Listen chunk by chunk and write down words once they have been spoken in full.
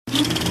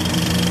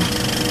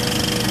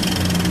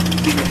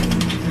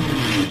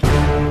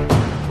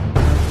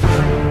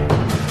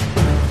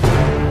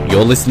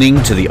You're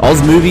listening to the Oz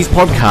Movies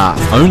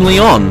Podcast, only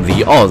on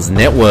the Oz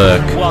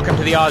Network. Welcome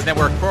to the Oz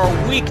Network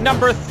for week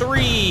number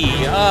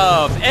 3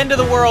 of End of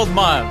the World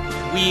Month.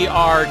 We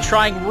are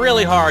trying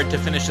really hard to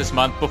finish this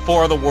month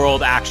before the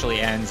world actually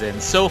ends,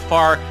 and so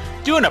far,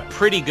 doing a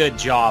pretty good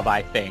job,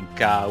 I think.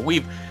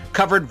 We've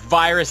covered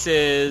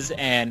viruses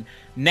and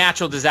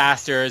natural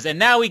disasters, and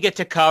now we get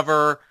to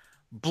cover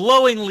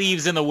blowing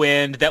leaves in the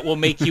wind that will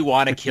make you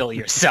want to kill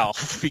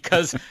yourself,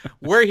 because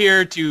we're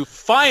here to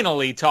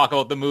finally talk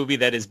about the movie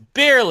that is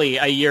barely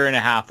a year and a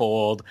half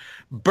old,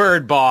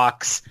 Bird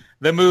Box,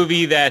 the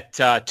movie that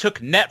took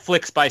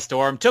Netflix by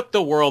storm, took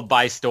the world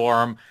by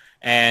storm,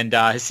 and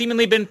has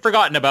seemingly been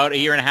forgotten about a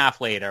year and a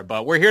half later.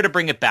 But we're here to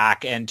bring it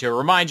back and to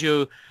remind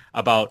you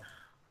about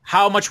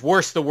how much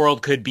worse the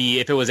world could be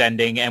if it was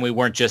ending and we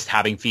weren't just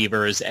having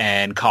fevers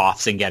and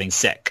coughs and getting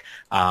sick,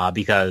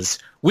 because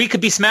we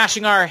could be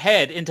smashing our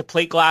head into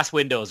plate glass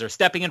windows or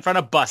stepping in front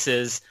of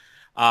buses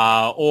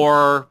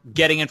or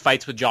getting in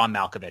fights with John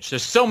Malkovich.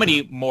 There's so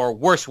many more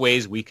worse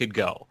ways we could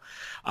go.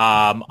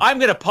 I'm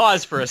going to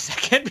pause for a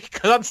second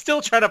because I'm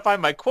still trying to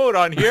find my quote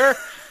on here.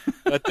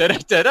 I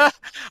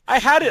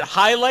had it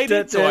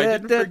highlighted, so I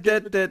didn't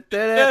forget.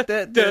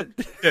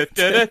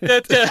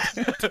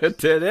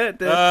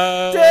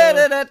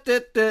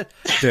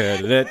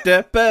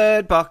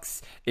 Bird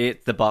box.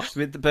 It's the box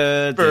with the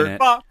birds in it. Bird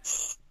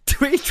Box.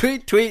 Tweet,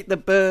 tweet, tweet. The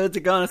birds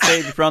are gonna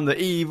save you from the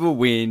evil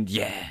wind.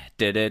 Yeah.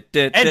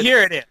 And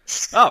here it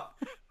is. Oh,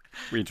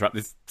 we interrupt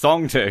this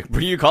song to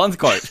bring you Colin's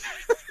quote.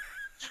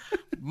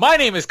 My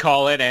name is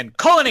Colin, and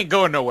Colin ain't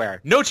going nowhere.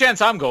 No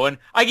chance I'm going.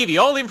 I give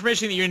you all the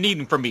information that you're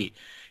needing from me.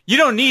 You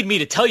don't need me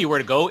to tell you where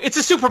to go. It's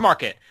a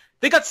supermarket.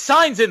 They got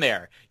signs in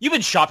there. You've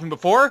been shopping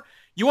before.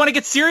 You want to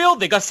get cereal?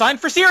 They got signs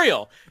for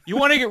cereal. You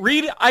want to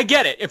read? I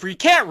get it. If you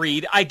can't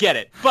read, I get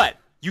it. But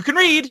you can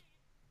read.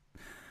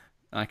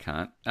 I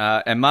can't.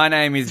 And my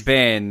name is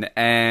Ben,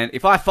 and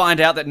if I find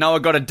out that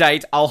Noah got a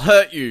date, I'll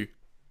hurt you.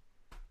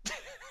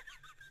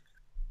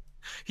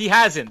 He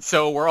hasn't,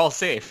 so we're all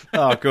safe.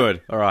 Oh,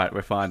 good. All right,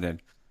 we're fine then.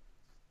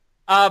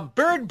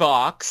 Bird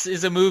Box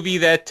is a movie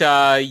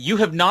that you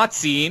have not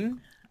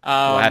seen.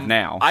 Well, I have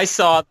now. I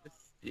saw...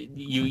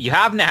 You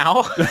have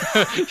now.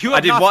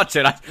 I did watch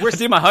it. I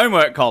did my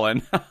homework,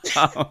 Colin.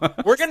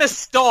 We're going to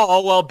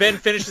stall while Ben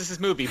finishes this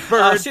movie.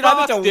 Bird Box I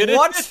have to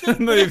watch the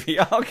movie.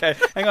 Okay,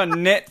 hang on.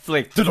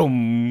 Netflix.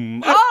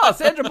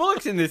 Sandra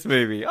Bullock's in this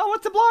movie. Oh,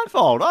 what's a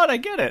blindfold? Oh, I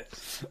don't get it.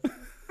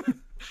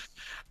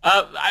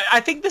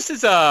 I think this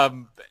is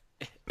an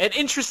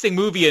interesting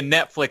movie in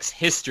Netflix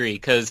history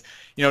because,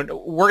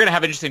 we're going to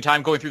have an interesting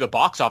time going through the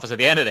box office at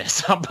the end of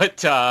this.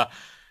 But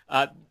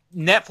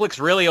Netflix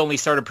really only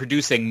started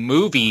producing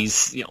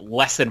movies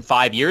less than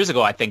 5 years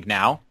ago, I think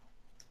now.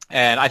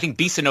 And I think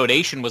Beast of No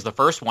Nation was the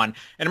first one.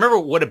 And remember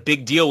what a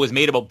big deal was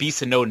made about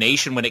Beast of No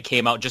Nation when it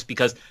came out, just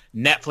because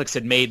Netflix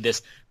had made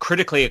this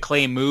critically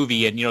acclaimed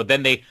movie. And,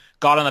 then they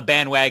got on the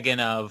bandwagon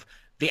of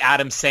the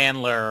Adam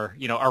Sandler,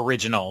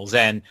 originals.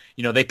 And,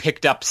 they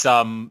picked up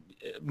some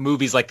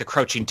movies like the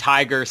Crouching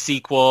Tiger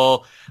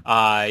sequel.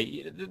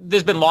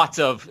 There's been lots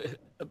of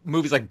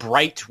movies like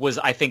Bright was,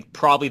 I think,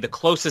 probably the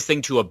closest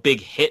thing to a big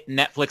hit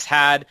Netflix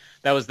had.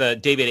 That was the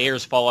David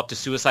Ayers follow-up to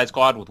Suicide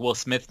Squad with Will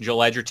Smith and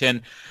Joel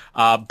Edgerton.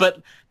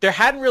 But there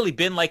hadn't really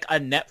been like a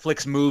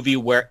Netflix movie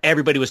where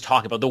everybody was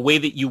talking about the way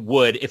that you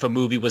would if a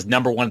movie was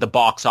number one at the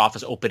box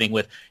office opening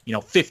with,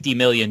 $50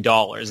 million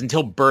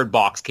until Bird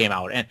Box came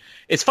out. And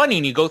it's funny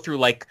when you go through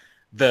like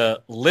the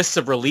lists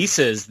of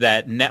releases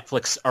that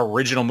Netflix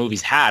original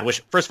movies had,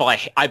 which, first of all,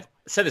 I've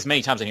said this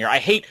many times in here, I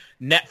hate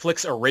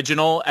Netflix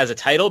original as a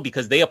title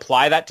because they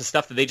apply that to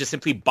stuff that they just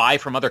simply buy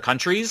from other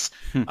countries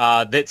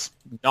that's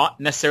not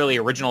necessarily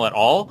original at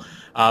all.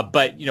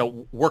 But,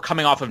 we're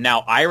coming off of now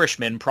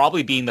Irishman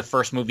probably being the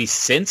first movie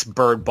since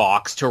Bird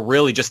Box to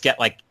really just get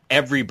like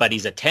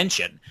everybody's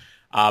attention.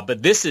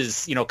 But this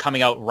is,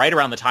 coming out right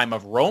around the time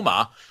of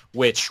Roma,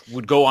 which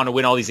would go on to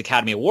win all these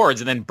Academy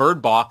Awards. And then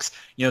Bird Box,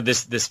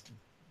 this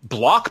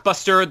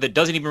blockbuster that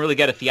doesn't even really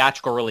get a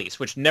theatrical release,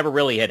 which never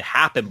really had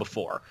happened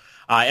before.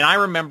 And I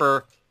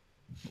remember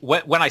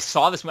when I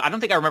saw this, I don't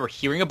think I remember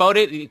hearing about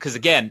it because,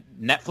 again,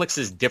 Netflix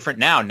is different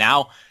now.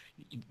 Now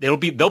they'll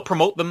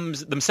promote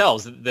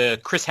themselves. The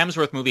Chris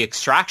Hemsworth movie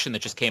Extraction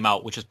that just came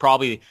out, which is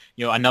probably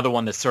another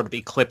one that sort of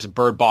eclipsed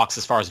Bird Box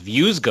as far as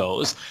views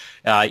goes.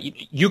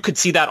 You could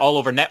see that all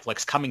over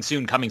Netflix. Coming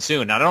soon, coming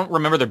soon. Now, I don't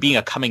remember there being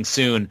a coming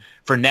soon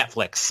for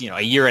Netflix,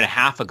 a year and a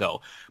half ago.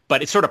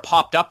 But it sort of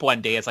popped up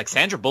one day. It's like,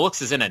 Sandra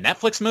Bullock's is in a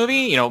Netflix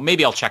movie.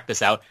 Maybe I'll check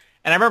this out.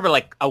 And I remember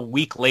like a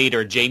week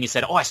later, Jamie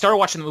said, I started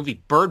watching the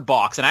movie Bird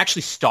Box. And I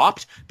actually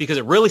stopped because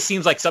it really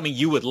seems like something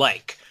you would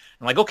like.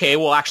 I'm like, okay,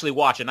 we'll actually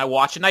watch it. And I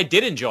watched it and I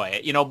did enjoy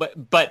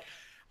it, but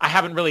I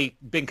haven't really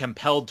been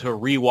compelled to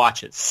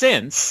rewatch it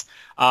since.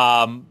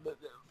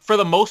 For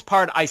the most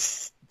part, I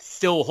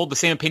still hold the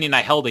same opinion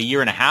I held a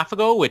year and a half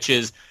ago, which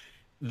is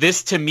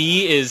this to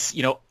me is,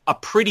 a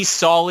pretty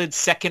solid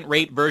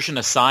second-rate version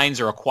of Signs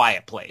or A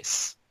Quiet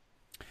Place.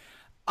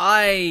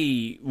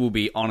 I will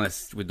be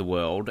honest with the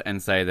world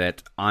and say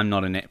that I'm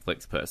not a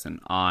Netflix person.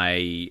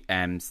 I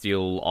am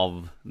still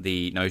of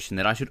the notion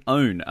that I should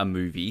own a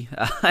movie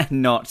and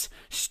not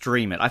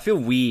stream it. I feel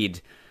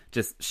weird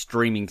just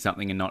streaming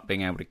something and not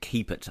being able to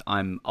keep it.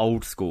 I'm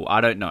old school.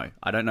 I don't know.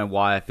 I don't know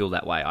why I feel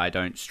that way. I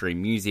don't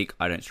stream music.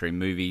 I don't stream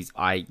movies.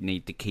 I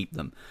need to keep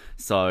them.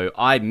 So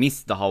I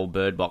missed the whole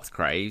Bird Box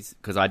craze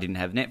because I didn't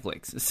have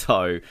Netflix.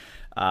 So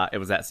it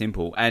was that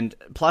simple. And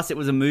plus, it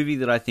was a movie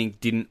that I think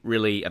didn't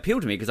really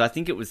appeal to me because I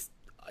think it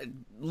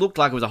looked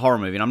like it was a horror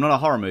movie. And I'm not a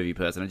horror movie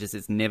person.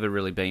 It's never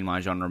really been my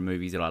genre of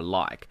movies that I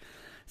like.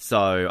 So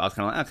I was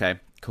kind of like, okay,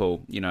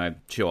 cool,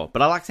 sure.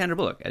 But I like Sandra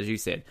Bullock, as you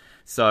said.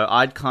 So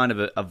I'd kind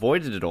of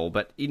avoided it all.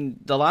 But in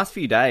the last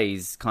few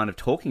days, kind of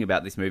talking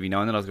about this movie,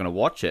 knowing that I was going to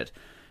watch it,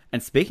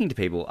 and speaking to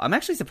people, I'm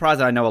actually surprised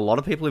that I know a lot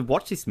of people who've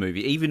watched this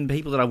movie, even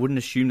people that I wouldn't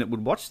assume that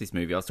would watch this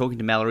movie. I was talking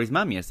to Mallory's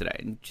mum yesterday,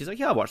 and she's like,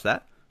 yeah, I watched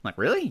that. I'm like,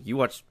 really? You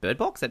watched Bird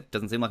Box? That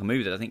doesn't seem like a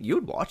movie that I think you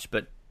would watch,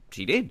 but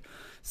she did.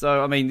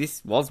 So, I mean,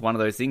 this was one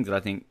of those things that I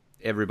think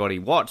everybody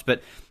watched.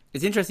 But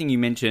it's interesting you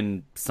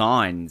mentioned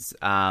Signs.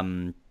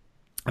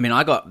 I mean,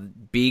 I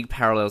got big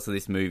parallels to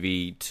this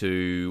movie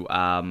to,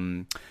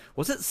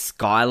 was it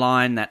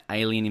Skyline, that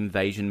alien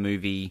invasion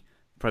movie,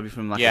 probably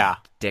from a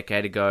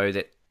decade ago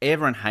that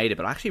everyone hated,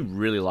 but I actually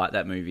really liked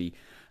that movie.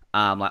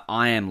 Like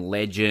I Am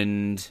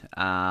Legend,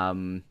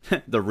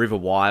 The River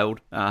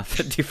Wild,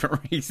 for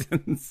different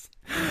reasons.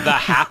 The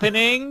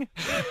Happening?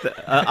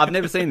 I've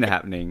never seen The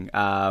Happening,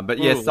 but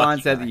yeah,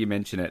 Signs said that you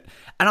mention it.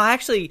 And I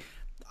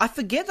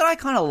forget that I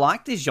kind of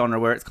like this genre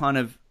where it's kind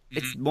of,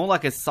 it's more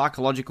like a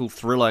psychological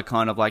thriller,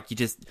 kind of like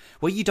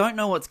where you don't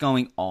know what's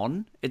going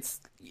on.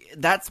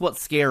 That's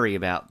what's scary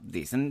about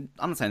this. And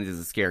I'm not saying this is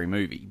a scary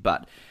movie,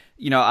 but,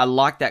 I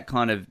like that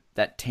kind of,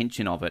 that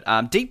tension of it.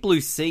 Deep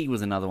Blue Sea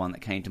was another one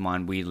that came to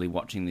mind weirdly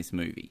watching this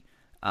movie.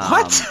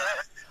 What?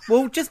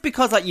 Well, just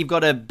because you've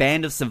got a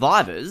band of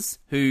survivors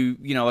who,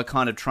 are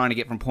kind of trying to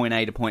get from point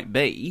A to point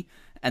B,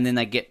 and then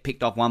they get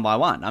picked off one by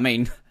one. I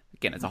mean,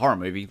 again, it's a horror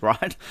movie,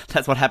 right?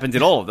 That's what happens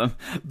in all of them.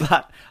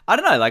 But I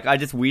don't know, I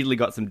just weirdly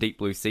got some Deep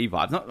Blue Sea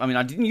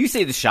vibes. Didn't you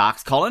see the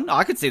sharks, Colin?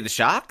 I could see the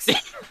sharks.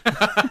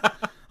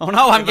 Oh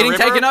no, I'm getting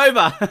taken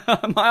over.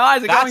 My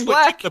eyes are going black. That's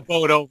what took the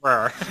boat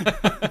over.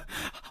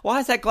 Why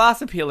is that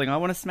glass appealing? I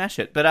want to smash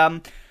it. But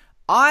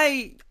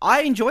I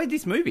enjoyed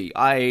this movie.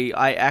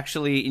 I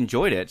actually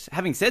enjoyed it.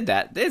 Having said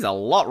that, there's a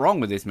lot wrong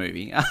with this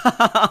movie.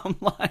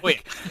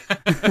 Wait.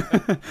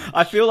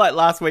 I feel like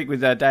last week with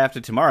Day After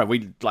Tomorrow,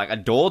 we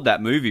adored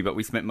that movie, but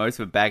we spent most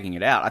of it bagging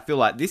it out. I feel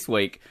like this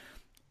week,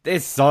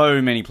 there's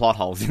so many plot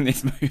holes in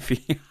this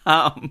movie.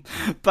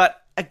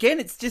 But again,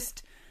 it's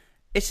just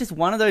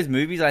one of those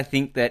movies, I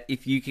think, that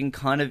if you can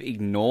kind of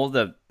ignore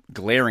the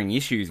glaring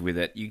issues with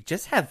it, you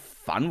just have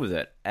fun with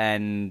it.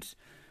 And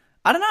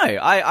I don't know,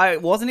 I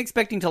wasn't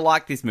expecting to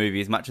like this movie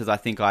as much as I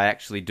think I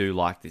actually do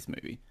like this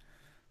movie.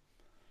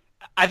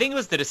 I think it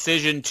was the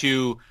decision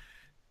to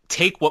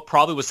take what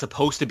probably was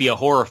supposed to be a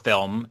horror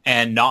film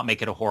and not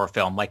make it a horror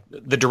film. Like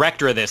the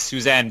director of this,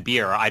 Suzanne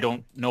Bier, I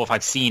don't know if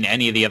I've seen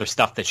any of the other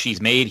stuff that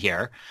she's made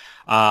here.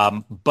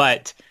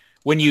 But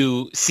when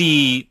you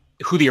see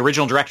who the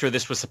original director of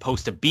this was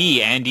supposed to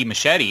be, Andy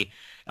Muschietti,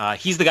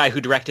 he's the guy who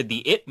directed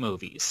the It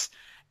movies.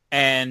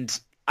 And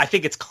I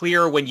think it's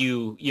clear when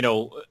you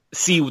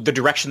see the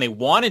direction they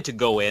wanted to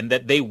go in,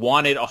 that they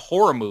wanted a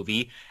horror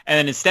movie. And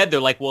then instead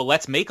they're like, well,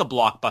 let's make a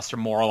blockbuster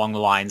more along the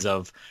lines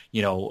of,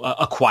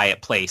 A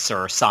Quiet Place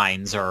or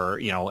Signs or,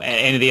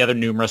 any of the other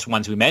numerous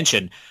ones we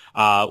mentioned.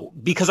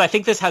 Because I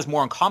think this has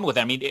more in common with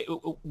it. I mean,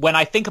 when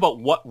I think about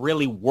what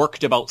really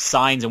worked about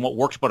Signs and what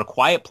worked about A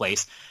Quiet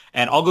Place,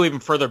 and I'll go even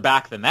further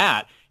back than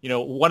that,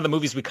 one of the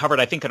movies we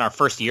covered, I think, in our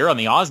first year on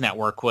the Oz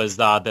Network was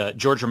the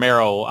George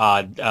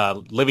Romero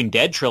Living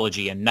Dead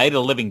trilogy and Night of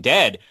the Living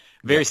Dead.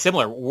 Very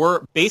similar.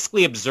 We're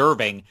basically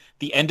observing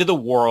the end of the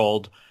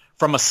world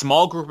from a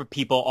small group of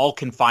people all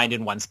confined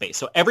in one space.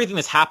 So everything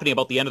that's happening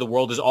about the end of the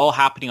world is all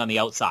happening on the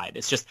outside.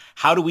 It's just,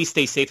 how do we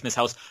stay safe in this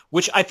house?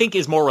 Which I think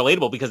is more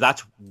relatable because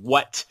that's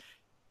what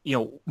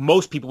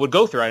most people would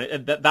go through.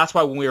 And that's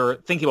why when we were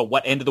thinking about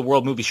what end of the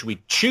world movie should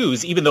we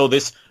choose, even though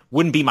this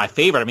wouldn't be my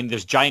favorite. I mean,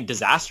 there's giant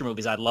disaster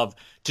movies I'd love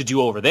to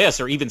do over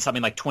this, or even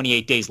something like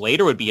 28 Days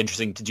Later would be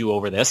interesting to do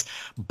over this.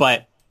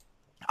 But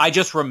I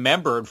just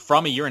remembered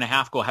from a year and a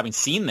half ago, having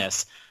seen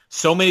this,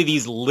 so many of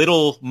these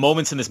little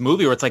moments in this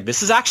movie where it's like,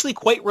 this is actually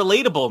quite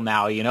relatable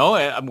now,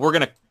 We're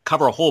going to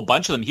cover a whole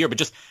bunch of them here, but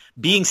just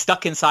being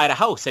stuck inside a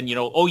house and,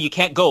 oh, you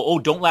can't go. Oh,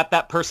 don't let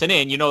that person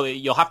in.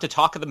 You'll have to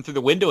talk to them through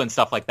the window and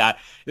stuff like that.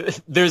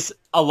 There's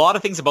a lot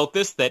of things about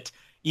this that,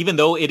 even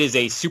though it is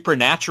a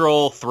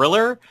supernatural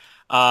thriller,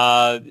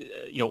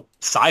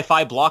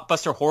 sci-fi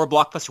blockbuster, horror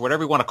blockbuster,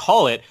 whatever you want to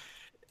call it,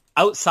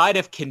 outside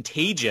of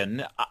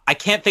Contagion, I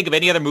can't think of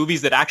any other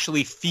movies that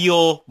actually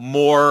feel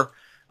more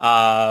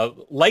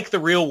like the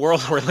real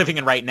world we're living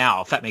in right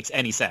now, if that makes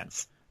any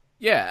sense.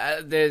 Yeah,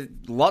 there's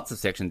lots of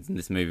sections in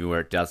this movie where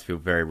it does feel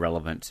very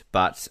relevant,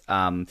 but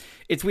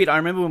it's weird. I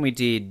remember when we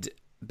did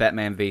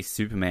Batman v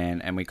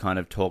Superman and we kind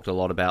of talked a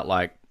lot about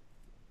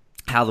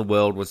how the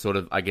world was sort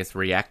of, I guess,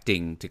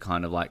 reacting to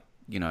kind of like,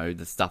 you know,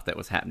 the stuff that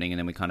was happening, and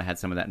then we kind of had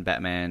some of that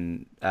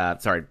in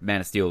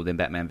Man of Steel, then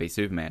Batman v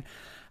Superman,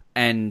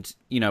 and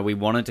you know, we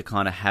wanted to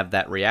kind of have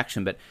that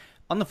reaction. But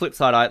on the flip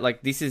side,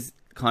 this is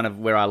kind of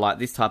where I like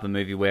this type of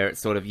movie, where it's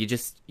sort of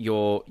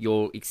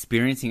you're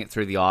experiencing it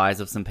through the eyes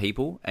of some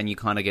people, and you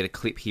kind of get a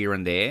clip here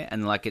and there,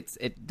 and like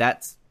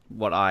that's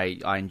what I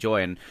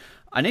enjoy. And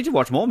I need to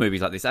watch more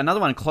movies like this. Another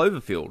one,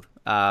 Cloverfield.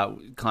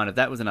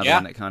 That was another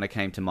one that kind of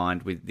came to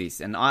mind with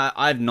this. And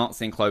I've not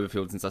seen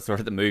Cloverfield since I saw it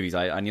at the movies.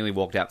 I nearly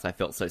walked out because I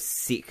felt so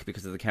sick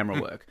because of the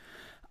camera work.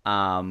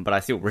 But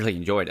I still really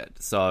enjoyed it.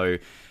 So,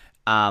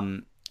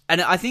 and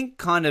I think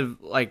kind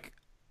of like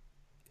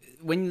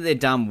when they're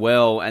done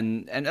well,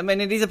 and I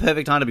mean, it is a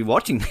perfect time to be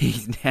watching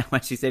these now,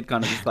 as you said,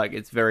 kind of just like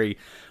it's very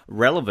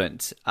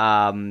relevant.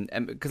 And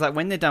because like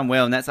when they're done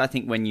well, and that's, I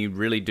think, when you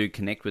really do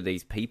connect with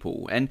these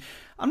people. And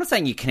I'm not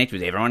saying you connect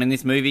with everyone in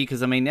this movie,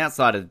 because I mean,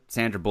 outside of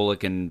Sandra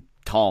Bullock and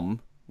Tom,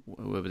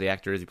 whoever the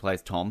actor is who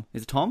plays Tom,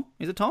 is it Tom?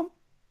 Is it Tom?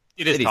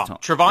 It is Tom.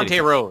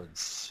 Trevante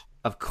Rhodes.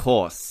 Of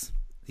course.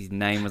 His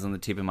name was on the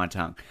tip of my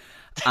tongue.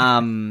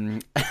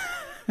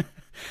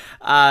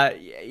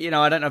 You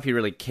know, I don't know if you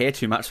really care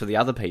too much for the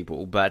other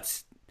people,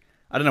 but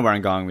I don't know where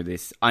I'm going with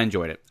this. I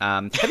enjoyed it.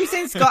 Have you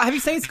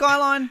seen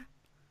Skyline?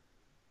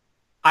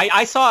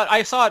 I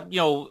saw it, you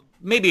know,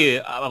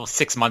 maybe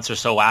 6 months or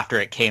so after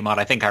it came out.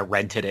 I think I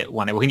rented it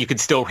when you could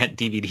still rent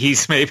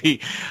DVDs,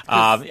 maybe.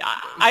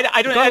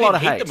 I didn't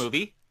hate the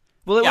movie.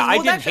 Well, I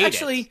didn't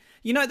hate it.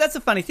 You know, that's a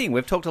funny thing.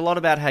 We've talked a lot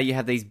about how you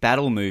have these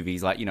battle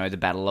movies, like, you know, the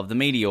Battle of the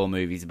Meteor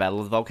movies, the Battle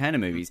of the Volcano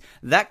movies.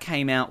 That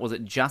came out, was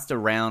it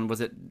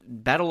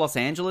Battle Los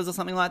Angeles or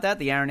something like that?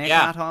 The Aaron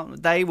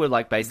Eckhart? They were,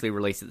 like, basically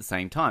released at the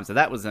same time. So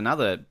that was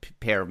another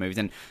pair of movies.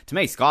 And to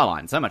me,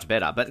 Skyline, so much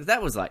better. But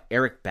that was, like,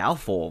 Eric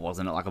Balfour,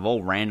 wasn't it? Like, of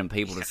all random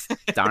people just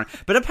starring.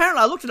 But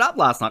apparently, I looked it up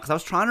last night because I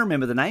was trying to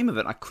remember the name of it.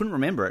 And I couldn't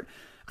remember it.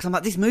 Because I'm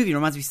like, this movie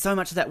reminds me so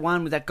much of that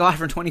one with that guy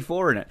from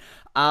 24 in it.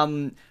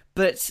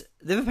 But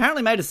they've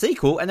apparently made a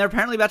sequel, and they're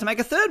apparently about to make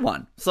a third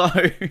one. So,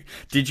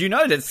 did you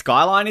know that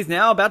Skyline is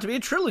now about to be a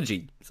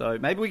trilogy? So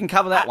maybe we can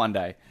cover that one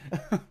day.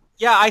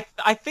 Yeah,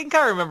 I think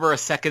I remember a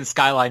second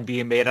Skyline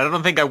being made. I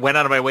don't think I went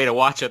out of my way to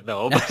watch it,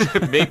 though.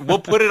 But we'll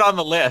put it on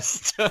the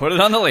list. Put it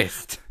on the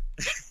list.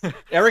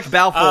 Eric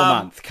Balfour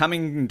month,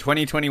 coming in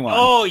 2021.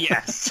 Oh,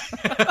 yes.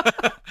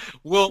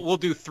 We'll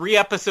do 3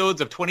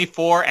 episodes of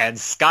 24 and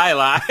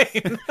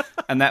Skyline.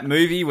 And that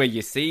movie where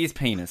you see his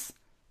penis.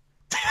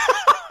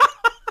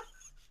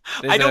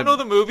 I don't know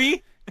the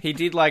movie. He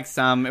did like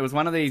it was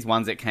one of these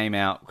ones that came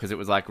out because it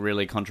was like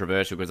really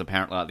controversial because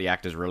apparently like the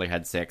actors really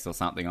had sex or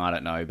something. I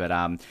don't know. But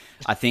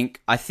I think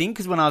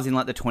because when I was in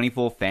like the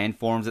 24 fan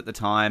forums at the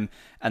time,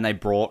 and they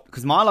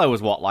because Milo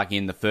was like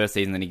in the first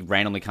season, then he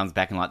randomly comes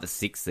back in like the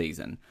 6th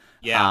season.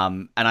 Yeah.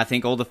 And I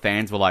think all the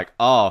fans were like,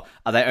 oh,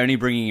 are they only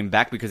bringing him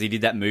back because he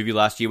did that movie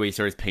last year where you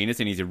saw his penis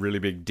and he's a really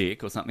big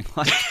dick or something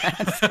like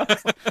that? So I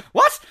was like,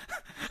 what?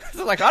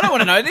 So like, I don't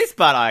want to know this,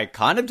 but I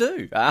kind of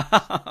do.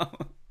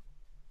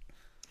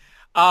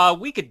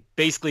 We could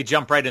basically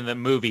jump right in the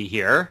movie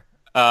here.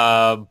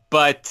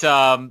 But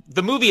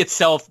the movie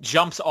itself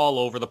jumps all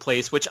over the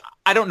place, which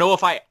I don't know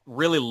if I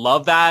really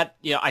love that.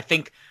 You know, I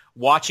think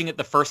watching it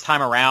the first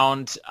time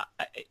around,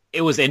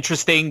 it was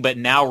interesting, but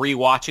now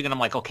rewatching it, I'm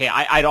like, okay,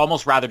 I'd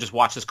almost rather just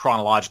watch this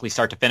chronologically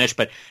start to finish.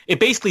 But it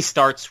basically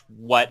starts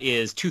what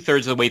is 2/3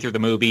 of the way through the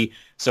movie.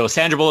 So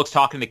Sandra Bullock's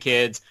talking to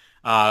kids.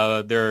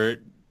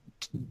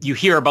 You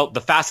hear about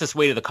the fastest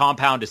way to the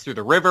compound is through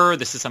the river.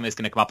 This is something that's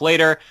going to come up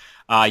later.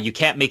 You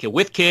can't make it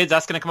with kids.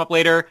 That's going to come up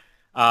later.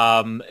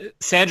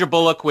 Sandra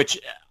Bullock, which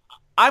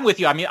I'm with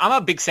you. I mean, I'm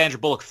a big Sandra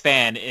Bullock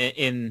fan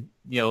in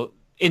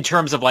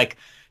terms of like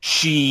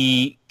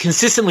she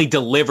consistently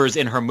delivers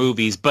in her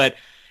movies. But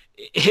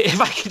if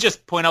I could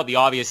just point out the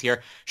obvious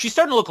here, she's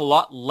starting to look a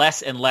lot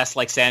less and less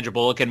like Sandra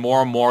Bullock and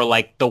more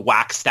like the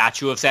wax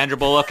statue of Sandra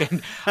Bullock.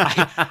 And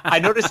I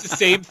noticed the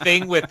same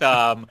thing with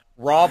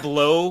Rob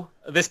Lowe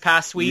this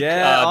past week.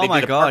 Yeah, they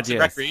did a God, Parks and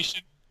yes.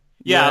 Recreation.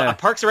 Yeah, a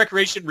Parks and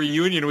Recreation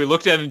reunion. We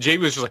looked at it and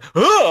Jamie was just like,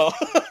 oh!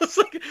 It's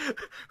like,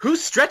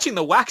 who's stretching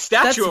the wax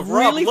statue of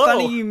Rob Lowe? That's really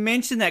funny you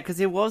mentioned that because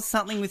there was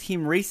something with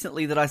him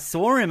recently that I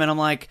saw him and I'm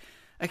like,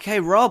 okay,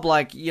 Rob,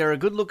 like, you're a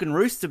good-looking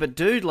rooster, but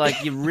dude,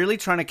 like, you're really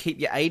trying to keep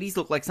your 80s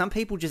look. Like, some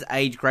people just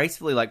age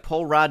gracefully. Like,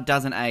 Paul Rudd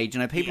doesn't age. You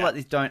know, people like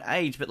this don't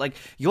age, but, like,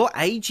 you're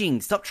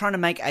aging. Stop trying to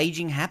make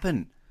aging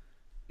happen.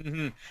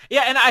 Mm-hmm.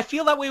 Yeah, and I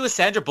feel that way with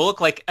Sandra Bullock,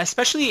 like,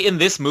 especially in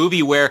this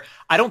movie where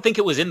I don't think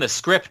it was in the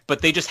script,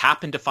 but they just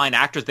happened to find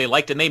actors they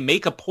liked, and they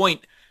make a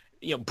point,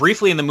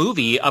 briefly in the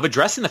movie of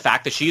addressing the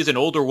fact that she is an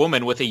older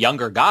woman with a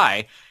younger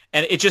guy,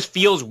 and it just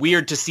feels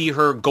weird to see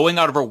her going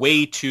out of her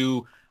way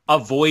to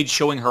avoid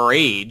showing her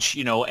age,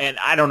 and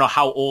I don't know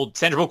how old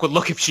Sandra Bullock would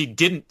look if she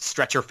didn't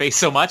stretch her face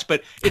so much,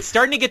 but it's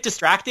starting to get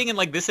distracting and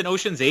like this in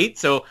Ocean's 8.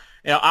 So,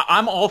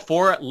 I'm all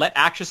for it. Let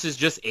actresses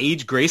just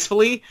age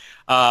gracefully.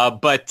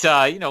 But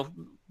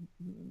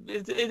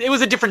it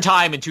was a different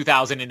time in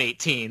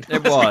 2018.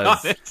 It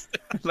was.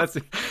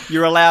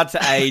 You're allowed to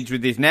age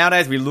with this.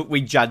 Nowadays,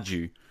 we judge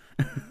you.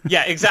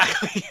 Yeah,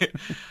 exactly.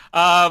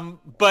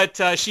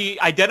 But she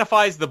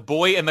identifies the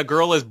boy and the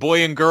girl as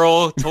boy and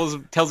girl, tells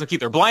them to keep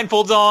their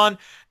blindfolds on,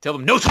 tell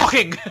them no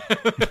talking.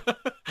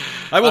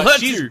 I will hurt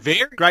she's you.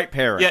 Very, great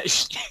parent.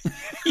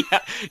 Yeah,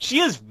 she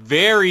is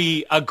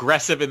very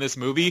aggressive in this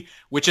movie,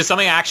 which is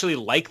something I actually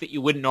like that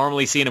you wouldn't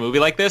normally see in a movie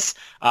like this,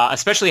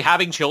 especially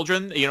having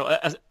children.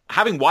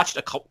 Having watched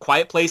A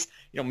Quiet Place,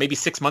 maybe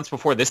 6 months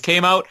before this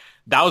came out,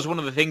 that was one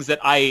of the things that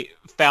I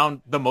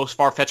found the most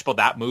far-fetched about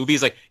that movie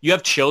is, like, you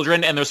have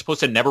children and they're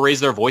supposed to never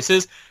raise their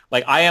voices.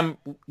 Like, I am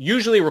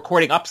usually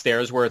recording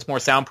upstairs where it's more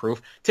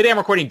soundproof. Today I'm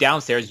recording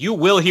downstairs. You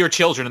will hear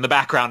children in the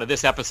background of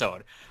this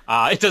episode.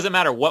 It doesn't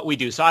matter what we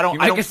do. So I don't. You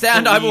make a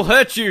sound, I will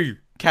hurt you,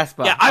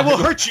 Casper. Yeah, I will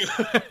hurt you.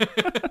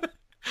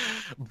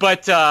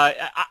 But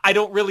I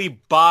don't really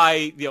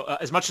buy,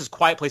 as much as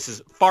Quiet Place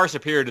is far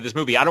superior to this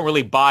movie, I don't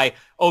really buy,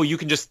 you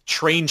can just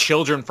train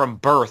children from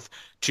birth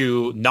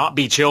to not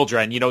be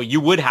children.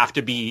 You would have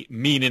to be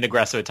mean and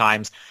aggressive at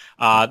times.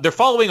 They're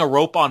following a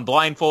rope on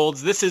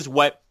blindfolds. This is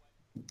what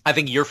I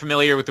think you're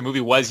familiar with the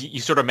movie was. You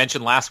sort of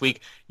mentioned last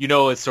week,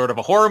 it's sort of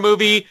a horror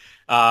movie.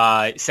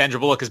 Sandra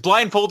Bullock is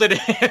blindfolded.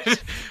 This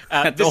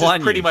is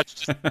pretty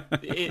much just,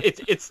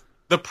 it's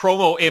the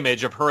promo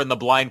image of her in the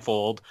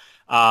blindfold.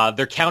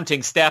 They're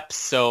counting steps,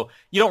 so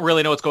you don't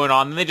really know what's going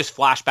on. And they just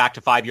flash back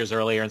to 5 years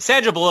earlier. And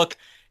Sandra Bullock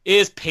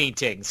is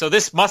painting. So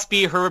this must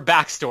be her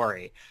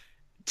backstory.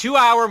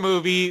 2-hour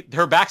movie.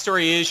 Her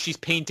backstory is she's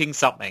painting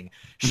something.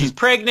 She's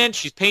pregnant.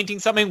 She's painting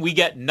something. We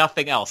get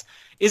nothing else.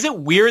 Is it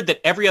weird that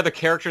every other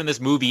character in this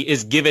movie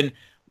is given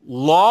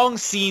long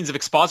scenes of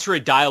expository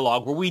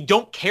dialogue where we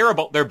don't care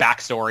about their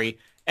backstory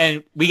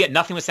and we get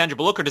nothing with Sandra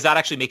Bullock, or does that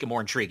actually make it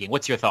more intriguing?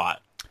 What's your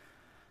thought?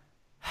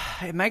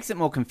 It makes it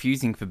more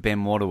confusing for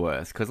Ben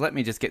Waterworth, because let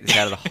me just get this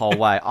out of the whole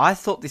way. I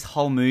thought this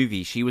whole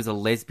movie, she was a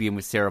lesbian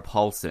with Sarah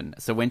Paulson.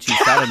 So when she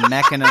started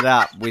macking it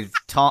up with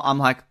Tom, I'm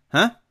like,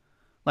 huh?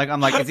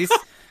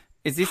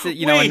 Is this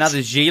another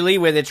Gigli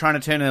where they're trying to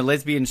turn a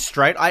lesbian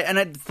straight? And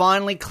it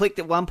finally clicked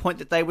at one point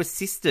that they were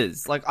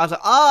sisters. Like, I was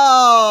like,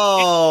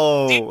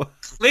 oh! Did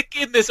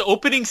click in this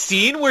opening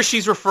scene where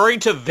she's referring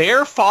to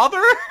their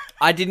father?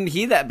 I didn't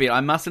hear that bit.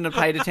 I mustn't have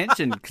paid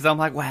attention because I'm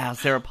like, wow,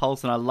 Sarah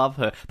Paulson, I love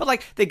her. But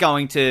like, they're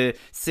going to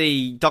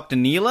see Dr.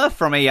 Neela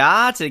from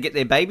ER to get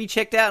their baby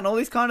checked out and all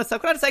this kind of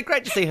stuff. Can I just say,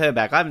 great to see her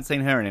back. I haven't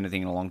seen her in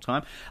anything in a long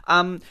time.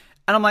 And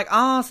I'm like,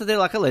 so they're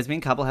like a lesbian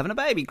couple having a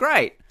baby.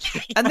 Great.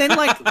 And then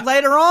like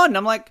later on,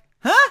 I'm like,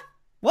 huh?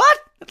 What?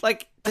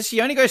 Like, does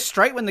she only go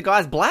straight when the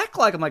guy's black?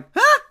 Like, I'm like,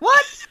 huh?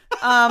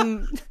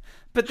 What?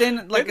 But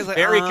then, like, it's like,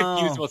 very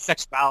confused about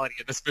sexuality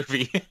in this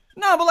movie.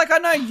 No, but like, I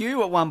know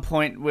you at one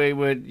point we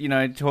were,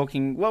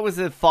 talking. What was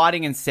the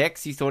fighting and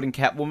sex? You thought in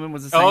Catwoman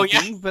was the same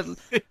thing, but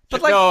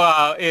like,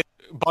 no,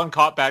 Bon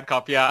Cop, Bad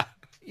Cop, yeah.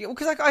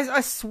 Because like,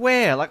 I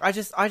swear, like, I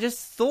just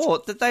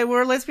thought that they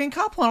were a lesbian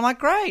couple, and I'm like,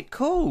 great,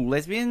 cool,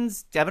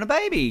 lesbians having a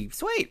baby,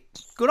 sweet,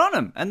 good on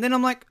them. And then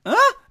I'm like,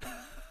 huh?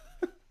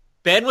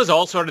 Ben was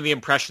also under the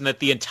impression that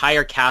the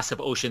entire cast of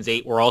Ocean's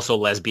 8 were also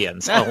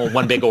lesbians.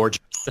 One big orgy.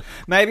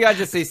 Maybe I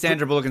just see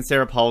Sandra Bullock and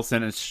Sarah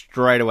Paulson and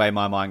straight away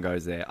my mind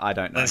goes there. I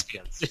don't know.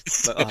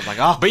 Lesbians. But I was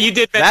like, but you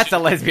did mention... That's a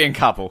lesbian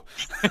couple.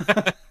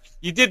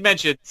 You did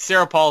mention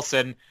Sarah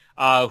Paulson,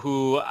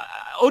 who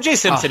O.J.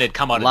 Simpson had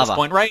come out at this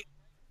point, right?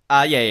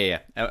 Yeah.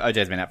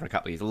 OJ's been out for a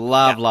couple of years.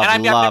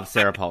 Love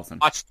Sarah Paulson.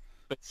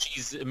 But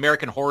she's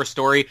American Horror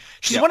Story.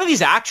 She's one of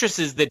these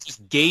actresses that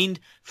just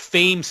gained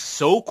fame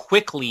so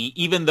quickly,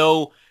 even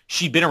though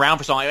she'd been around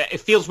for so long.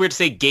 It feels weird to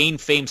say gain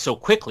fame so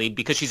quickly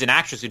because she's an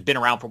actress who'd been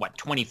around for,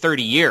 20,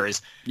 30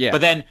 years. Yeah. But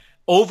then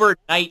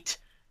overnight,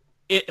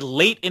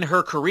 late in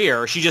her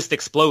career, she just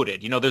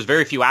exploded. There's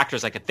very few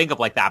actors I could think of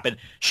like that, but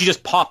she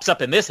just pops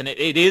up in this, and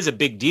it is a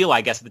big deal,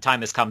 I guess, at the time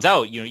this comes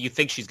out. You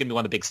think she's going to be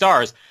one of the big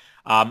stars.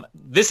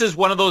 This is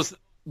one of those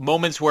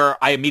moments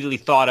where I immediately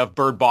thought of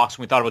Bird Box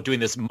when we thought about doing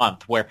this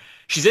month, where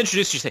she's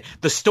introduced, she's like,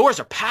 the stores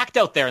are packed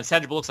out there, and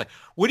Sandra Bullock's like,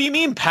 what do you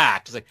mean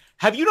packed? It's like,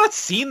 have you not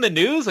seen the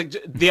news? Like,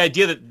 the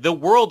idea that the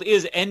world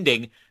is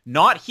ending,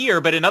 not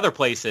here, but in other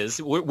places,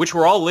 which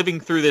we're all living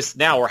through this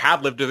now, or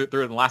have lived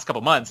through in the last couple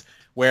of months,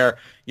 where,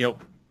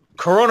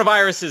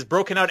 coronavirus is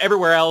broken out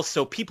everywhere else,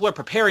 so people are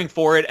preparing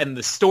for it, and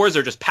the stores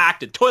are just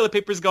packed, and toilet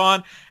paper's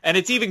gone. And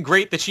it's even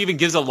great that she even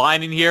gives a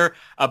line in here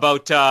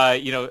about,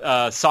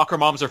 soccer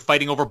moms are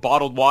fighting over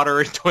bottled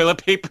water and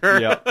toilet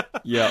paper.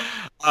 Yeah.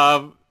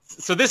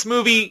 So this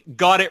movie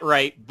got it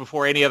right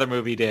before any other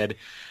movie did.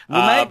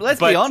 Well, let's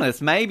be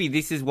honest. Maybe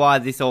this is why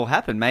this all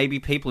happened. Maybe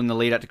people in the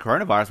lead up to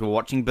coronavirus were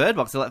watching Bird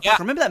Box. They're like,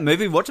 remember that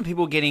movie? Watching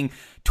people getting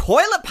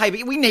toilet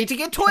paper. We need to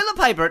get toilet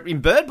paper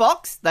in Bird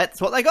Box. That's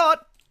what they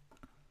got.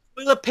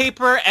 Toilet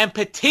paper and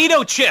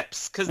potato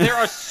chips, because there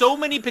are so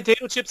many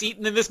potato chips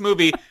eaten in this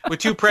movie with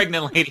two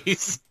pregnant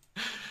ladies.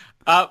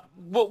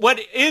 What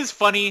is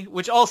funny,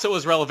 which also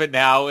is relevant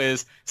now,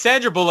 is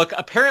Sandra Bullock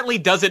apparently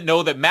doesn't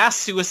know that mass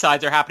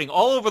suicides are happening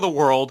all over the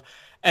world,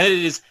 and it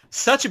is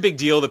such a big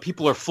deal that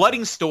people are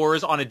flooding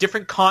stores on a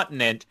different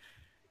continent.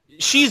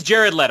 She's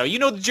Jared Leto. You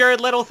know the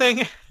Jared Leto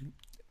thing?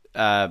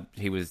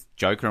 He was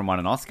Joker and won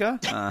an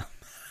Oscar?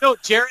 No,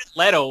 Jared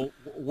Leto,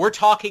 we're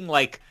talking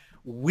like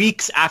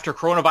weeks after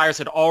coronavirus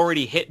had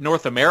already hit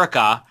North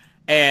America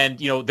and,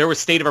 there was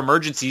state of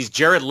emergencies.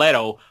 Jared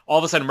Leto all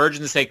of a sudden emerged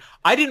and saying,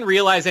 I didn't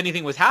realize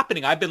anything was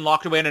happening. I've been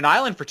locked away on an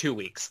island for 2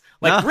 weeks.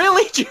 Like,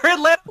 really, Jared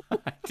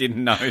Leto? I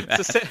didn't know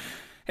that. So,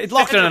 It's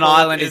locked on an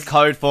island is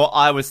code for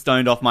I was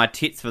stoned off my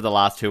tits for the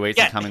last 2 weeks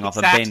and coming off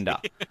a bender.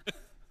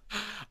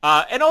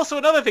 And also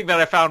another thing that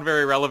I found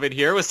very relevant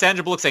here was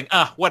Sandra Bullock saying,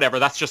 whatever,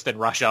 that's just in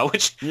Russia,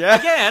 which,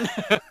 again,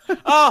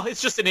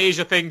 it's just an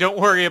Asia thing, don't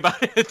worry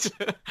about it.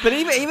 But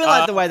even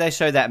like the way they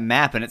show that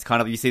map, and it's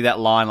kind of, you see that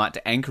line like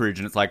to Anchorage,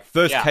 and it's like,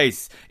 first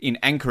case in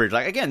Anchorage.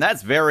 Like, again,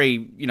 that's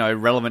very,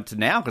 relevant to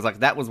now, because like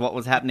that was what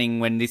was happening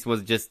when this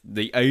was just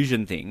the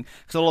Asian thing.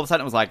 Because all of a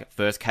sudden it was like,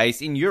 first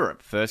case in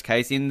Europe, first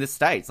case in the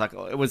States. Like,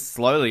 it was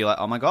slowly like,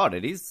 oh my God,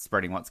 it is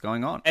spreading what's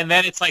going on. And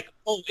then it's like,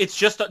 it's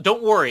just,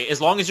 don't worry,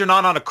 as long as you're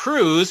not on a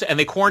cruise and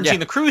they quarantine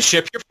the cruise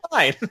ship, you're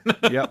fine.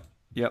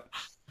 Yep.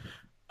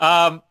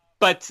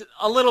 But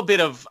a little bit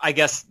of, I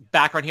guess,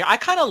 background here. I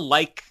kind of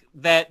like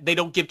that they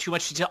don't give too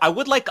much detail. I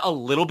would like a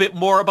little bit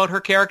more about her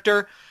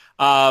character,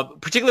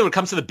 particularly when it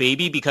comes to the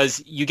baby,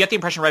 because you get the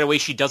impression right away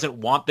she doesn't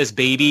want this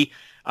baby.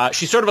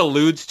 She sort of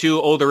alludes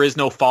to, there is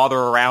no father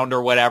around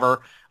or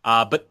whatever.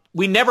 But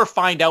we never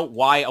find out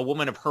why a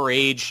woman of her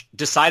age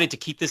decided to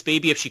keep this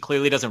baby if she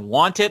clearly doesn't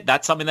want it.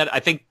 That's something that I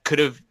think could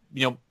have,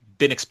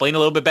 been explained a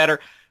little bit better.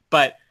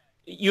 But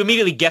you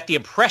immediately get the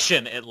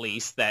impression, at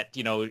least, that,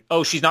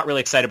 she's not really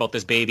excited about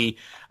this baby.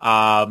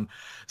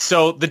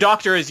 So the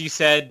doctor, as you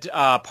said,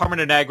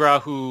 Parmina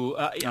Nagra, who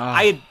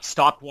I had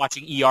stopped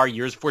watching ER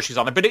years before she was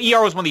on there. But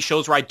ER was one of these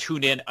shows where I'd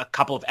tune in a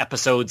couple of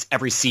episodes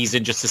every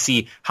season just to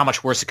see how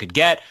much worse it could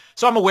get.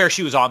 So I'm aware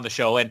she was on the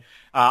show. And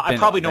I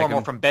probably know her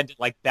more from Bend It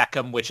Like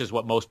Beckham, which is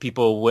what most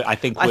people would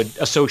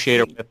associate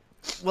her with.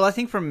 Well, I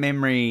think from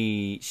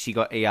memory, she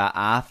got ER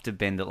after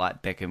Bend It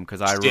Like Beckham,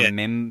 because I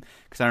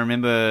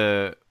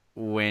remember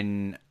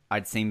when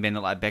I'd seen Bend It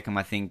Like Beckham,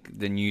 I think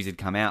the news had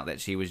come out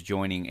that she was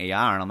joining ER,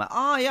 and I'm like,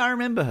 oh yeah, I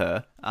remember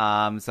her.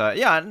 So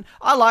yeah,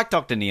 I like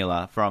Dr.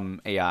 Neela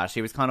from ER.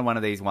 She was kind of one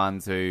of these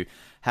ones who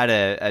had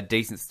a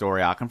decent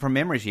story arc, and from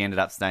memory, she ended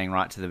up staying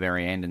right to the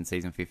very end in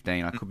season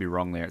 15. I could be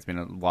wrong there. It's been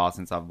a while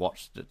since I've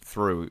watched it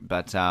through,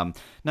 but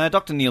no,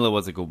 Dr. Neela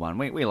was a good one.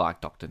 We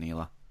like Dr.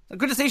 Neela.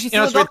 Good to see she's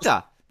still a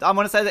doctor. I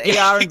want to say that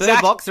ER and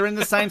Bird Box are in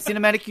the same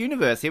cinematic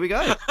universe. Here we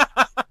go.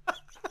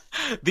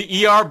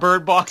 The ER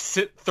Bird Box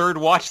Third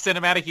Watch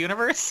cinematic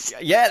universe?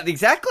 Yeah,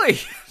 exactly.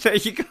 There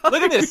you go.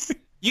 Look at this.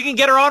 You can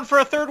get her on for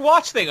a third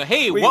watch thing.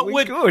 Hey, what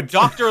would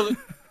Dr.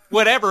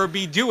 whatever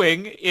be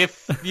doing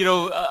if,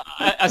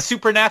 a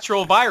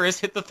supernatural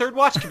virus hit the Third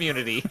Watch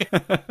community?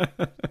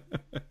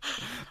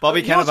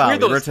 Bobby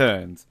Cannavale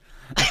returns.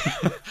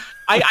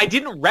 I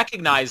didn't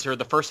recognize her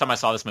the first time I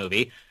saw this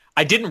movie.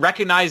 I didn't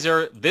recognize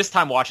her this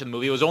time watching the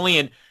movie. It was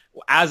only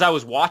as I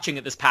was watching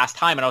it this past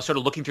time, and I was sort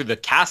of looking through the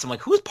cast. I'm like,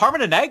 who's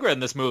Parmina Nagra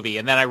in this movie?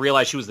 And then I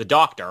realized she was the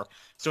doctor.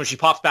 So when she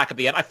pops back at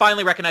the end, I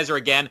finally recognize her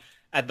again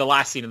at the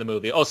last scene of the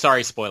movie. Oh,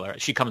 sorry, spoiler.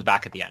 She comes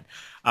back at the end.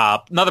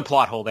 Another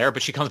plot hole there,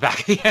 but she comes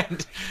back at the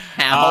end.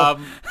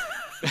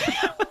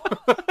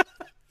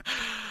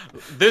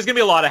 There's going to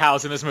be a lot of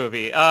house in this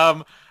movie.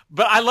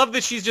 But I love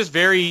that she's just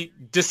very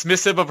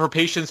dismissive of her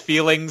patient's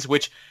feelings,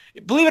 which,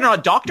 believe it or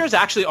not, doctors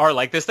actually are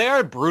like this. They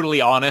are brutally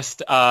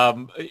honest,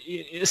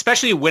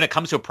 especially when it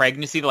comes to a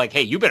pregnancy. They're like,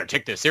 hey, you better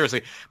take this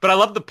seriously. But I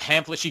love the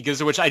pamphlet she gives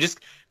her, which I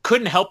just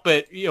couldn't help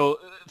but,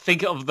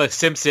 think of The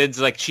Simpsons.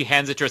 Like, she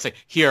hands it to her. It's like,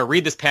 here,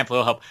 read this pamphlet.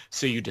 It'll help.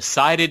 So you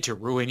decided to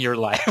ruin your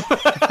life.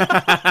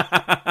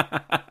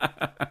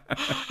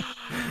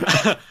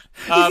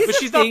 But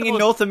she's thing in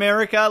North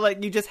America,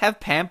 like, you just have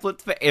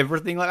pamphlets for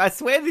everything. Like, I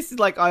swear this is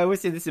like, I always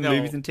see this in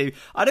movies and TV.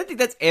 I don't think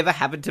that's ever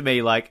happened to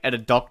me, like, at a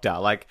doctor.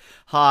 Like,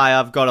 hi,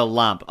 I've got a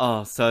lump.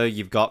 Oh, so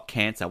you've got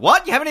cancer.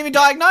 What? You haven't even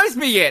diagnosed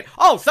me yet.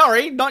 Oh,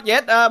 sorry, not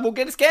yet. We'll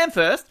get a scan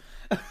first.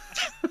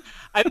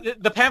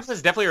 The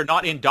pamphlets definitely are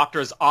not in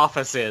doctors'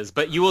 offices,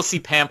 but you will see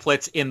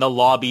pamphlets in the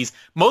lobbies,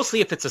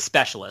 mostly if it's a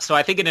specialist. So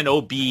I think in an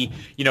OB,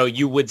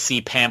 you would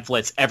see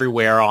pamphlets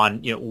everywhere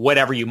on,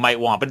 whatever you might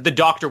want. But the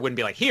doctor wouldn't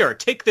be like, here,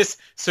 take this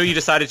so you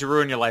decided to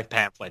ruin your life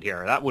pamphlet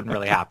here. That wouldn't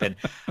really happen.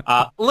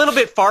 A little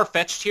bit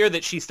far-fetched here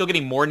that she's still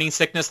getting morning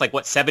sickness, like,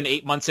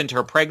 7-8 months into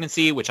her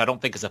pregnancy, which I don't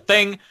think is a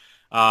thing.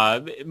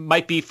 It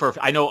might be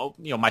I know,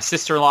 my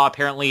sister-in-law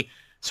apparently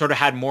sort of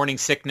had morning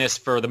sickness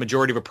for the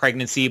majority of her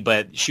pregnancy,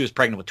 but she was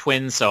pregnant with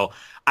twins. So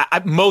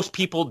most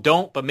people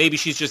don't, but maybe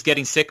she's just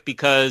getting sick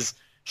because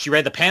she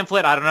read the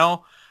pamphlet. I don't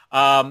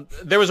know.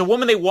 There was a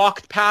woman they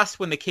walked past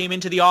when they came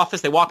into the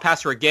office. They walked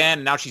past her again,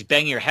 and now she's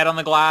banging her head on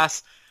the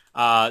glass.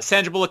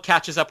 Sandra Bullock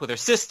catches up with her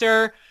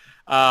sister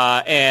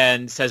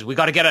and says, we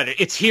got to get at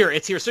it. It's here.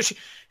 It's here. So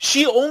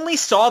she only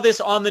saw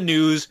this on the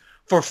news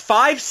for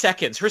 5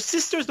 seconds. Her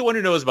sister's the one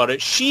who knows about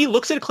it. She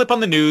looks at a clip on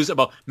the news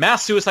about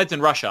mass suicides in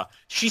Russia.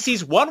 She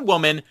sees one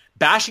woman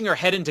bashing her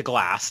head into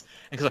glass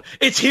and goes,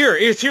 it's here,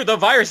 the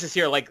virus is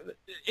here. Like,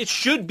 it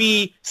should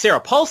be Sarah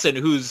Paulson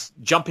who's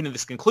jumping to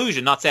this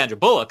conclusion, not Sandra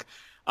Bullock.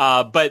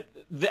 But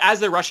as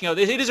they're rushing out,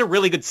 it is a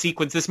really good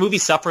sequence. This movie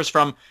suffers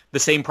from the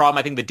same problem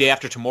I think The Day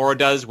After Tomorrow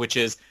does, which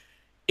is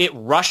it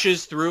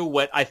rushes through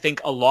what I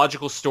think a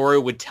logical story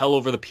would tell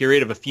over the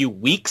period of a few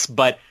weeks,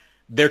 but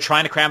they're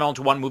trying to cram it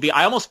onto one movie.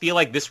 I almost feel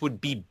like this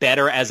would be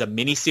better as a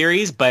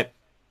miniseries, but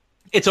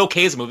it's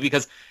okay as a movie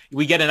because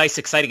we get a nice,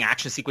 exciting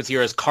action sequence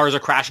here as cars are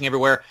crashing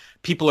everywhere.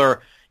 People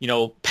are,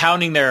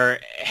 pounding their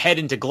head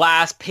into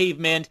glass,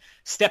 pavement,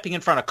 stepping in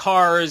front of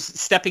cars,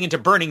 stepping into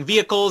burning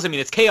vehicles. I mean,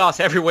 it's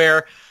chaos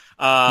everywhere.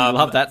 I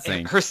love that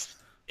scene.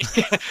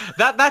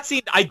 That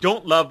scene I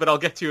don't love, but I'll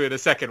get to in a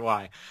second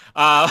why.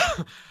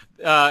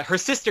 Her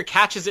sister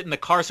catches it in the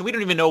car, so we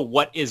don't even know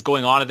what is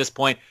going on at this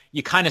point.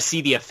 You kind of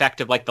see the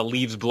effect of like the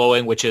leaves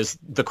blowing, which is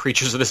the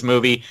creatures of this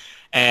movie.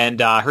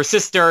 And her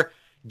sister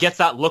gets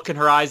that look in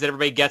her eyes that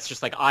everybody gets,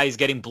 just like eyes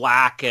getting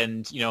black.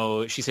 And,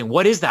 she's saying,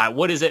 what is that?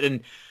 What is it?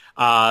 And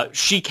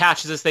she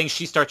catches this thing.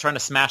 She starts trying to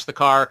smash the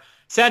car.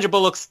 Sandra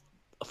Bullock's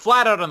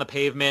flat out on the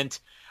pavement.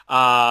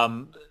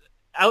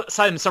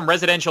 Outside in some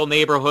residential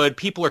neighborhood,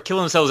 people are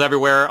killing themselves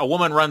everywhere. A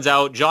woman runs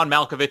out. John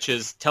Malkovich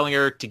is telling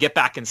her to get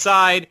back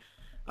inside.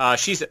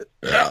 She's,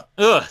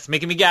 it's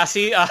making me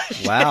gassy.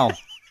 Wow.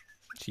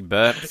 She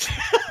burped.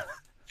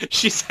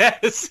 She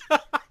says...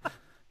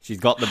 She's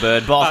got the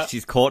bird box.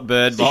 She's caught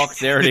bird box.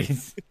 There it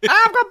is.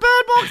 I've got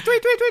bird box.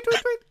 Tweet, tweet, tweet,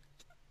 tweet,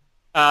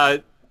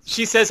 tweet.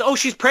 She says,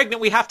 she's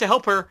pregnant. We have to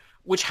help her.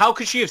 Which, how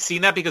could she have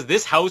seen that? Because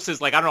this house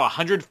is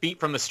 100 feet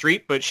from the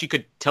street, but she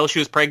could tell she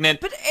was pregnant.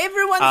 But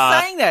everyone's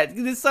saying that.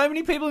 There's so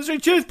many people in the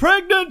street. She's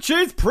pregnant.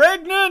 She's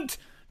pregnant.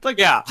 It's like,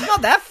 yeah. She's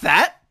not that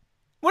fat.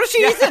 What if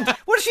she isn't?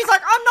 What if she's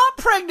like, I'm not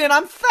pregnant.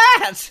 I'm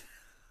fat.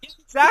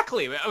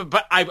 Exactly.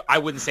 But I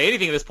wouldn't say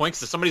anything at this point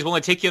because if somebody's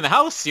willing to take you in the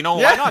house,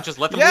 why not? Just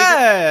let them leave it.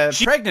 Yeah,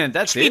 pregnant.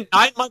 That's it.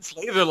 9 months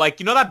later,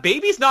 that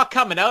baby's not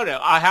coming out.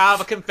 I have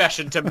a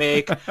confession to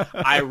make.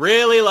 I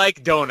really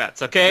like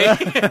donuts, okay?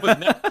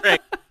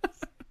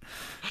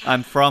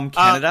 I'm from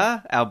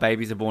Canada. Our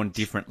babies are born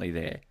differently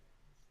there.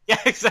 Yeah,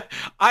 exactly.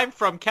 I'm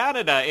from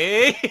Canada,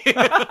 eh?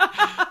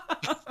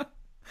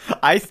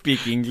 I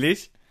speak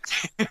English.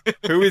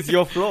 Who is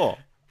your floor?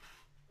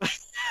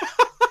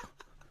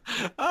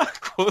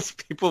 Quotes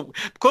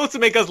to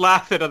make us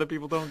laugh that other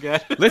people don't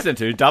get. Listen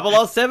to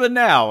 007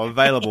 now,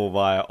 available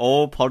via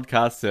all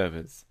podcast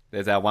servers.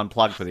 There's our one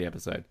plug for the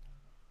episode.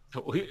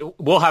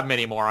 We'll have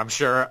many more, I'm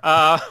sure.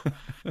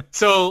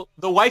 So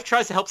the wife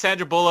tries to help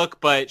Sandra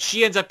Bullock, but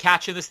she ends up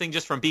catching this thing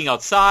just from being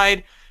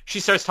outside. She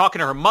starts talking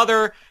to her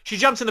mother. She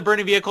jumps in the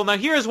burning vehicle. Now,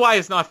 here's why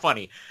it's not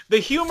funny. The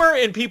humor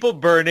in people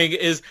burning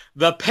is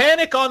the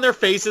panic on their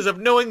faces of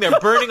knowing they're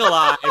burning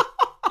alive.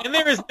 And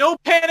there is no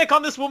panic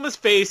on this woman's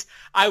face.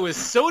 I was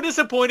so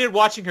disappointed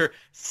watching her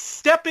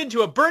step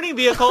into a burning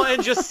vehicle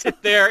and just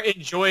sit there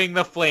enjoying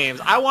the flames.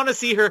 I want to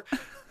see her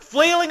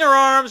flailing her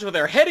arms with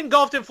her head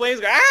engulfed in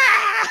flames.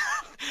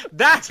 Ah!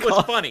 That's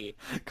what's funny.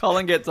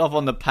 Colin gets off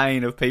on the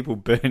pain of people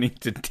burning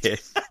to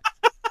death.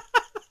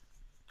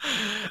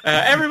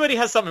 Everybody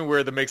has something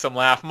weird that makes them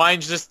laugh.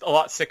 Mine's just a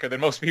lot sicker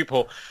than most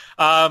people.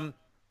 But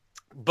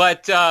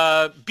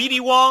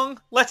BD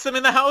Wong lets them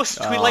in the house.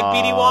 Do we like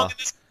BD Wong in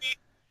this movie?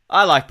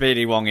 I like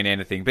BD Wong in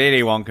anything.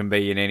 BD Wong can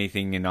be in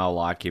anything and I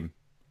like him.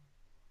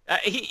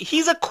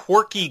 He's a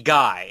quirky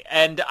guy.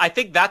 And I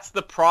think that's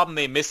the problem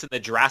they miss in the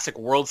Jurassic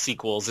World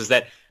sequels is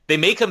that they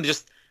make him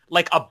just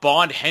like a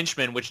Bond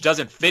henchman, which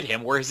doesn't fit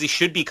him, whereas he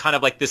should be kind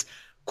of like this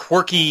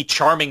quirky,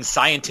 charming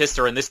scientist,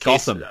 or in this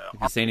case... Gotham.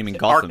 You've seen him in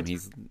Gotham.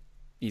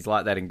 He's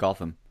like that in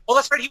Gotham. Oh,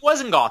 that's right. He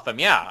was in Gotham.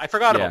 Yeah, I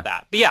forgot about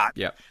that. But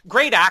yeah,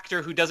 great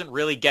actor who doesn't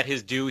really get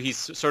his due. He's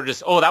sort of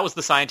just, that was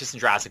the scientist in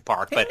Jurassic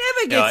Park. He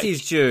never gets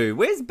his due.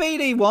 Where's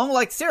BD Wong?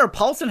 Like Sarah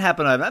Paulson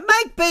happened over.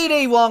 Make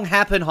BD Wong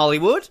happen,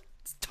 Hollywood.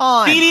 It's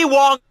time. BD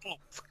Wong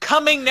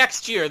coming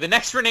next year. The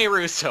next Rene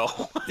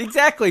Russo.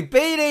 Exactly.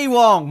 BD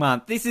Wong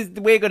month.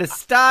 We're going to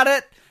start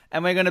it.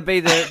 And we're going to be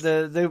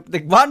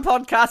the one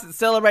podcast that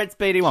celebrates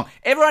BD Wong.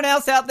 Everyone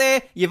else out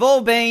there, you've all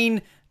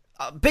been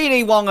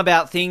BD Wong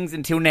about things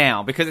until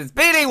now, because it's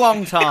BD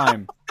Wong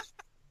time.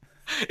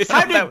 It's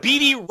time to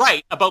BD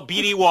right about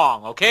BD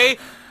Wong, okay?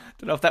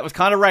 Don't know if that was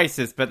kind of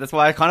racist, but that's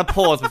why I kind of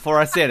paused before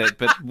I said it.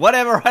 But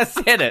whatever, I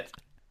said it.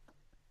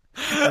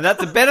 And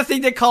that's a better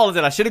thing to call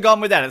it. I should have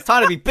gone with that. It's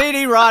time to be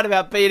BD right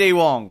about BD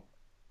Wong.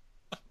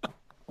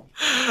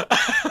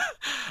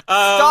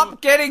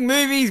 Stop getting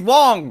movies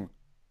Wong.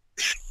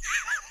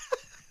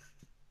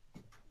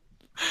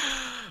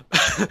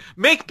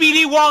 Make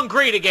BD Wong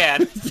great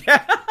again.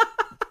 Yeah.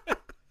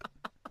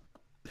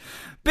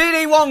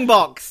 BD Wong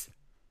box.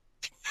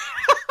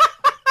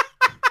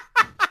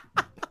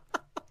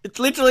 It's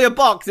literally a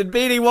box and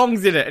BD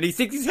Wong's in it and he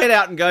sticks his head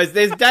out and goes,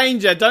 there's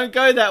danger, don't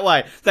go that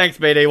way. Thanks,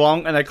 BD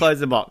Wong, and they close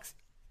the box.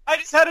 I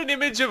just had an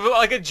image of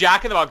like a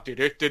Jack in the Box. Boom,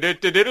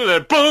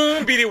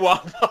 BD Wong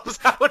pops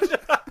out.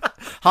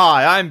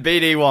 Hi, I'm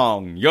BD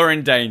Wong. You're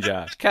in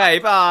danger. Okay,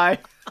 bye.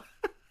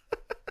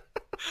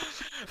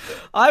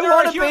 I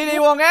want a BD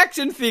Wong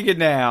action figure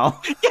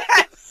now.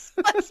 Yes!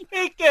 Let's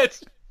make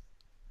it!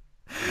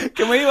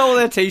 Can we all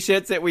the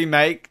t-shirts that we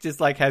make just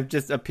like have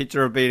just a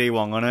picture of BD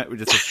Wong on it with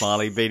just a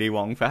smiley BD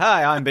Wong for,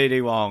 hi, I'm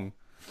BD Wong.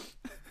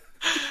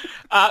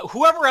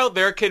 Whoever out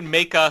there can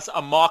make us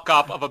a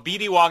mock-up of a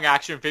BD Wong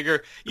action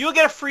figure, you'll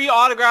get a free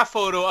autograph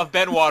photo of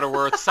Ben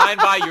Waterworth signed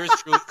by yours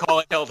truly,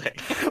 Colin Hilding.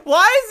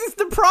 Why is this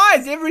the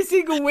prize every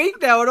single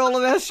week now at all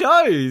of our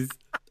shows?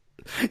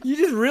 You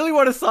just really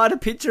want to sign a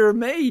picture of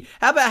me.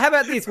 How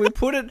about this? We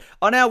put it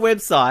on our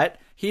website.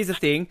 Here's the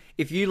thing.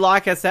 If you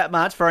like us that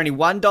much, for only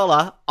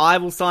 $1, I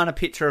will sign a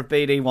picture of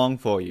BD Wong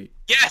for you.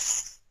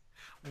 Yes!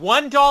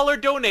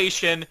 $1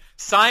 donation,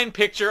 signed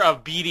picture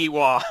of BD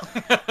Wong.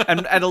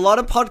 and a lot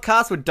of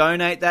podcasts would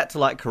donate that to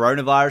like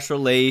coronavirus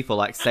relief or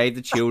like Save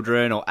the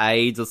Children or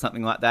AIDS or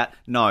something like that.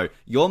 No,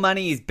 your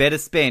money is better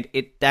spent.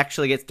 It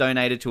actually gets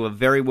donated to a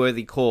very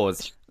worthy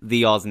cause,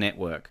 the Oz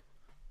Network.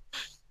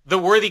 The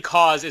worthy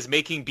cause is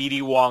making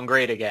BD Wong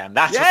great again.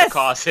 That's what the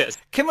cause is.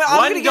 I'm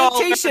going to get a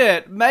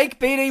t-shirt. Make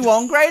BD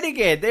Wong great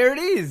again. There it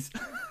is.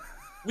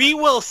 We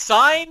will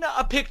sign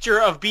a picture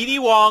of BD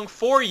Wong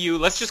for you.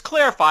 Let's just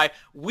clarify.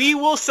 We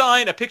will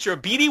sign a picture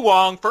of BD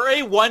Wong for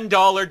a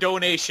 $1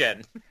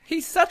 donation.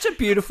 He's such a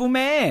beautiful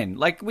man.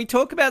 Like, we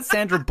talk about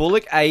Sandra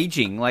Bullock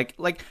aging. Like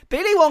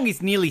BD Wong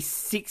is nearly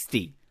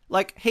 60.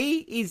 Like,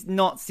 he is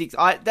not 60.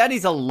 That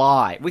is a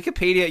lie.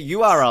 Wikipedia,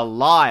 you are a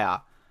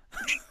liar.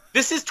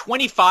 This is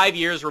 25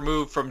 years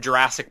removed from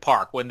Jurassic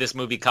Park when this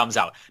movie comes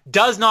out.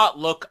 Does not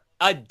look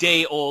a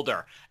day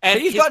older. And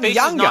he's his gotten face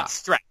younger. is not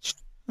stretched.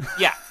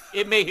 Yeah,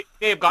 it may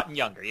have gotten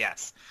younger,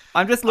 yes.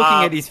 I'm just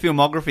looking at his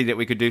filmography that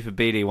we could do for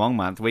BD Wong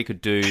Month. We could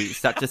do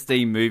such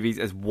esteemed movies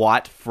as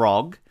White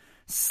Frog,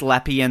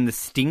 Slappy and the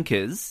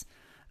Stinkers.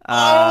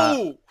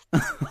 Oh,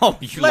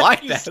 you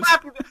like that?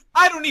 Slappy,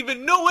 I don't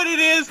even know what it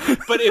is,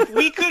 but if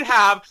we could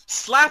have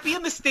Slappy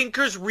and the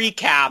Stinkers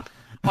recap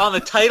on the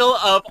title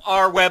of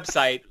our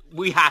website,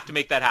 we have to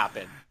make that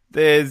happen.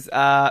 There's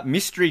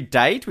Mystery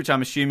Date, which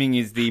I'm assuming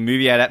is the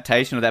movie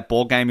adaptation of that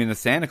board game in the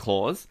Santa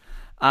Claus.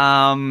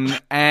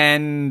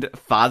 And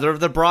Father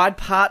of the Bride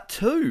Part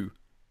 2.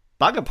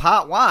 Bugger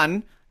Part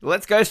 1.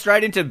 Let's go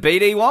straight into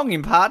BD Wong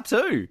in Part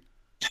 2.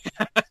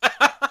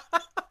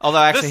 Although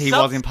actually he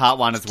was in Part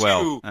 1 as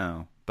well.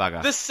 Oh,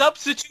 bugger. The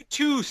Substitute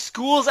 2,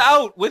 School's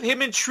Out, with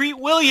him and Treat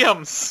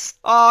Williams.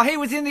 Oh, he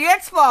was in The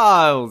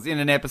X-Files in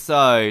an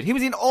episode. He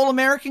was in All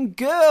American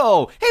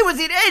Girl. He was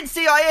in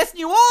NCIS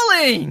New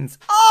Orleans.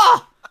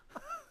 Oh!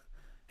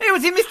 He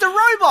was in Mr.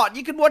 Robot.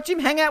 You could watch him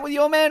hang out with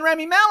your man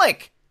Rami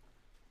Malek.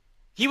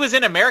 He was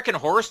in American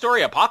Horror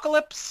Story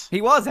Apocalypse?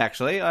 He was,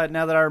 actually.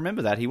 Now that I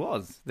remember that, he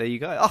was. There you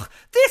go. Oh,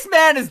 this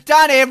man has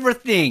done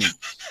everything.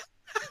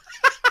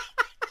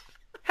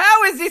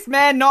 How is this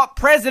man not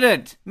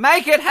president?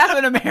 Make it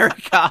happen,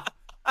 America.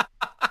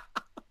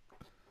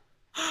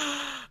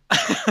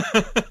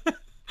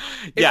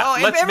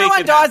 If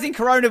everyone dies in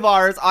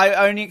coronavirus,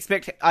 I only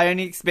expect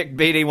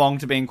BD Wong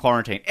to be in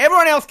quarantine.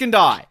 Everyone else can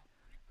die,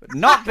 but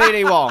not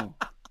BD Wong.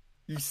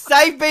 You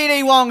save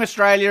BD Wong,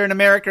 Australia and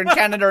America and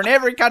Canada and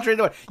every country in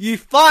the world. You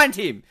find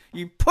him.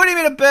 You put him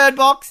in a bird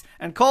box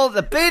and call it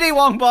the BD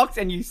Wong box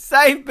and you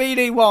save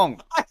BD Wong.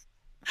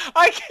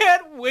 I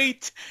can't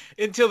wait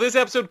until this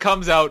episode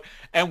comes out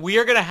and we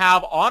are going to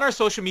have on our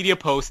social media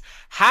posts,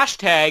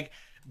 hashtag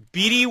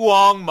BD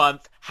Wong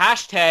month,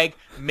 hashtag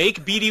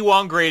make BD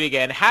Wong great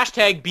again,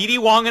 hashtag BD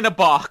Wong in a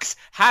box,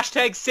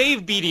 hashtag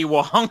save BD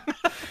Wong.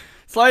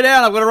 Slow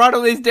down. I'm going to write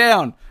all these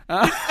down.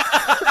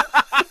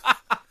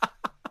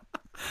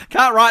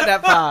 Can't write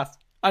that fast.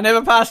 I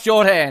never passed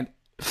shorthand.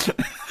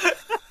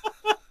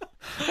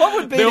 What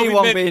would BD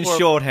Wong be in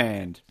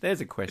shorthand?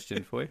 There's a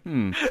question for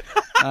you.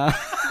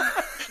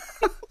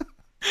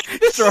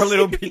 Just draw a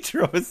little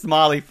picture of a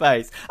smiley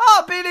face.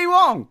 Oh, BD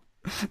Wong.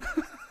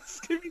 It's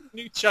going to be the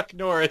new Chuck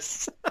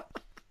Norris.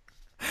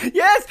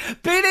 Yes,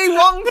 BD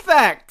Wong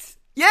facts.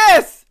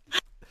 Yes.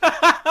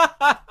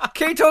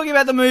 Keep talking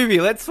about the movie.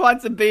 Let's find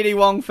some BD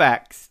Wong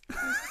facts.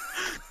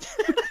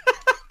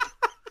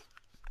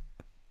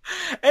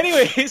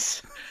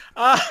 Anyways,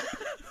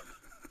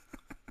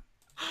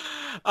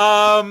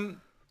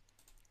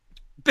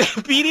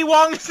 BD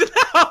Wong's in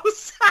the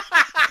house.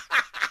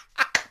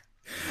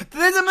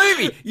 There's a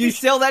movie. You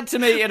sell that to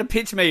me at a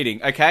pitch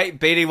meeting, okay?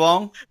 BD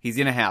Wong, he's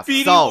in a house.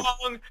 BD Sold.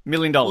 Wong, $1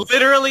 million.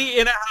 Literally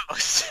in a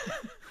house.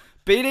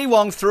 BD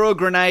Wong threw a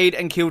grenade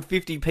and killed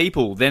 50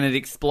 people, then it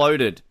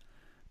exploded.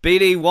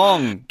 BD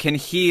Wong can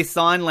hear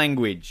sign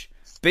language.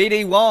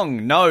 BD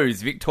Wong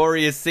knows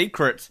Victoria's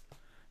Secret.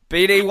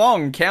 BD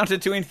Wong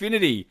counted to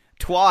infinity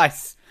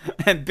twice.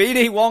 And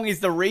BD Wong is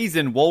the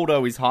reason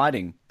Waldo is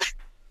hiding.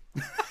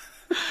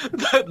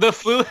 The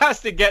flu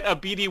has to get a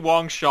BD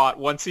Wong shot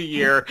once a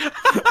year.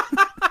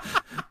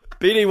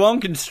 BD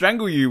Wong can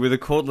strangle you with a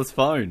cordless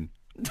phone.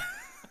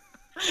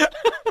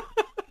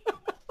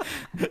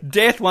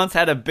 Death once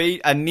had a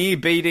near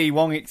BD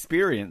Wong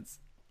experience.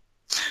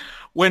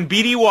 When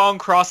BD Wong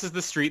crosses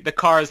the street, the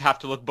cars have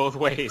to look both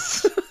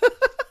ways.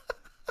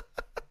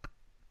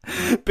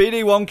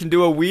 BD Wong can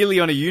do a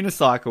wheelie on a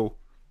unicycle.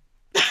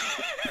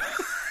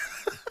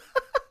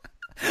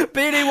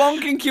 BD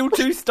Wong can kill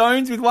 2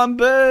 stones with 1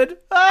 bird.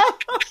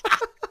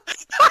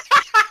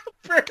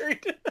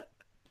 Bird.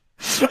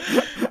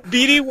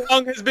 BD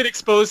Wong has been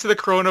exposed to the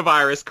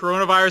coronavirus.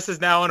 Coronavirus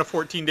is now in a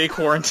 14-day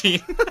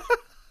quarantine.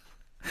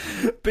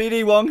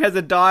 BD Wong has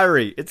a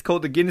diary. It's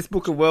called the Guinness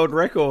Book of World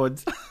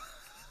Records.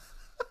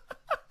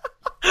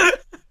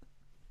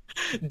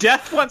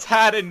 Death once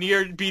had a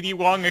near BD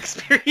Wong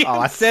experience. Oh,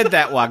 I said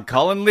that one,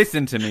 Colin.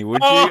 Listen to me,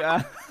 would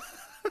you?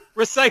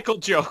 Recycled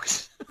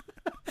jokes.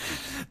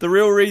 The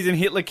real reason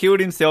Hitler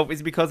killed himself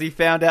is because he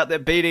found out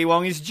that BD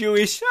Wong is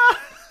Jewish.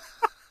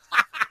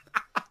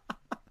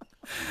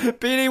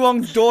 BD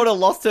Wong's daughter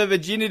lost her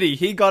virginity.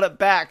 He got it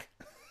back.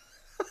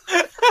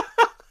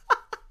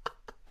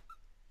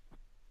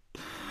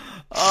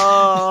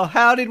 Oh,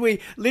 how did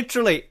we...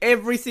 Literally,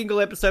 every single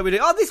episode we do...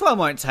 Oh, this one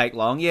won't take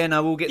long. Yeah,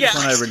 no, we'll get this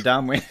one over and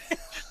done with.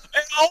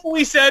 And all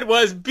we said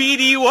was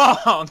BD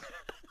Wong.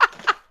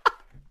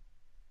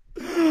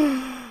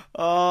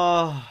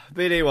 Oh,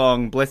 BD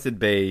Wong, blessed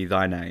be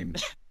thy name.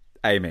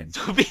 Amen.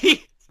 So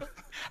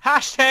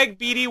hashtag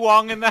BD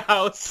Wong in the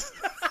house.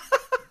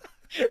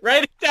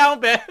 Write it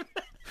down, Ben.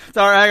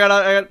 Sorry, I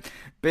got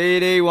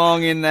BD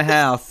Wong in the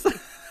house.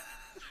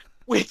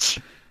 Which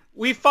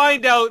we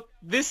find out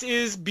this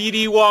is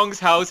BD Wong's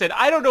house, and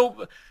I don't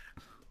know,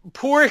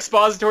 poor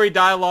expository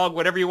dialogue,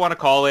 whatever you want to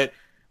call it,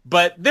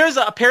 but there's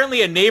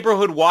apparently a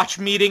neighborhood watch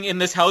meeting in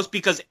this house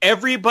because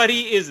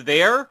everybody is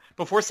there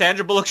before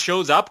Sandra Bullock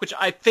shows up, which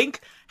I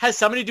think has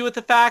something to do with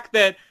the fact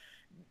that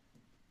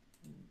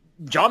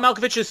John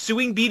Malkovich is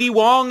suing BD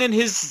Wong and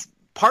his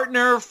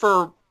partner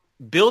for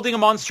building a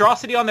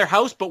monstrosity on their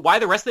house, but why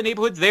the rest of the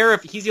neighborhood's there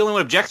if he's the only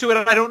one who objects to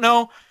it, I don't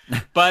know.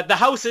 But the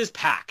house is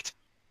packed.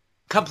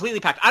 Completely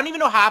packed. I don't even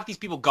know how half these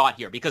people got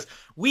here because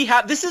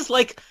this is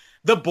like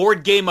the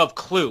board game of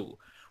Clue.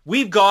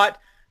 We've got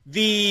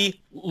the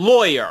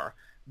lawyer,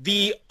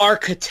 the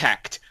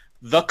architect,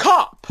 the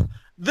cop,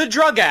 the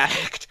drug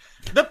addict,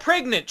 the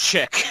pregnant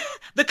chick,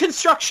 the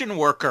construction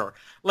worker.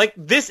 Like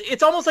this,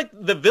 it's almost like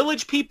the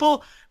Village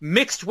People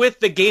mixed with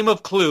the game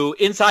of Clue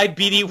inside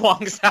BD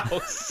Wong's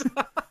house.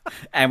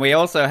 And we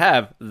also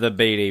have the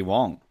BD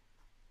Wong.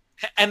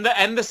 And the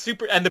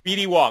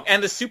BD Wong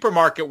and the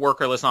supermarket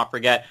worker, let's not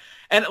forget.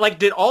 And like,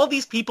 did all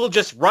these people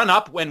just run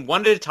up when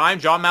one at a time?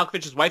 John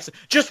Malkovich's wife said,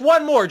 just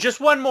one more.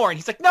 And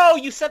he's like, no,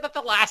 you said that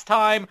the last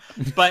time.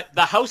 But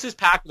the house is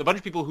packed with a bunch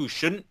of people who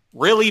shouldn't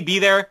really be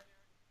there.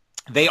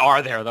 They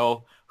are there,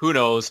 though. Who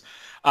knows?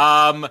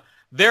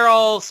 They're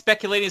all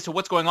speculating as to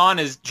what's going on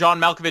as John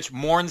Malkovich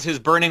mourns his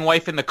burning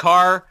wife in the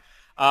car.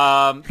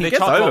 He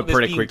gets over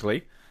pretty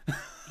quickly.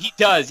 He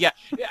does, yeah.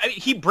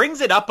 He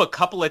brings it up a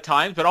couple of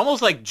times, but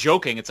almost like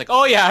joking. It's like,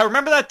 oh yeah,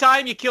 remember that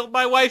time you killed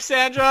my wife,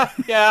 Sandra?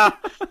 Yeah,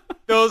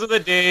 those are the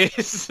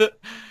days.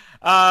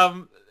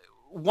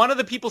 One of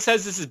the people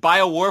says this is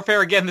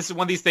biowarfare. Again, this is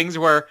one of these things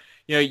where,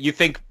 you know, you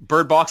think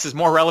Bird Box is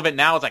more relevant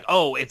now. It's like,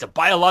 oh, it's a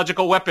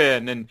biological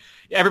weapon, and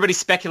everybody's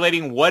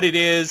speculating what it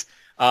is.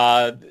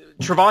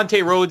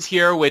 Trevante Rhodes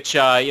here, which,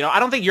 I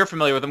don't think you're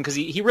familiar with him because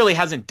he really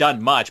hasn't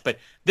done much, but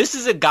this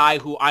is a guy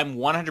who I'm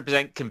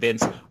 100%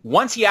 convinced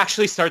once he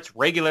actually starts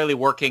regularly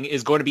working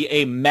is going to be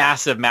a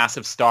massive,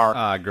 massive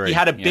star. Great. He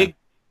had a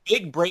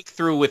big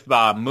breakthrough with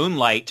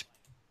Moonlight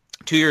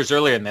 2 years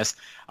earlier in this.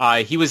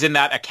 He was in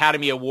that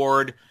Academy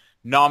Award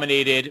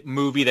nominated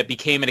movie that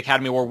became an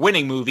Academy Award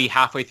winning movie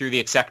halfway through the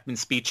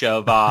acceptance speech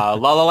of La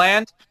La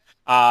Land.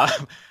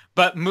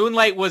 But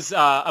Moonlight was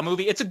a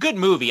movie. It's a good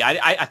movie.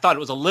 I thought it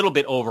was a little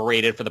bit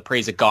overrated for the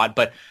praise it got,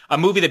 but a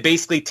movie that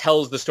basically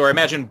tells the story.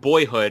 Imagine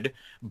Boyhood,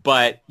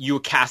 but you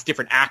cast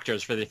different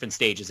actors for the different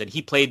stages. And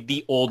he played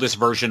the oldest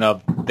version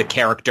of the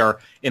character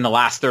in the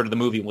last third of the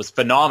movie and was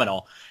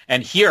phenomenal.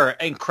 And here,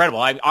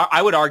 incredible.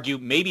 I would argue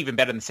maybe even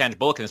better than Sandra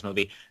Bullock in this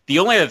movie. The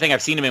only other thing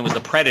I've seen him in was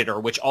The Predator,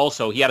 which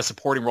also he had a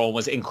supporting role and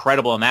was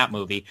incredible in that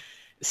movie.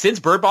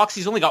 Since Bird Box,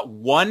 he's only got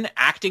one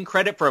acting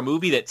credit for a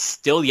movie that's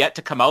still yet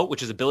to come out,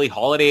 which is a Billie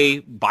Holiday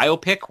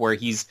biopic where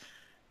he's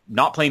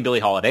not playing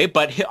Billie Holiday,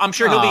 but I'm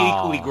sure he'll be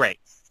equally great.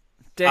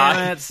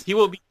 Damn it.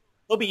 He'll be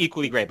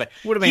equally great, but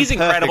he's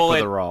incredible for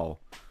the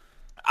role.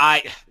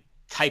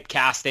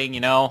 Typecasting, you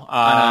know.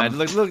 I know.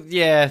 Look,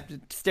 yeah,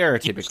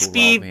 stereotypical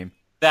role of him.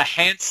 The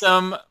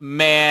handsome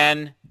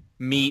man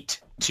meet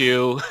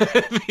to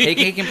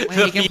he can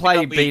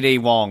play BD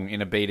Wong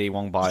in a BD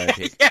Wong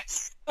biopic.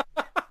 Yes.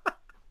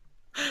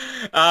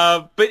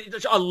 But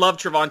I love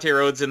Trevante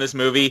Rhodes in this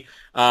movie.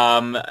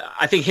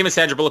 I think him and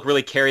Sandra Bullock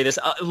really carry this.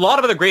 A lot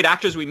of other great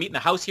actors we meet in the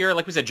house here,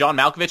 like we said, John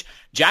Malkovich,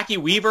 Jackie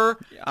Weaver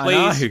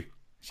plays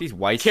she's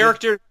wasted.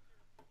 Character.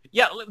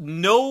 Yeah,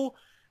 no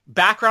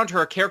background to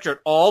her character at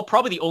all.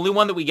 Probably the only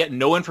one that we get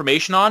no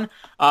information on.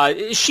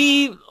 Is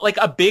she like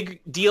a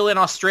big deal in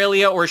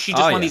Australia, or is she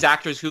just one of these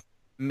actors who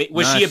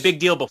was she a big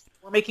deal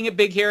before making it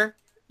big here?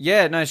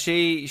 Yeah, no,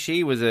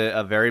 she was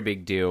a very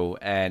big deal,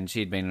 and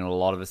she'd been in a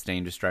lot of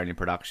esteemed Australian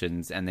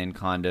productions, and then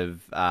kind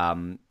of,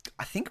 I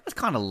think it was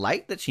kind of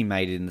late that she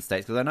made it in the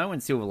States, because I know when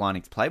Silver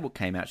Linings Playbook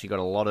came out, she got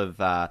a lot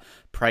of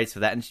praise for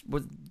that, and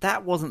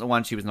that wasn't the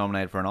one she was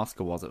nominated for an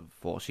Oscar, was it,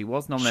 for? She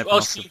was nominated for an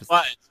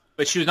Oscar.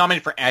 But she was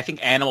nominated for, I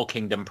think, Animal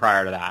Kingdom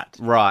prior to that.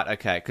 Right,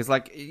 okay, because,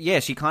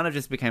 she kind of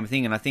just became a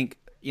thing, and I think,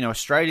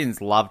 Australians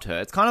loved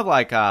her. It's kind of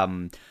like...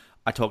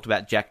 I talked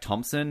about Jack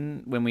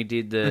Thompson when we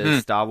did the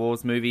Star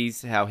Wars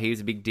movies, how he was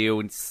a big deal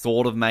and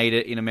sort of made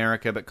it in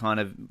America, but kind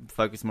of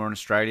focused more on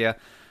Australia.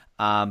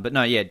 But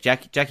no, yeah,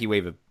 Jackie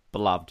Weaver,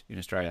 beloved in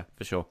Australia,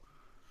 for sure.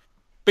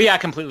 But yeah,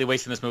 completely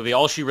wasting this movie.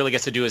 All she really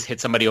gets to do is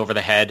hit somebody over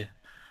the head.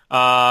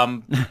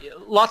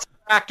 Lots of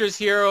actors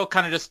here. I'll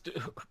kind of just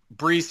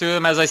breeze through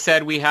them. As I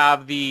said, we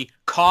have the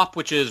cop,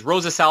 which is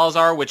Rosa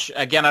Salazar, which,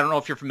 again, I don't know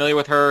if you're familiar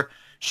with her.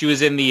 She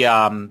was in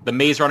the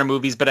Maze Runner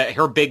movies, but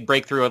her big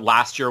breakthrough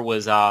last year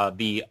was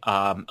the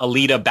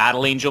Alita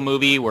Battle Angel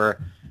movie,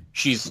 where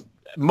she's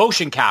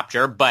motion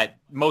capture, but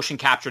motion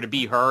capture to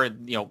be her.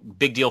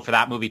 Big deal for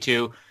that movie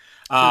too.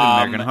 She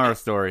was in American Horror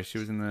Story. She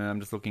was in the. I'm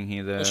just looking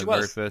here, the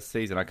very first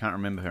season. I can't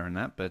remember her in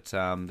that, but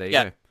there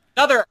you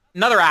go.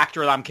 Another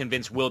actor that I'm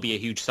convinced will be a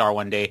huge star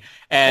one day.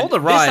 And all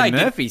the Ryan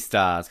Murphy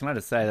stars. Can I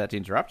just say that to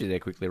interrupt you there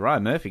quickly?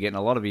 Ryan Murphy getting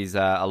a lot of his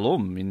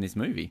alum in this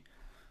movie.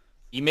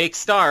 He makes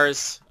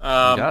stars. He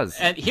does.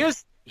 And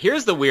here's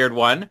the weird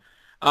one.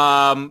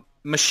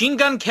 Machine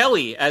Gun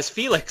Kelly as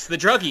Felix, the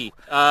druggie. Is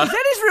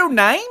that his real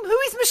name? Who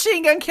is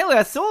Machine Gun Kelly?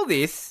 I saw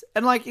this,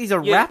 and he's a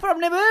rapper. I've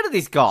never heard of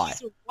this guy.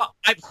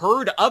 I've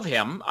heard of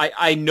him.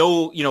 I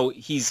know,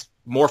 he's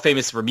more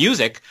famous for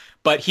music,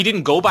 but he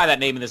didn't go by that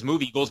name in this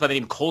movie. He goes by the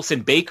name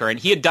Colson Baker, and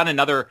he had done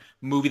another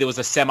movie that was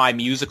a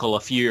semi-musical a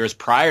few years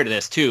prior to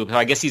this, too. So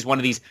I guess he's one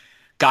of these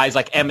guys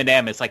like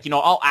Eminem. It's like,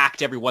 I'll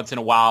act every once in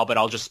a while, but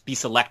I'll just be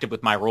selective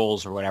with my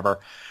roles or whatever.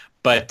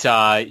 But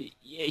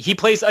he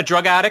plays a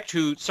drug addict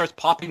who starts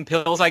popping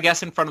pills, I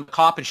guess, in front of the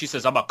cop, and she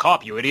says, "I'm a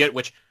cop, you idiot,"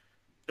 which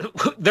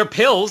they're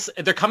pills.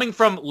 They're coming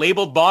from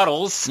labeled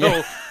bottles.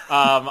 So,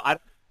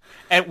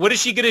 and what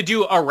is she going to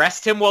do?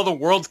 Arrest him while the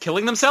world's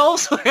killing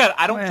themselves?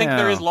 I don't think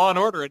there is law and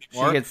order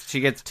anymore.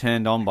 She gets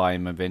turned on by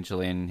him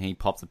eventually, and he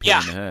pops a pill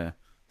into her.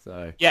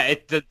 So yeah,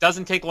 it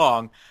doesn't take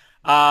long.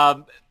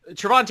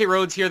 Trevante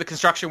Rhodes here, the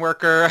construction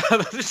worker.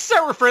 Just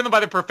start referring them by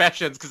their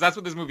professions, because that's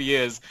what this movie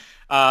is.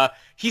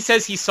 He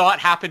says he saw it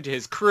happen to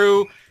his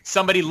crew.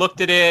 Somebody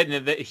looked at it,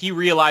 and he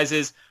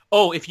realizes,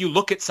 if you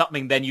look at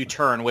something, then you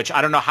turn, which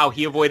I don't know how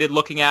he avoided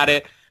looking at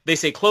it. They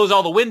say, close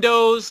all the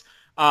windows.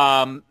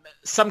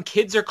 Some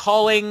kids are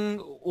calling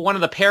one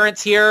of the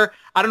parents here.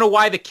 I don't know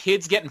why the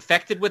kids get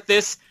infected with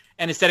this,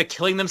 and instead of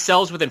killing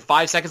themselves within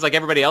 5 seconds like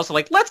everybody else, they're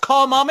like, let's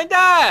call mom and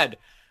dad.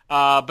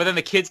 But then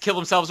the kids kill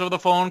themselves over the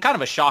phone. Kind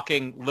of a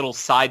shocking little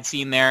side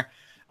scene there.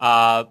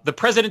 The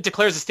president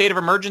declares a state of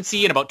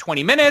emergency in about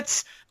 20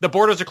 minutes. The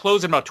borders are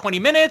closed in about 20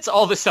 minutes.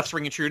 All this stuff's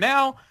ringing true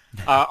now.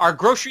 Our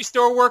grocery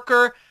store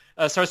worker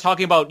starts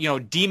talking about,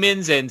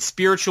 demons and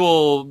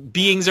spiritual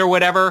beings or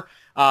whatever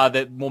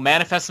that will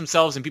manifest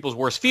themselves in people's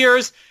worst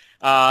fears.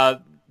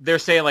 They're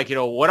saying,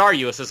 what are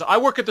you? It says, I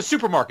work at the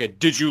supermarket.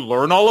 Did you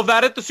learn all of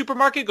that at the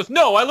supermarket? He goes,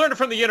 no, I learned it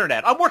from the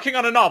internet. I'm working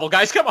on a novel,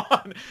 guys. Come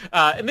on.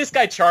 And this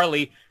guy,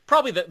 Charlie,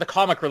 probably the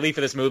comic relief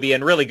of this movie,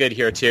 and really good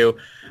here, too.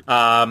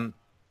 And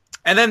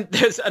then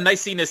there's a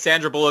nice scene as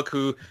Sandra Bullock,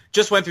 who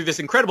just went through this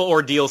incredible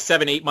ordeal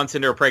 7-8 months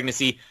into her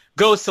pregnancy,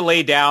 goes to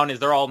lay down as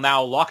they're all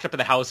now locked up in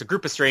the house, a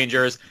group of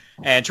strangers.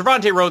 And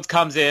Trevante Rhodes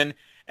comes in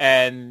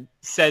and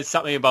says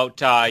something about,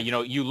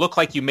 you look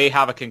like you may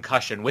have a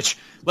concussion, which,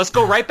 let's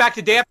go right back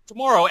to Day After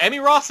Tomorrow. Emmy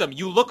Rossum,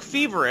 you look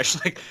feverish.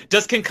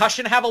 Does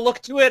concussion have a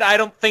look to it? I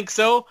don't think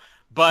so.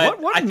 But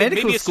what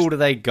medical school do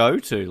they go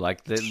to?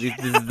 This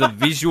is the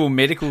Visual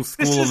Medical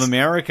School of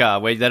America,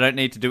 where they don't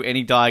need to do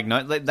any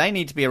diagnosis. They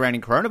need to be around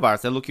in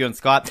coronavirus. They look you on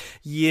Skype.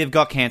 You've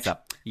got cancer.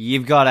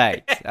 You've got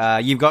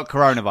AIDS. You've got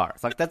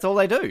coronavirus. That's all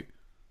they do.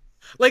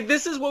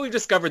 This is what we've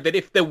discovered, that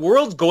if the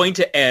world's going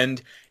to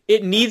end,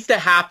 it needs to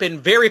happen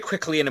very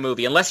quickly in a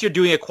movie, unless you're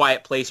doing A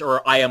Quiet Place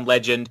or I Am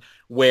Legend,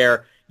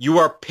 where you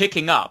are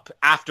picking up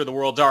after the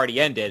world's already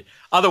ended.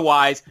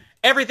 Otherwise,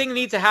 everything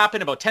needs to happen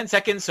in about 10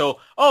 seconds. So,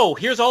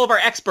 here's all of our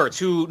experts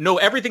who know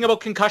everything about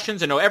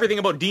concussions and know everything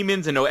about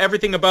demons and know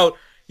everything about,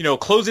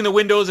 closing the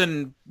windows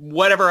and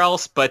whatever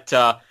else. But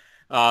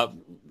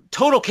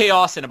total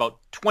chaos in about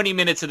 20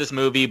 minutes of this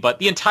movie, but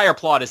the entire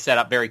plot is set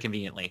up very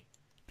conveniently.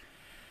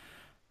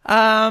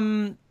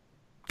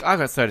 I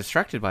got so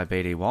distracted by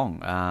BD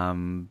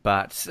Wong,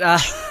 but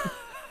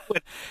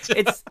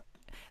it's.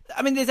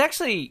 There's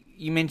actually,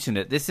 you mentioned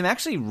it, there's some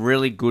actually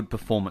really good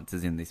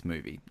performances in this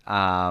movie.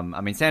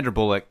 Sandra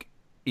Bullock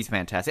is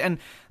fantastic. And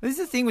this is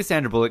the thing with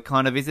Sandra Bullock,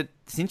 is it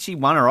since she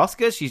won her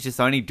Oscar, she's just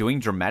only doing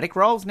dramatic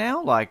roles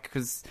now?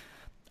 Because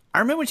I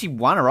remember when she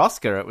won her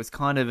Oscar, it was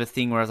kind of a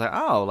thing where I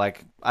was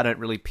like, I don't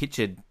really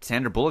picture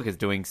Sandra Bullock as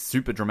doing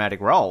super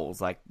dramatic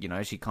roles.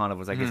 She kind of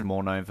was, I guess,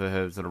 more known for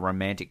her sort of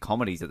romantic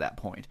comedies at that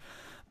point.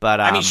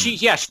 But she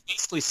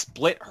basically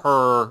split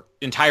her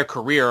entire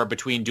career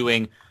between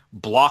doing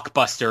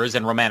blockbusters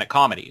and romantic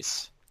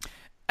comedies.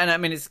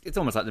 And it's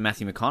almost like the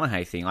Matthew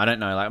McConaughey thing. I don't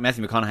know,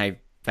 Matthew McConaughey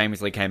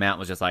famously came out and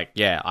was just like,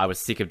 yeah, I was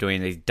sick of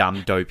doing these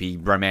dumb, dopey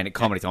romantic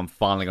comedies. So I'm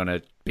finally going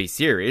to be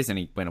serious. And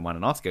he went and won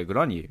an Oscar. Good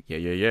on you.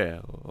 Yeah.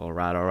 All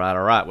right.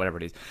 Whatever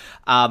it is.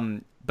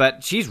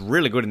 But she's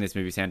really good in this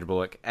movie, Sandra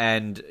Bullock.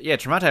 And yeah,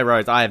 Trevante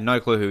Rhodes, I have no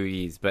clue who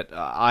he is, but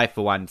I,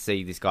 for one,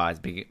 see this guy as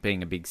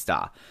being a big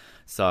star.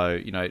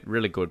 So,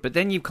 really good. But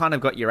then you've kind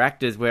of got your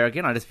actors where,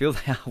 again, I just feel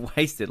they are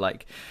wasted.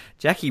 Like,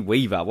 Jackie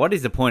Weaver, what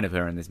is the point of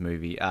her in this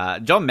movie?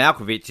 John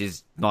Malkovich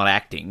is not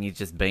acting. He's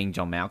just being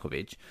John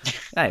Malkovich.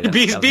 Hey,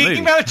 he's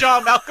being about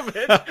John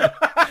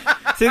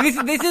Malkovich. So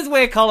this is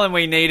where, Colin,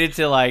 we needed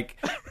to,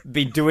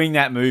 be doing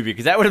that movie,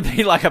 because that would have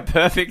been, a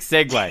perfect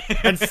segue.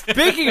 And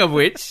speaking of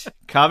which,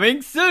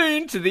 coming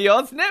soon to the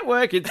Oz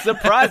Network, it's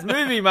Surprise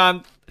Movie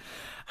Month.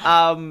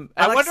 I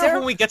wonder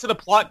when we get to the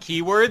plot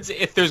keywords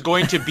if there's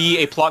going to be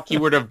a plot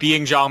keyword of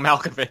being John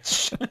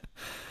Malkovich.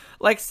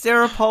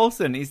 Sarah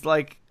Paulson is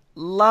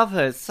love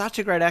her, such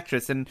a great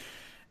actress, and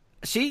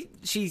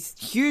she's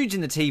huge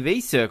in the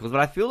TV circles, but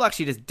I feel like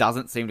she just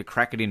doesn't seem to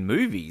crack it in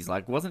movies.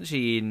 Wasn't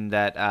she in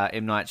that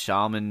M. Night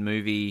Shyamalan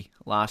movie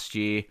last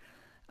year,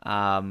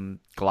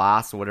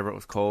 Glass or whatever it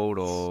was called,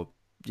 or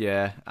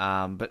yeah,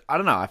 but I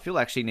don't know. I feel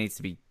like she needs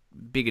to be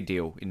bigger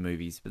deal in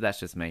movies, but that's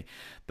just me.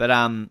 But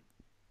I'm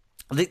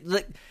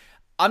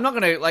not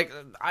going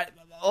to,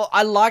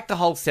 I like the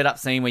whole setup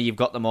scene where you've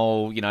got them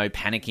all,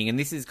 panicking, and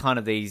this is kind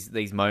of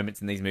these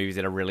moments in these movies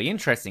that are really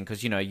interesting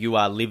because, you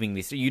are living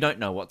this, you don't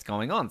know what's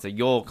going on, so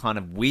you're kind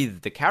of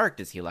with the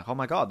characters here, oh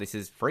my god, this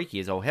is freaky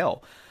as all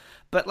hell.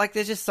 But,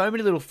 there's just so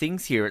many little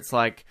things here, it's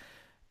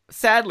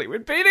sadly,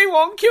 when BD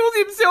Wong kills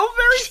himself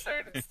very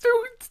soon,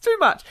 it's too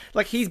much.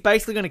 He's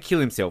basically going to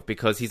kill himself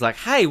because he's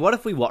hey, what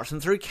if we watch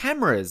them through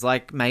cameras?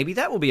 Maybe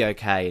that will be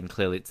okay, and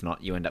clearly it's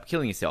not. You end up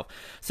killing yourself.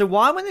 So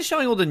why, when they're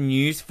showing all the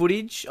news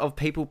footage of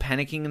people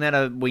panicking and that,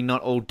 are we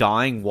not all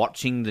dying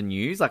watching the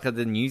news? Are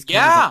the news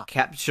cameras not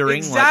capturing?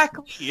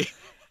 Exactly.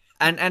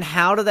 And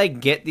how do they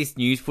get this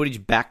news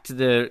footage back to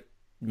the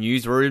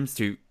newsrooms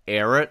to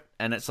air it?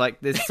 And it's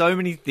there's so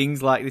many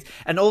things like this.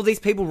 And all these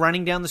people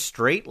running down the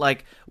street, why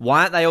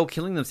aren't they all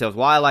killing themselves?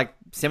 Why are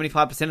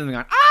 75% of them going,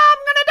 I'm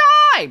gonna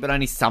die? But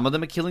only some of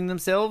them are killing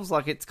themselves?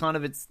 It's kind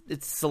of, it's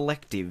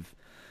selective.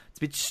 It's a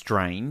bit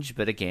strange,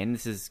 but again,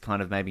 this is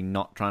kind of maybe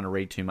not trying to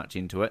read too much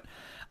into it.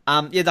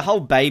 The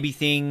whole baby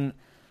thing,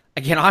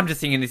 again, I'm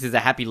just thinking this is a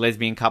happy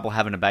lesbian couple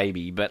having a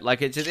baby, but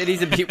it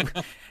is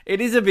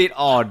a bit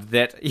odd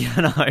that,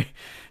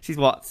 she's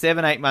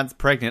 7-8 months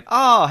pregnant.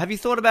 Oh, have you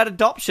thought about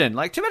adoption?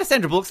 Too bad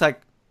Sandra Bullock's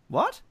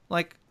what?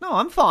 No,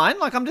 I'm fine.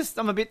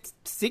 I'm a bit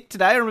sick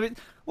today, or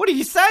what are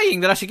you saying?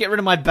 That I should get rid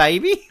of my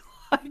baby?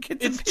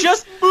 It's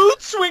just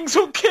mood swings,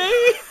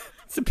 okay?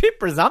 It's a bit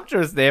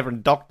presumptuous there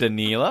from Dr.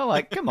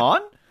 Neela. Come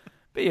on.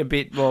 Be a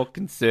bit more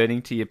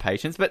concerning to your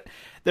patients. But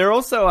there are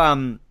also,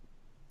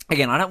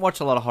 again, I don't watch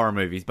a lot of horror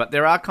movies, but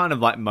there are kind of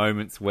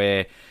moments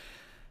where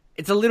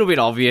it's a little bit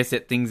obvious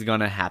that things are going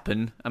to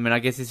happen. I mean, I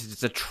guess this is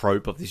just a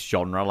trope of this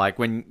genre.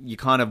 When you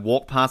kind of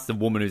walk past the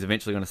woman who's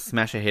eventually going to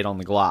smash her head on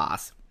the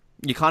glass,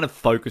 you kind of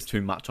focus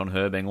too much on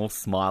her being all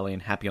smiley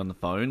and happy on the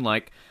phone.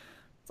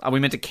 Are we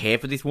meant to care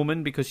for this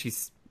woman because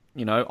she's,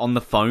 on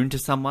the phone to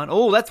someone?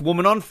 Oh, that's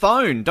woman on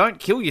phone. Don't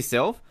kill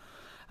yourself.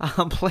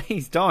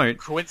 Please don't.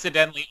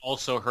 Coincidentally,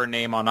 also her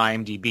name on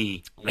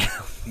IMDb.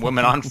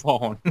 Women on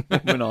phone.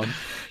 Women on.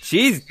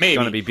 She's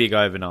going to be big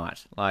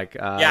overnight.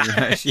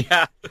 She's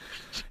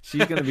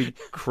going to be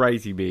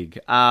crazy big.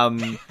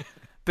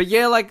 But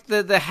yeah,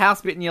 the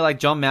house bit, and you're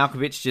John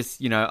Malkovich just,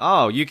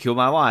 oh, you killed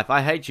my wife.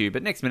 I hate you.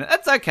 But next minute,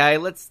 that's okay.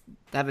 Let's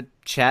have a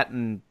chat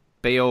and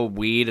be all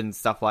weird and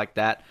stuff like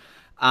that.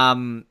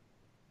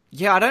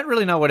 Yeah, I don't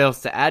really know what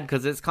else to add,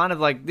 because it's kind of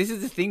this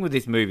is the thing with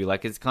this movie.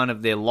 It's kind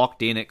of, they're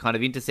locked in, it kind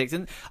of intersects.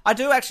 And I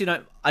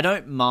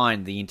don't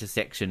mind the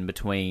intersection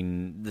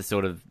between the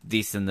sort of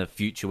this and the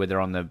future where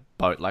they're on the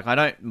boat. I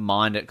don't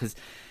mind it, because,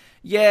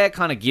 yeah, it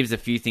kind of gives a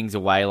few things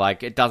away.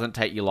 It doesn't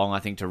take you long,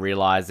 I think, to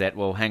realise that,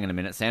 well, hang on a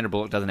minute, Sandra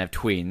Bullock doesn't have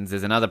twins.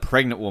 There's another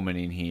pregnant woman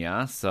in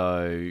here, so,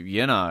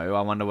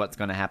 I wonder what's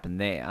going to happen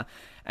there.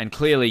 And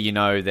clearly,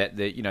 that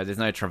there's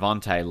no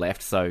Trevante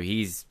left, so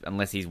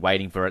unless he's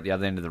waiting for it at the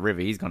other end of the river,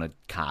 he's going to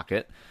cark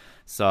it.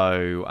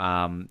 So,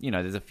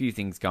 there's a few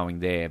things going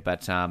there.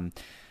 But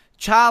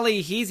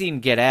Charlie, he's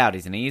in Get Out,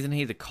 isn't he? Isn't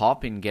he the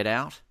cop in Get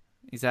Out?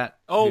 Is that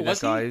who that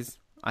guy is?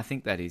 I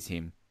think that is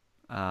him.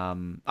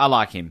 I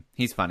like him.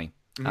 He's funny.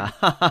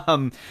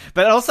 Mm-hmm.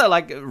 But also,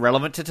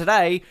 relevant to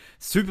today,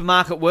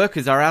 supermarket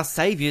workers are our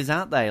saviors,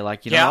 aren't they?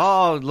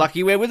 Oh,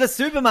 lucky we're with a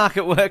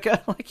supermarket worker.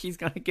 He's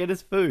going to get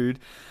us food.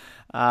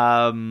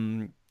 I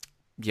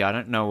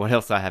don't know what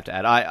else I have to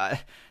add.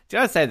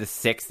 I say the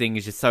sex thing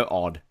is just so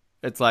odd.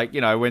 It's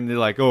when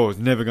they're oh, it's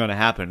never going to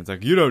happen.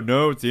 It's you don't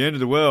know, it's the end of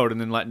the world.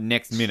 And then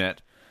next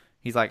minute,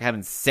 he's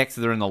having sex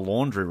with her in the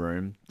laundry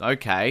room.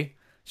 Okay,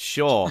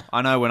 sure.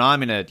 I know when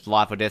I'm in a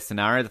life or death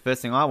scenario, the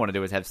first thing I want to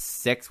do is have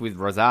sex with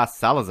Rosa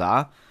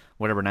Salazar,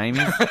 whatever her name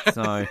is.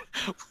 So,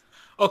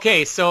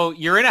 okay, so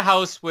you're in a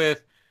house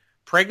with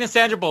pregnant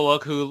Sandra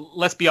Bullock, who,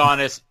 let's be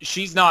honest,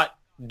 she's not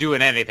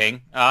doing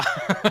anything.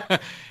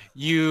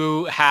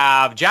 You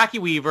have Jackie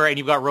Weaver and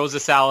you've got Rosa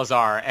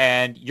Salazar,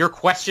 and you're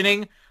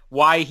questioning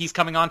why he's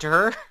coming on to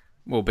her?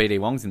 Well, BD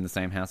Wong's in the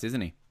same house,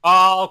 isn't he?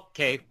 Oh,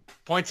 okay.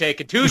 Point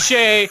taken. Touche.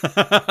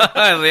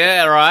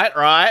 Yeah,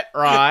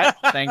 right.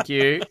 Thank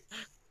you.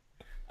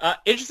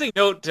 Interesting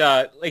note,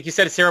 like you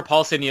said, Sarah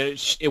Paulson,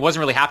 it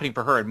wasn't really happening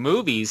for her in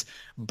movies,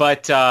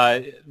 but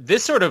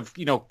this sort of,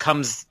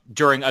 comes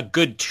during a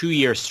good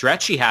 2-year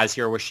stretch she has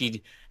here where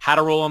she had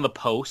a role on The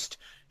Post.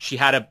 She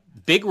had a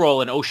big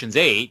role in Ocean's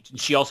 8.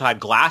 She also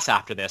had Glass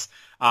after this.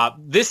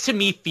 This to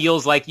me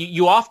feels like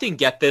you often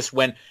get this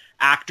when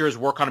actors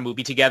work on a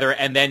movie together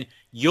and then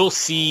you'll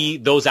see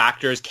those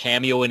actors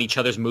cameo in each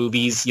other's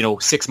movies,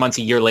 6 months,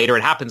 a year later.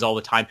 It happens all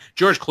the time.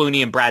 George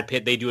Clooney and Brad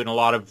Pitt, they do it in a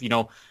lot of,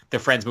 their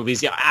friends'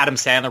 movies. Adam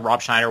Sandler,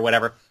 Rob Schneider,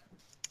 whatever.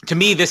 To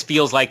me, this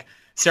feels like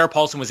Sarah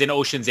Paulson was in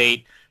Ocean's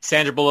 8.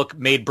 Sandra Bullock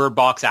made Bird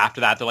Box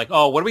after that. They're like,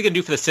 oh, what are we going to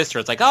do for the sister?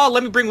 It's like, oh,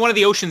 let me bring one of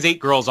the Ocean's 8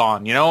 girls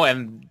on,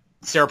 and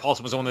Sarah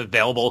Paulson was the one that's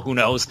available. Who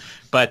knows?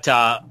 But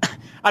I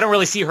don't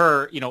really see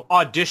her,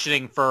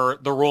 auditioning for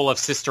the role of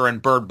sister in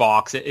Bird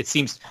Box. It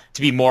seems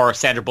to be more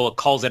Sandra Bullock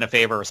calls in a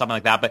favor or something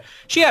like that. But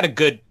she had a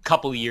good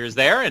couple of years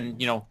there, and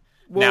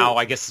now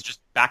I guess it's just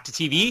back to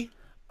TV.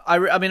 I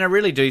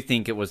really do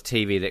think it was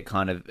TV that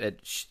kind of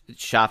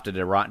shafted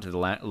her right into the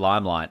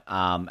limelight.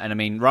 And I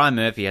mean, Ryan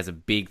Murphy has a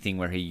big thing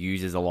where he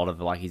uses a lot of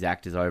his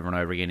actors over and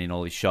over again in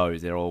all his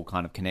shows. They're all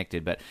kind of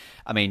connected. But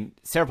I mean,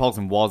 Sarah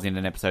Paulson was in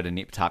an episode of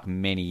Nip Tuck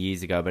many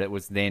years ago, but it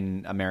was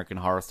then American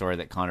Horror Story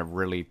that kind of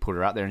really put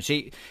her out there. And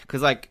she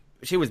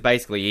was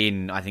basically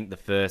in, I think, the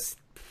first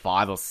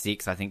 5 or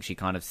 6. I think she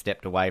kind of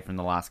stepped away from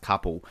the last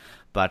couple.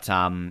 But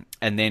and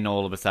then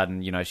all of a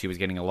sudden, she was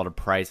getting a lot of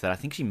praise for that. I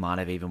think she might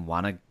have even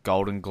won a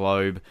Golden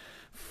Globe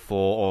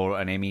or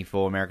an Emmy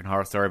for American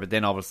Horror Story. But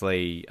then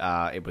obviously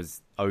it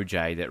was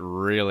OJ that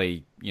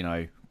really,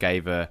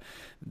 gave her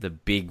the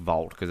big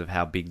vault because of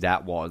how big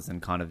that was. And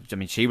kind of,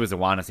 she was the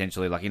one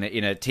essentially, like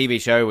in a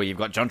TV show where you've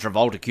got John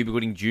Travolta, Cuba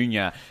Gooding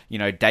Jr.,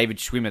 David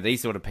Schwimmer,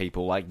 these sort of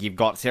people. Like you've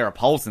got Sarah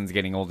Paulson's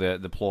getting all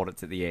the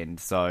plaudits at the end.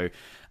 So.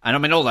 And I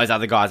mean, all those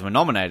other guys were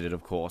nominated,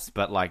 of course,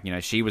 but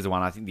she was the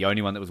one, I think, the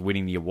only one that was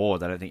winning the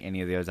awards. I don't think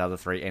any of those other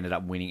 3 ended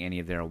up winning any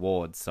of their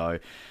awards. So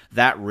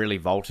that really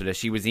vaulted her.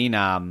 She was in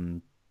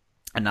another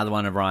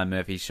one of Ryan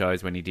Murphy's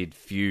shows when he did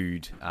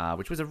Feud,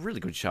 which was a really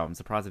good show. I'm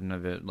surprised I've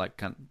never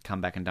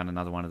come back and done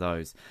another one of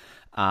those.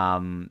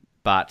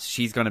 But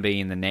she's going to be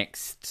in the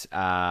next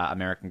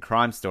American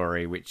Crime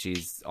Story, which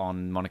is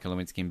on Monica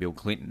Lewinsky and Bill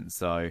Clinton.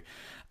 So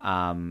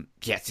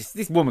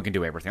this woman can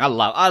do everything.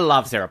 I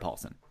love Sarah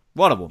Paulson.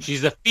 What a woman.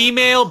 She's the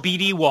female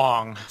BD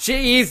Wong.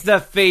 She is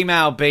the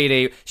female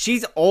BD.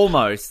 She's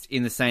almost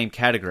in the same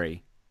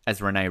category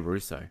as Rene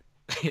Russo.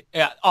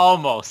 Yeah,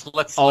 almost.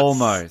 Let's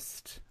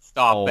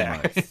stop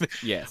there.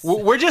 Yes.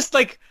 We're just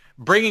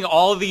bringing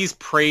all of these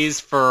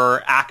praise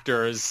for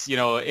actors,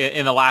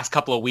 in the last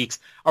couple of weeks.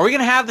 Are we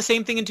going to have the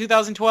same thing in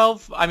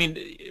 2012? I mean,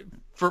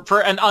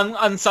 for an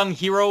unsung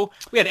hero,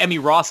 we had Emmy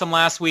Rossum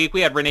last week.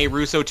 We had Rene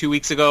Russo 2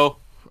 weeks ago.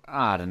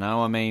 I don't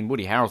know. I mean,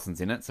 Woody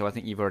Harrelson's in it, so I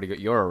think you've already got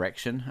your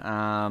erection.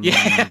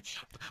 Yeah,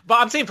 but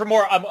I'm saying for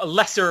more a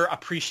lesser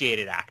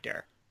appreciated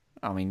actor.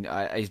 I mean,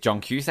 is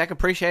John Cusack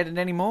appreciated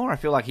anymore? I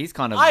feel like he's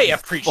kind of... I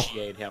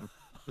appreciate him.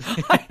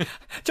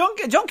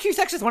 John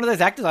Cusack's just one of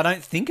those actors I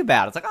don't think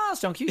about. It's like,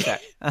 it's John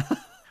Cusack.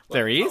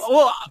 There he is.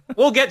 Well,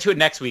 we'll get to it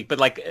next week, but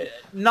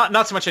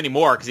not so much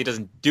anymore because he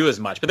doesn't do as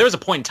much. But there was a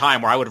point in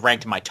time where I would have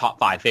ranked him my top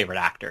 5 favorite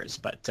actors.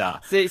 But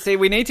see,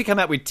 we need to come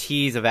up with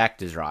tiers of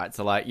actors, right?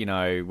 So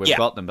we've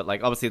got them, but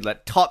obviously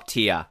top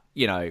tier,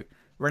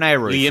 Rene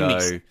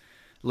Russo,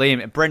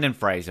 Brendan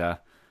Fraser,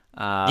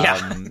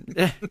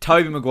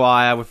 Tobey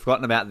Maguire. We've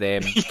forgotten about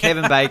them.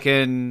 Kevin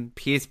Bacon,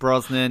 Pierce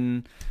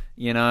Brosnan,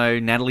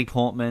 Natalie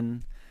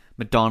Portman,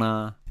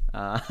 Madonna.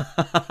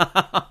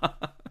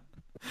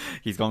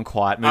 He's gone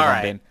quiet. Move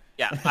on, Ben.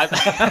 Yeah.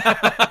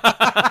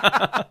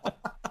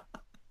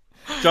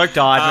 Joke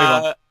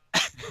died.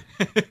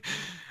 Move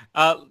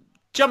on.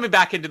 Jumping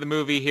back into the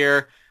movie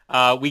here,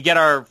 we get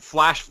our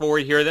flash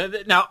forward here.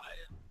 Now,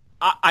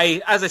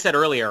 as I said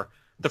earlier,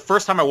 the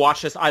first time I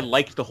watched this, I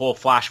liked the whole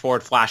flash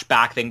forward, flash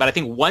back thing. But I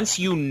think once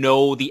you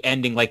know the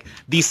ending,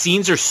 these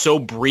scenes are so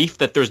brief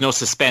that there's no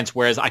suspense.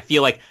 Whereas I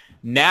feel like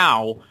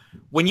now,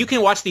 when you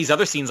can watch these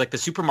other scenes, like the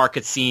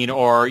supermarket scene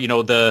or,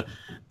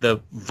 the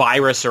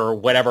virus or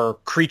whatever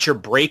creature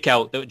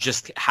breakout that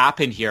just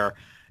happened here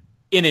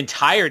in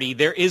entirety,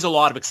 there is a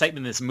lot of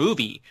excitement in this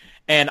movie.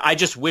 And I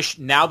just wish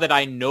now that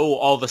I know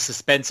all the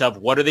suspense of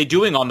what are they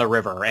doing on the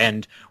river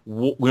and,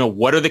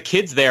 what are the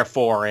kids there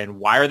for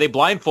and why are they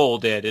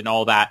blindfolded and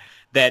all that,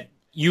 that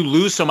you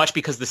lose so much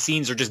because the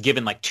scenes are just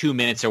given 2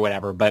 minutes or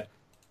whatever. But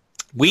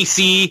we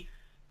see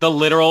the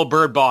literal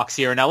Bird Box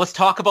here. Now let's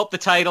talk about the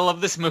title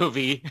of this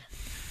movie.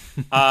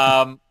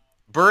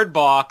 Bird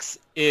Box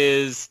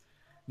is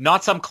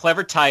not some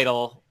clever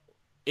title.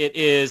 It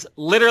is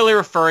literally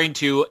referring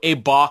to a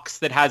box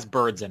that has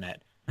birds in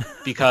it.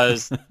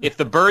 Because if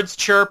the birds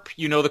chirp,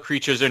 the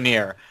creatures are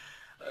near.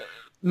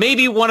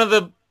 Maybe one of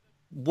the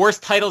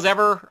worst titles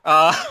ever.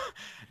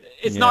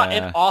 It's not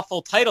an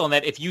awful title in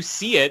that if you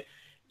see it,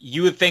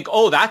 you would think,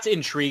 oh, that's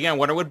intriguing. I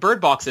wonder what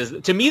Bird Box is.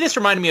 To me, this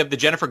reminded me of the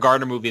Jennifer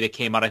Garner movie that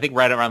came out, I think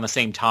right around the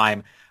same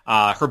time.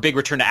 Her big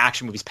return to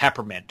action movies,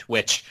 Peppermint,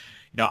 which,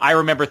 I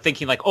remember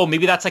thinking like, oh,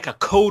 maybe that's like a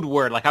code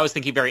word. Like I was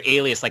thinking very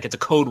Alias, like it's a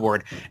code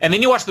word. And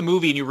then you watch the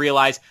movie and you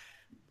realize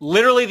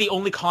literally the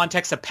only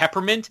context of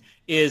peppermint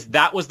is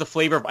that was the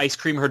flavor of ice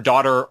cream her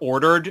daughter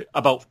ordered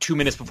about 2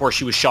 minutes before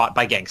she was shot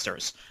by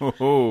gangsters.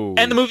 Oh.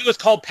 And the movie was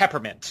called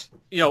Peppermint,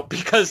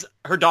 because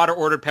her daughter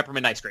ordered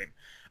peppermint ice cream.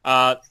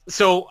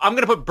 So I'm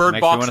going to put Bird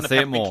Box in the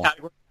peppermint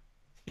category.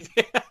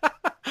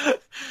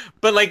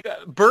 But like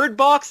Bird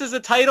Box as a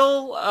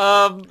title,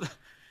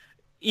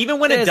 even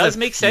when it does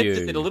make sense,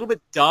 is it a little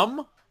bit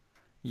dumb?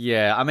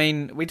 Yeah, I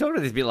mean, we talked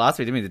about this a bit last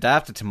week, didn't we? The Day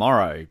After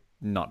Tomorrow,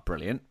 not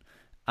brilliant.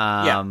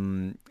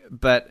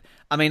 But,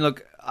 I mean,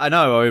 look, I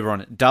know over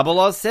on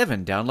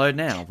 007, download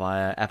now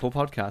via Apple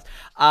Podcast.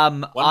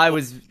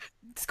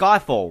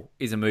 Skyfall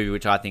is a movie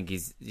which I think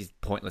is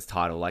pointless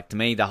title. Like, to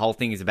me, the whole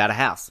thing is about a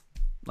house.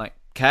 Like,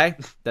 okay,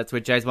 that's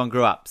where James Bond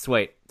grew up.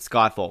 Sweet.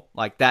 Skyfall.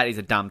 Like, that is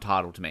a dumb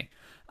title to me.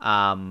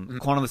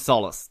 Quantum of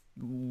Solace.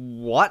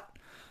 What?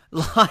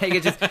 Like,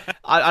 it just,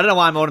 I don't know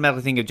why I'm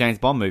automatically thinking of James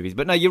Bond movies,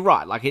 but no, you're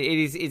right. Like,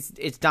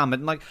 it's dumb.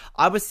 And like,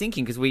 I was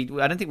thinking, because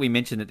I don't think we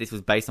mentioned that this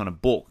was based on a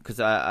book, because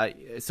a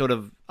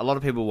lot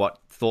of people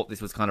thought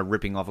this was kind of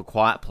ripping off A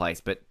Quiet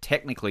Place, but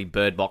technically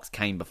Bird Box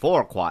came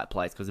before A Quiet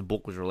Place, because the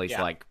book was released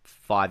like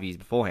 5 years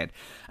beforehand.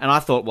 And I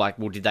thought, like,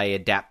 well, did they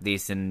adapt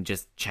this and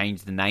just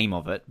change the name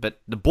of it?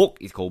 But the book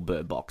is called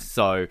Bird Box.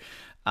 So,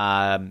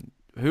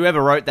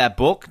 whoever wrote that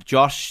book,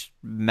 Josh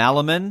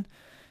Malerman,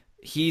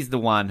 he's the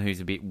one who's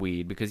a bit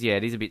weird, because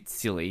it is a bit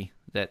silly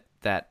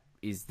that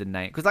is the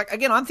name. Because like,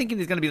 again, I'm thinking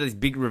there's going to be this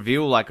big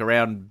reveal like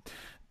around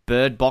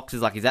Bird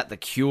Boxes, like is that the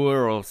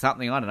cure or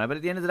something? I don't know. But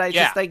at the end of the day, it's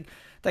just they go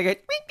beep, beep,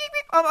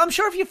 beep. I'm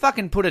sure if you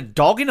fucking put a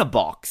dog in a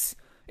box,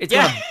 it's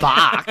going to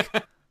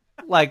bark.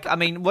 Like, I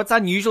mean, what's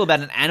unusual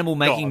about an animal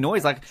making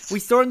noise? Like, we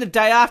saw in The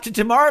Day After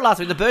Tomorrow last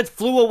week, the birds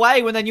flew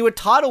away when they knew a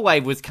tidal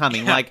wave was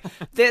coming. Like,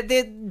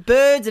 they're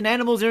birds and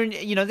animals are,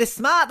 they're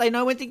smart. They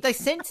know when they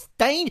sense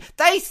danger.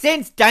 They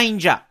sense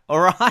danger,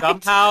 all right?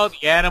 Somehow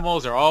the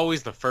animals are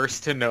always the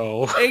first to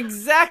know.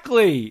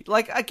 Exactly.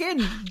 Like,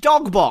 again,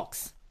 dog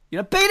box.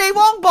 BD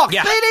Wong box.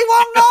 Yeah. BD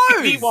Wong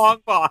knows. BD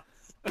Wong box.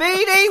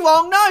 BD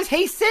Wong knows.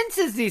 He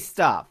senses this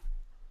stuff.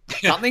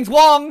 Something's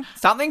Wong.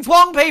 Something's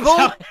Wong, people.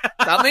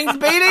 Something's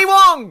BD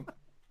Wong.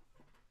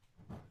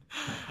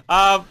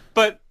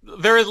 But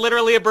there is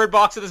literally a Bird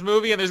Box in this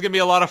movie, and there's going to be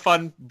a lot of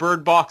fun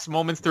Bird Box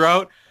moments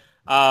throughout.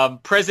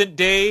 Present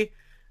day,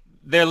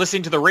 they're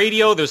listening to the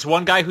radio. There's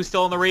one guy who's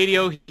still on the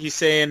radio. He's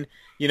saying,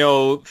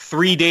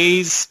 3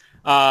 days.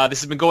 This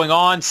has been going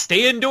on.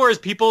 Stay indoors,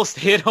 people.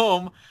 Stay at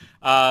home.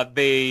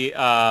 They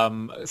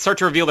start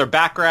to reveal their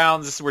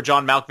backgrounds. This is where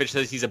John Malkovich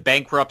says he's a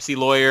bankruptcy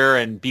lawyer,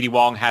 and BD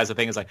Wong has a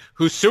thing is like,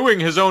 who's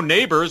suing his own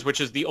neighbors, which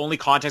is the only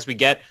context we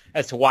get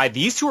as to why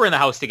these two are in the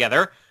house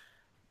together.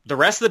 The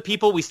rest of the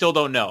people we still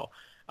don't know.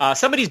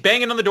 Somebody's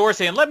banging on the door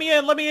saying, let me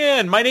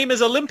in. My name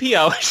is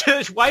Olympia.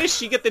 Why does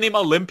she get the name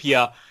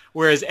Olympia,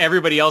 whereas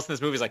everybody else in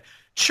this movie is like,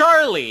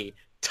 Charlie,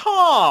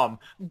 Tom,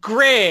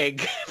 Greg,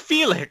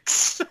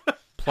 Felix.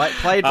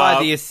 Played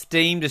by the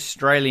esteemed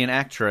Australian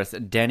actress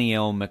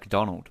Danielle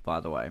McDonald,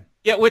 by the way.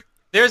 Yeah,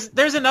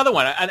 there's another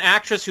one, an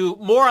actress who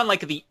more on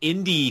like the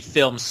indie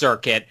film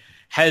circuit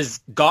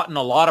has gotten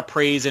a lot of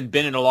praise and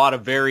been in a lot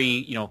of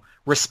very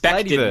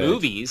respected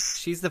movies.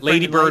 She's the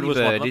Lady Bird was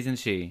one, isn't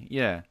she?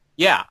 Yeah.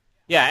 Yeah.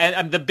 Yeah,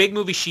 and the big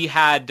movie she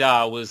had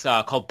was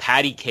called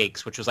Patty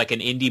Cakes, which was like an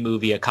indie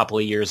movie a couple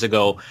of years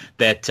ago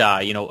that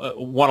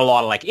won a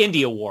lot of like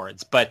indie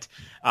awards. But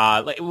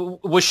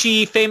was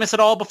she famous at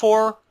all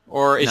before?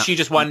 Or is she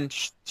just one?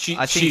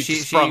 I think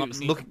she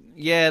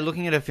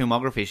looking at her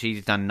filmography,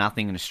 she's done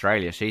nothing in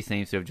Australia. She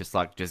seems to have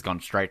just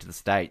gone straight to the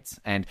States.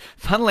 And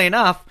funnily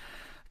enough,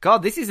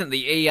 God, this isn't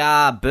the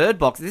ER Bird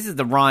Box. This is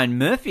the Ryan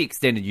Murphy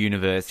extended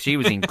universe. She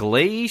was in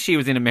Glee. She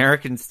was in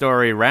American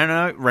Story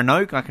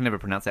Roanoke. I can never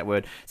pronounce that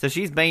word. So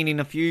she's been in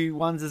a few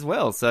ones as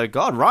well. So,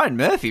 God, Ryan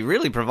Murphy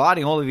really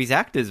providing all of his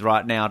actors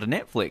right now to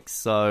Netflix.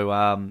 So,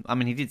 I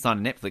mean, he did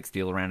sign a Netflix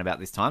deal around about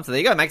this time. So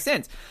there you go. Makes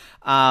sense.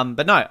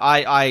 But no,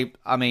 I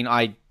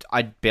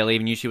barely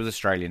even knew she was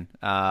Australian.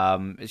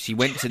 She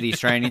went to the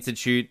Australian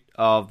Institute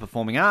of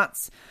Performing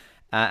Arts.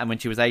 And when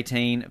she was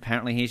 18,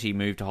 apparently she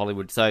moved to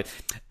Hollywood. So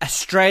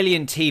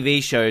Australian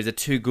TV shows are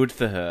too good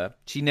for her.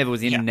 She never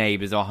was in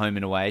Neighbours or Home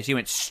and Away. She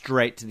went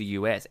straight to the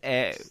US.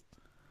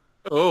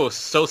 Oh,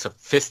 so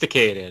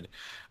sophisticated.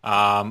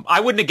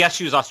 I wouldn't have guessed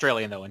she was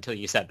Australian, though, until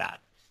you said that.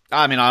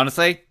 I mean,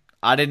 honestly,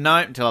 I didn't know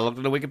until I looked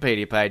at the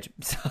Wikipedia page.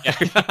 So.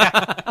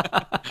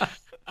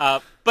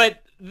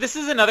 But this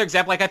is another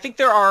example. Like, I think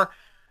there are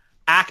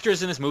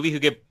actors in this movie who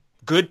give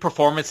good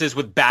performances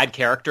with bad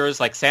characters.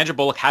 Like Sandra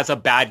Bullock has a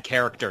bad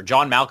character.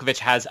 John Malkovich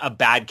has a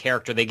bad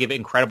character. They give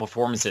incredible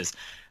performances.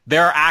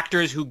 There are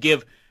actors who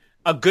give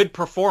a good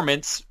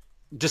performance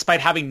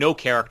despite having no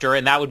character,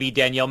 and that would be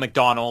Danielle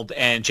McDonald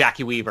and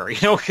Jackie Weaver,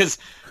 because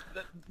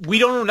we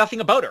don't know nothing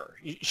about her.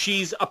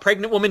 She's a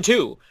pregnant woman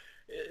too.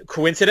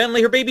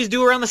 Coincidentally, her baby's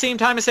due around the same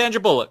time as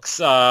Sandra Bullock's.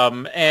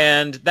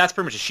 And that's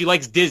pretty much it. She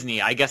likes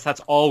Disney. I guess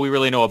that's all we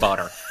really know about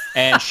her.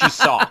 And she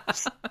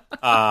soft.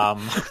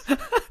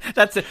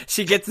 That's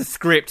she gets a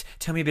script.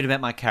 Tell me a bit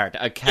about my character.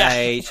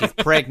 Okay, she's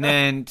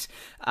pregnant.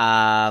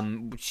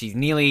 She's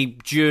nearly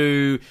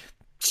due.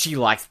 She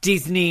likes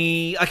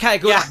Disney. Okay,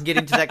 good. I can get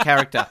into that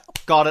character.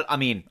 Got it.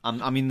 I'm in.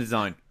 I'm in the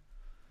zone.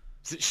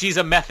 She's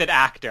a method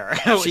actor.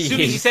 As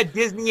soon as you said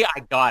Disney,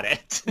 I got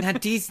it. Now,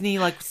 Disney,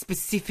 like,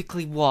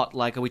 specifically what?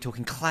 Like, are we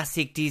talking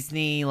classic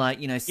Disney? Like,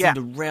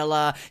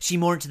 Cinderella? She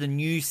more into the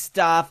new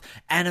stuff?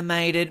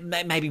 Animated?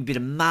 Maybe a bit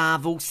of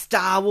Marvel?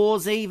 Star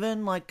Wars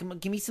even? Like,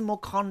 give me some more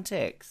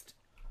context.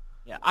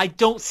 Yeah, I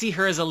don't see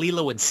her as a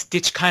Lilo and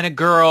Stitch kind of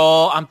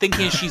girl. I'm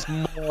thinking she's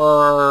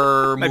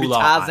more maybe Mulan.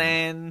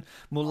 Tarzan,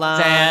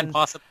 Mulan,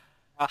 possibly.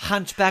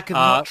 Hunchback of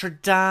Notre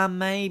Dame,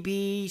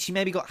 maybe. She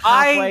maybe got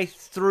halfway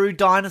through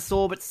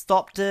Dinosaur but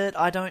stopped it.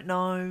 I don't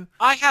know.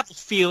 I have a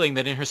feeling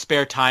that in her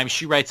spare time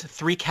she writes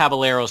Three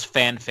Caballeros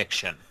fan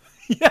fiction.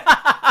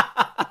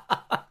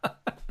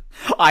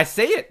 I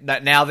see it.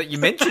 Now that you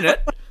mention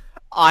it,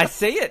 I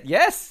see it,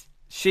 yes.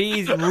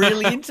 She's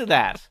really into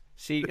that.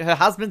 Her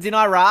husband's in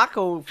Iraq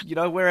or,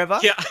 wherever.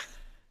 Yeah.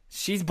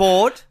 She's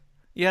bored.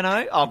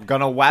 I'm going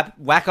to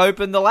whack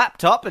open the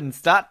laptop and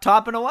start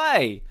typing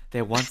away.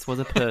 There once was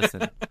a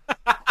person.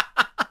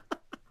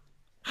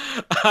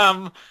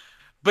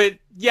 But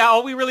yeah,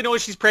 all we really know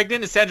is she's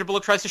pregnant and Sandra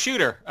Bullock tries to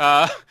shoot her.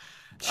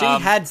 She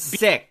had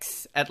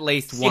sex at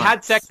least once. She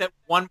had sex at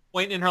one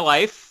point in her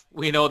life.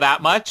 We know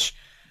that much.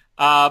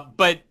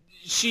 But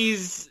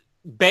she's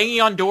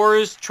banging on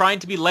doors, trying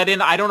to be let in.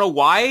 I don't know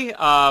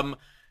why.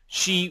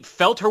 She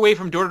felt her way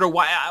from door to door.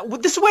 Why?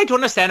 This is what I don't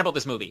understand about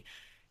this movie.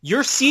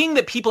 You're seeing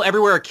that people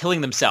everywhere are killing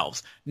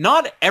themselves.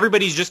 Not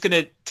everybody's just going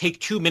to take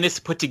 2 minutes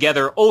to put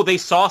together, they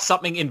saw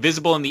something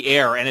invisible in the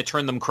air and it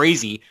turned them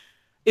crazy.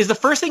 Is the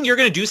first thing you're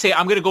going to do say,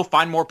 I'm going to go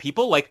find more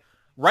people? Like,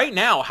 right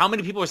now, how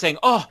many people are saying,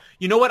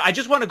 you know what? I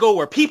just want to go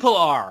where people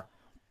are.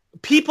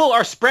 People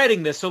are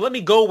spreading this, so let me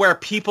go where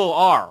people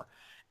are.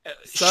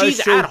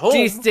 She's at home.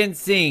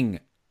 Distancing.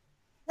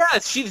 Yeah,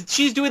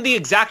 she's doing the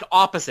exact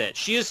opposite.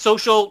 She is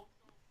social...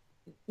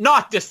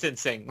 not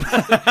distancing,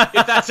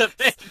 if that's a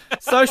thing.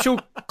 Social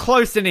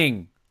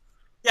closening.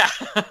 Yeah.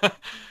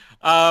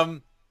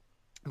 But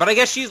I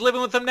guess she's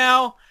living with them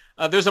now.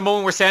 There's a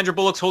moment where Sandra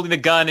Bullock's holding a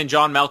gun and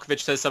John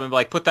Malkovich says something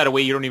like, put that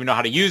away, you don't even know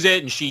how to use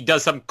it. And she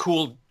does some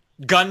cool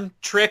gun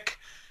trick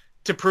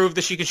to prove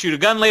that she can shoot a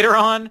gun later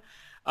on.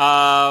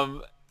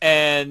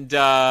 And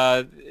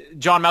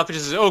John Malkovich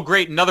says, oh,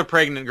 great, another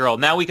pregnant girl.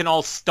 Now we can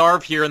all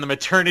starve here in the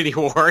maternity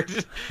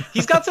ward.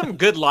 He's got some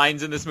good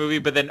lines in this movie,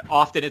 but then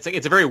often it's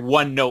a very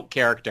one-note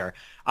character.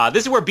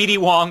 This is where BD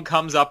Wong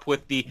comes up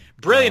with the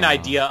brilliant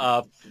idea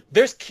of,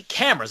 there's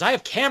cameras. I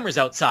have cameras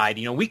outside.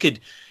 We could,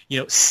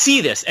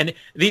 see this. And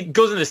he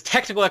goes into this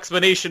technical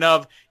explanation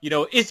of,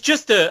 it's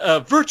just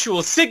a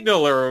virtual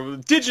signal or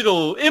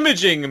digital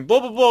imaging and blah,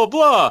 blah, blah,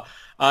 blah.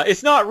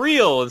 It's not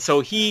real. And so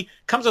he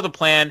comes up with a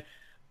plan.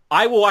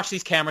 I will watch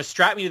these cameras,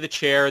 strap me to the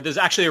chair. There's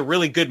actually a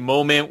really good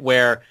moment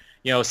where,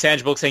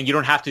 Sandra Bullock saying, you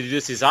don't have to do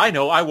this. He says, I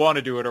know, I want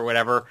to do it or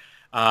whatever.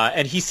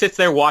 And he sits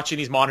there watching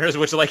these monitors,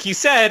 which, like you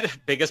said,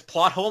 biggest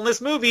plot hole in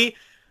this movie.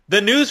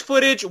 The news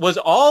footage was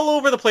all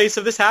over the place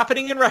of this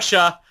happening in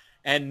Russia,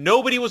 and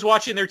nobody was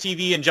watching their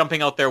TV and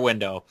jumping out their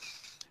window.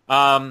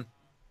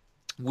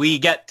 We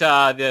get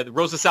the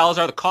Rosa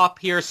Salazar, the cop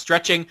here,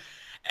 stretching.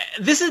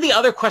 This is the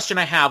other question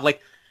I have.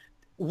 Like,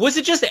 was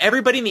it just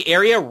everybody in the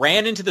area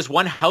ran into this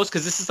one house?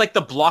 Because this is like the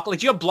block. Like,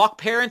 do you have block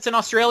parents in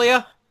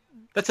Australia?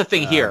 That's a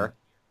thing here.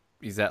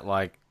 Is that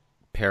like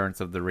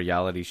parents of the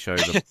reality show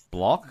The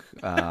Block?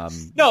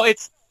 No,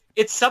 it's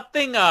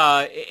something.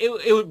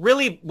 It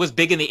really was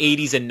big in the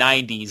 80s and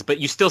 90s, but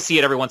you still see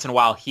it every once in a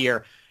while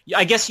here.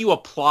 I guess you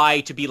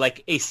apply to be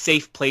like a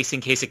safe place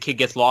in case a kid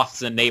gets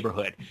lost in a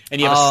neighborhood,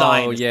 and you have a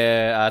sign. Oh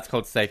yeah, it's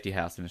called Safety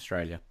House in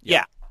Australia.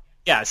 Yeah.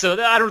 Yeah, so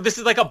this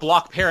is like a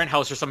block parent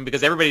house or something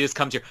because everybody just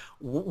comes here.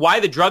 Why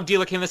the drug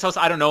dealer came to this house,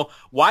 I don't know.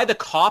 Why the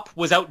cop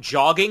was out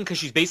jogging, because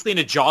she's basically in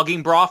a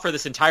jogging bra for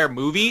this entire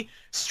movie,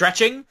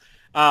 stretching.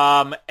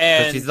 And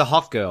she's the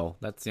hot girl.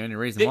 That's the only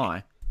reason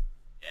why.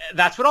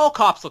 That's what all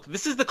cops look.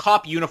 This is the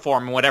cop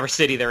uniform in whatever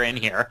city they're in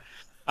here.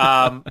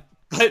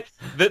 But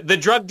the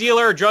drug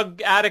dealer or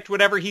drug addict,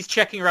 whatever, he's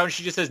checking around.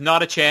 She just says,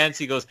 not a chance.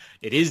 He goes,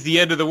 it is the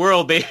end of the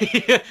world,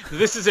 baby.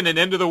 This isn't an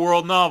end of the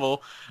world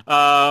novel.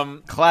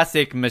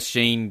 Classic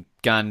Machine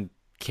Gun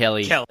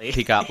Kelly.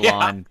 Pickup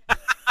line.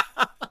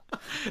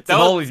 It's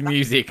all his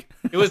music.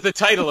 It was the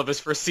title of his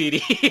first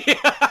CD.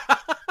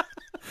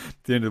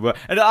 The end of the world.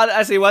 And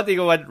actually, one thing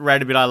I went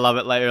random bit, I love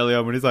it like early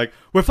on when he's like,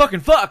 we're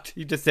fucking fucked.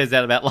 He just says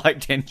that about like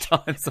 10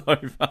 times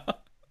over.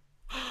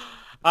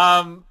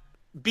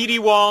 BD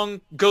Wong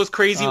goes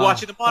crazy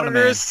watching the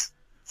monitors.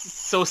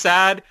 So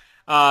sad.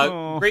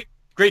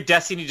 Great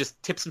death scene. He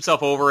just tips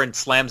himself over and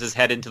slams his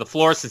head into the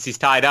floor since he's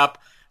tied up.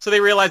 So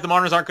they realize the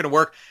monitors aren't going to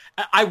work.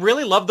 I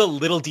really love the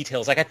little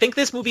details. Like, I think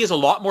this movie is a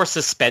lot more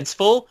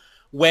suspenseful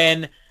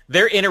when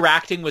they're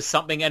interacting with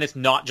something and it's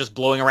not just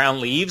blowing around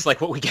leaves like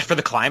what we get for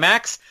the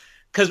climax.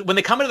 Because when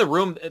they come into the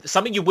room,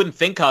 something you wouldn't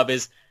think of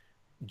is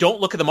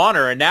don't look at the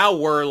monitor. And now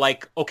we're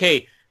like,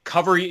 okay,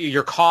 cover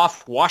your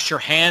cough, wash your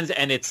hands,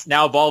 and it's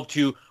now evolved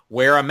to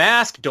wear a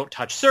mask, don't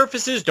touch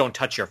surfaces, don't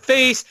touch your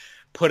face,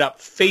 put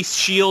up face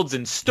shields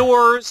in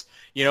stores,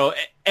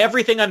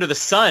 everything under the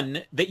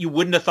sun that you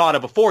wouldn't have thought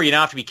of before, you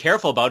now have to be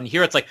careful about. And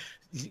here it's like,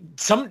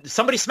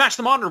 somebody smashed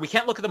the monitor, we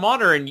can't look at the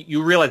monitor, and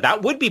you realize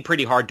that would be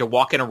pretty hard to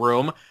walk in a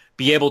room,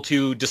 be able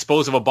to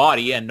dispose of a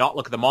body and not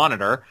look at the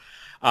monitor.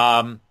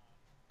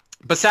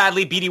 But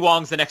sadly, BD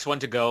Wong's the next one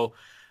to go.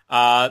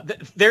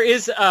 There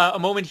is a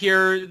moment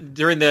here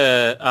during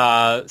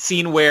the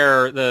scene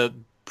where the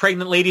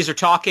pregnant ladies are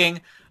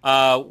talking.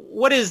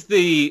 What is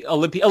the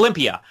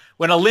Olympia?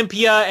 When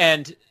Olympia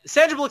and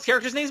Sandra Bullock's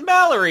character's name's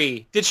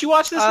Mallory. Did she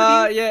watch this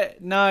with you? Yeah,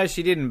 no,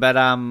 she didn't. But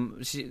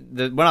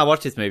when I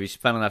watched this movie,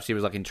 funnily enough, she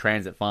was like in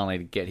transit finally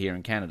to get here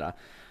in Canada.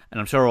 And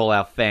I'm sure all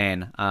our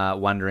fan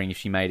wondering if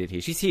she made it here.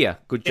 She's here.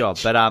 Good job.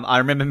 But I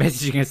remember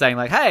messaging her saying,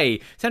 like,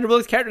 hey, Sandra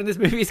Bullock's character in this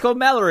movie is called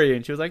Mallory.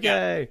 And she was like,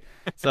 yay.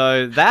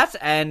 So that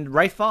and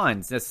Ray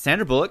Fiennes.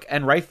 Sandra Bullock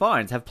and Ray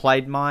Fiennes have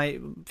played my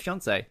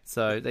fiancé.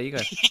 So there you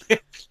go.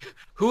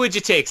 Who would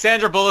you take,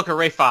 Sandra Bullock or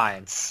Ray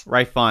Fiennes?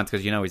 Ray Fiennes,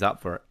 because he's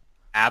up for it.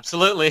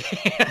 Absolutely.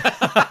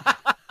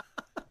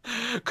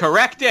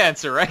 Correct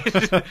answer, right?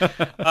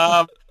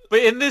 But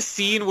in this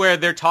scene where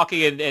they're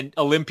talking and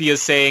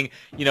Olympia's saying,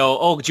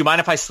 oh, do you mind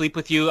if I sleep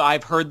with you?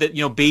 I've heard that,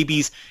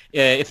 babies,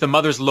 if the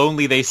mother's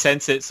lonely, they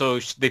sense it, so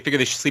they figure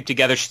they should sleep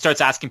together. She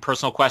starts asking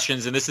personal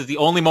questions, and this is the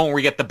only moment where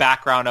we get the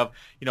background of,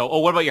 oh,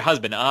 what about your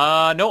husband?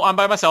 No, I'm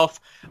by myself.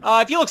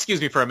 If you'll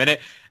excuse me for a minute.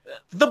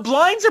 The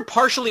blinds are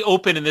partially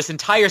open in this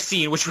entire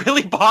scene, which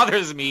really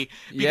bothers me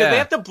because they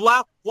have to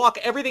block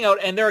everything out,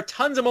 and there are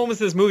tons of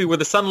moments in this movie where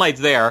the sunlight's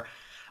there.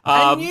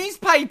 A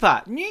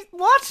newspaper.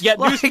 What? Yeah,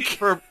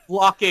 newspaper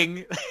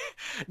blocking.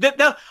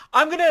 Now,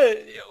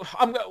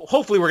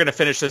 hopefully we're gonna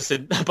finish this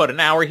in about an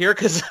hour here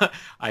because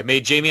I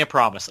made Jamie a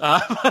promise.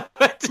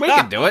 We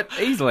can do it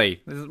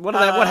easily. What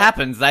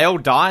happens? They all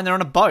die and they're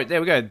on a boat. There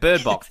we go.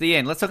 Bird Box. The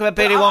end. Let's talk about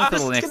BD Wong for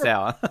the next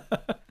hour.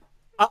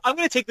 I'm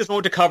gonna take this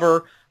moment to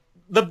cover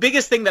the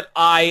biggest thing that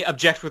I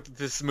object with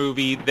this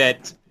movie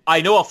that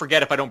I know I'll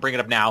forget if I don't bring it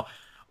up now.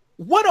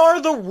 What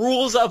are the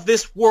rules of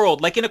this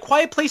world? Like in A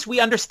Quiet Place, we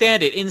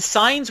understand it. In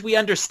Signs, we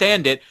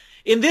understand it.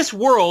 In this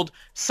world,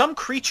 some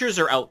creatures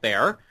are out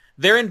there.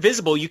 They're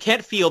invisible. You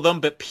can't feel them,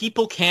 but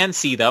people can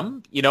see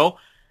them,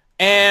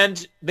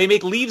 and they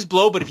make leaves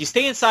blow, but if you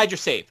stay inside, you're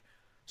safe.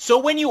 So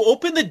when you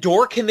open the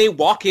door, can they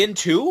walk in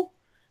too?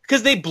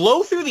 Because they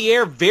blow through the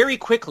air very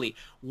quickly.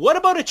 What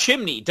about a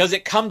chimney? Does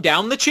it come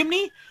down the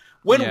chimney?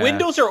 When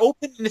windows are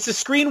open and it's a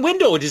screen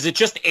window, does it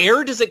just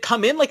air? Does it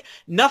come in? Like,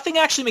 nothing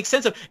actually makes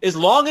sense of as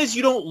long as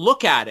you don't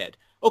look at it.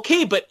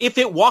 Okay, but if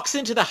it walks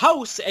into the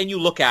house and you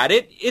look at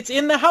it, it's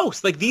in the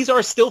house. Like, these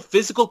are still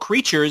physical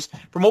creatures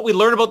from what we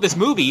learn about this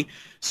movie.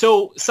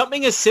 So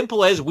something as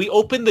simple as we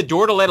open the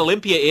door to let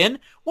Olympia in,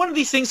 one of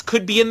these things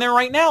could be in there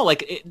right now.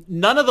 Like,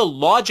 none of the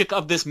logic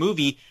of this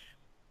movie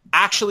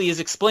actually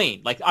is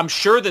explained. Like, I'm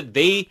sure that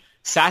they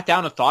sat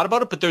down and thought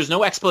about it, but there's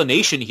no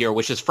explanation here,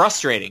 which is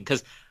frustrating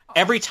because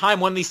every time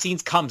one of these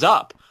scenes comes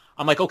up,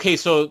 I'm like, okay,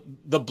 so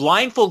the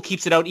blindfold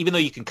keeps it out even though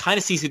you can kind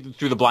of see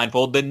through the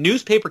blindfold. The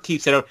newspaper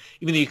keeps it out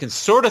even though you can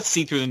sort of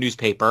see through the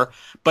newspaper.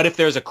 But if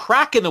there's a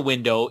crack in the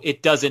window,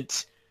 it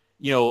doesn't,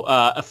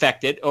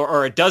 affect it,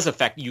 or it does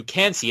affect, you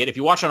can see it. If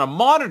you watch on a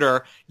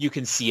monitor, you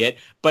can see it.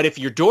 But if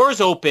your door's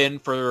open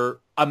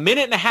for a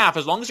minute and a half,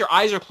 as long as your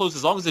eyes are closed,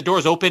 as long as the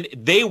door's open,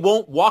 they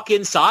won't walk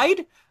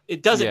inside.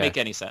 It doesn't make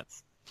any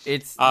sense.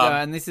 It's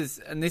and this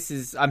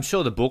is I'm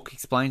sure the book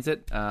explains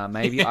it.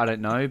 Maybe I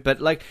don't know,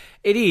 but like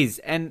it is,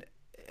 and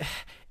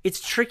it's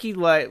tricky.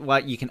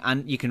 Like you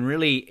can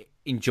really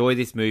enjoy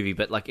this movie,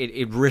 but like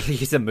it really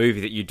is a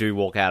movie that you do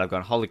walk out of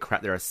going, holy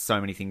crap, there are so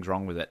many things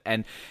wrong with it,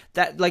 and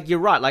that like you're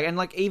right, like and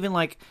like even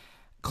like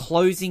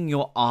closing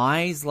your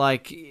eyes,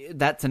 like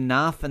that's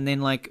enough, and then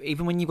like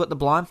even when you've got the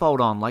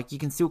blindfold on, like you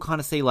can still kind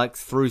of see like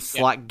through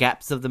slight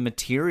gaps of the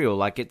material.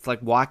 Like it's like,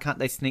 why can't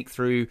they sneak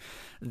through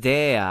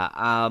there?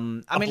 I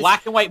mean,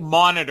 black and white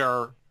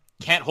monitor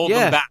can't hold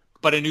them back,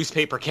 but a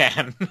newspaper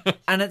can.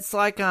 And it's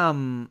like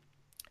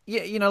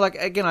like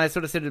again, I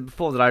sort of said it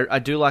before that I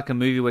do like a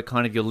movie where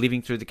kind of you're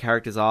living through the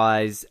character's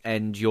eyes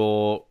and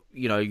you're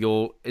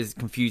as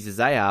confused as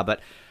they are,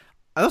 but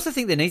I also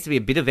think there needs to be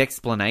a bit of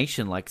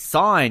explanation, like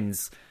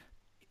Signs,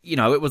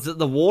 it was that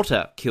the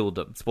water killed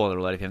them. Spoiler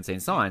alert if you haven't seen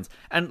Signs.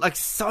 And like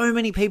so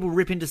many people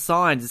rip into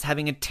Signs as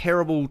having a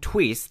terrible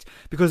twist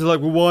because they're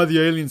like, well, why are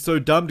the aliens so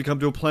dumb to come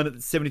to a planet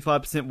that's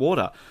 75%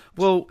 water?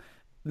 Well,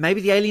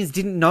 maybe the aliens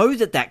didn't know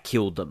that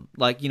killed them.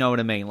 Like, you know what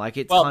I mean? Like,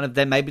 it's kind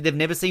of, maybe they've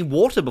never seen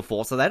water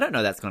before, so they don't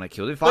know that's going to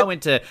kill them. If I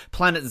went to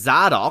planet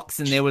Zardox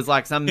and there was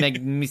like some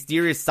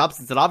mysterious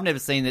substance that I've never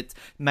seen that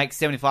makes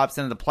 75%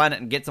 of the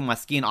planet and gets on my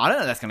skin, I don't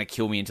know that's going to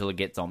kill me until it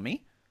gets on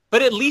me.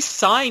 But at least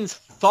Signs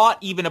thought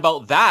even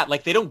about that.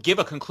 Like, they don't give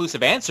a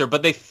conclusive answer,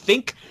 but they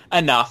think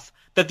enough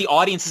that the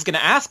audience is going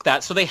to ask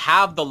that. So they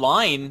have the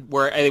line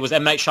where it was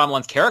M. Night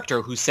Shyamalan's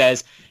character who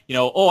says,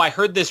 oh, I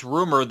heard this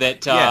rumor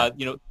that,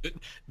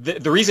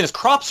 the reason it's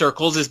crop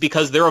circles is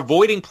because they're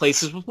avoiding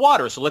places with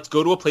water. So let's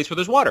go to a place where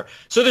there's water.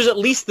 So there's at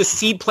least the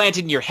seed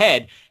planted in your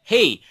head.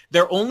 Hey,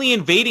 they're only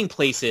invading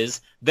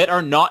places that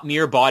are not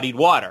near bodied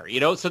water,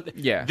 So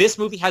this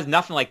movie has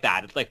nothing like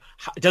that. It's like,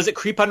 does it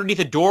creep underneath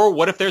a door?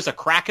 What if there's a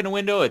crack in a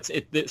window?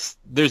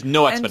 There's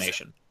no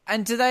explanation.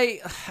 And do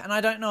they, and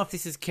I don't know if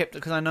this is kept,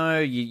 because I know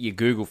you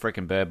Google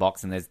frickin' Bird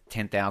Box and there's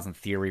 10,000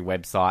 theory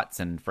websites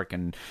and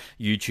frickin'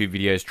 YouTube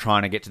videos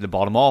trying to get to the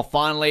bottom. Oh,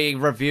 finally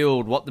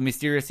revealed what the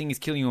mysterious thing is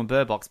killing you in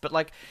Bird Box. But,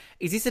 like,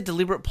 is this a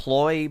deliberate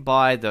ploy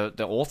by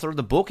the author of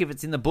the book, if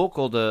it's in the book,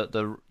 or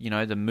the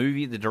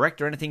movie, the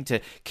director, anything, to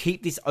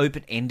keep this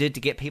open-ended, to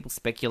get people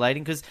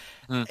speculating? Because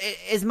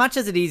as much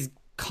as it is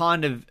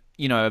kind of,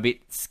 a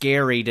bit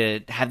scary to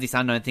have this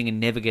unknown thing and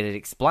never get it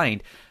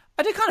explained,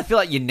 I do kind of feel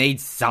like you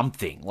need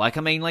something. Like,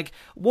 I mean, like,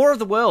 War of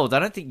the Worlds. I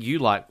don't think you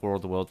like War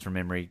of the Worlds from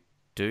memory,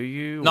 do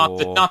you? Not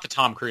the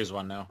Tom Cruise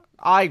one, no.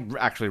 I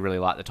actually really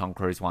like the Tom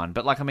Cruise one.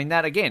 But, like, I mean,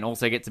 that, again,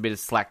 also gets a bit of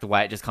slack the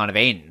way it just kind of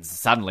ends.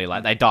 Suddenly,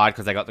 like, they died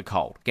because they got the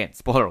cold. Again,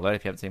 spoiler alert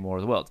if you haven't seen War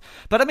of the Worlds.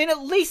 But, I mean,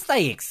 at least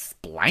they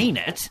explain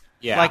it.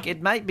 Yeah. Like,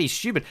 it may be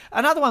stupid.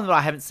 Another one that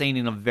I haven't seen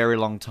in a very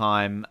long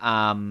time,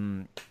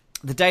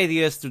 The Day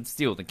the Earth Stood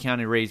Still, the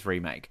Keanu Reeves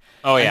remake.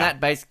 Oh, yeah. And that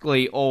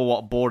basically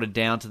all bordered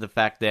down to the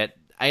fact that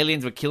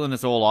aliens were killing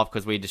us all off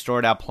because we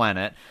destroyed our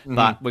planet,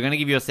 but we're going to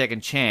give you a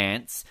second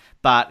chance,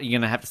 but you're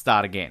going to have to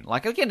start again.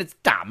 Like, again, it's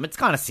dumb. It's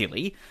kind of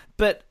silly,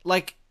 but,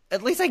 like,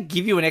 at least they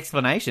give you an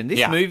explanation.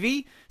 This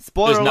movie,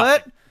 spoiler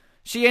alert,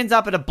 she ends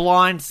up at a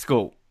blind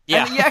school.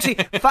 Yeah. And you actually,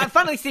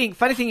 funny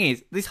thing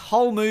is, this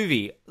whole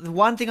movie, the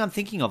one thing I'm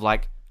thinking of,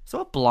 like,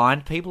 so are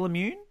blind people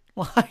immune?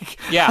 Like,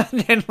 yeah.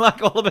 And then,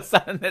 like, all of a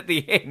sudden at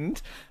the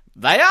end,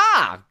 they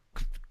are.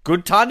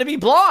 Good time to be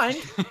blind.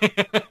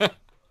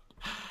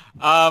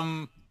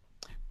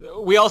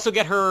 We also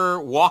get her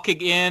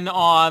walking in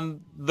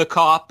on the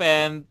cop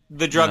and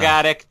the drug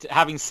addict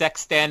having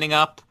sex standing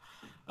up.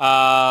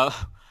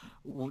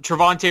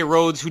 Trevante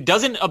Rhodes, who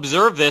doesn't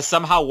observe this,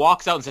 somehow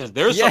walks out and says,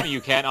 "There's something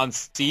you can't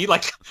unsee."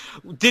 Like,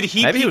 did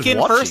he peek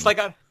in first? Like,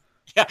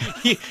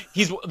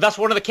 he's that's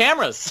one of the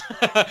cameras.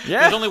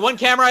 There's only one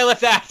camera I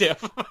left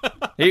active.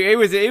 he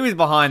was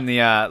behind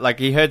the like,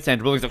 he heard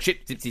Sandra Bullock, like,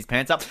 shit, zips his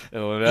pants up.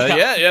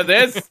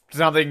 There's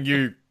something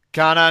you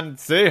can't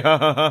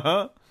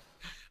unsee.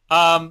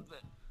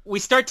 We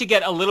start to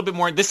get a little bit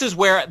more. This is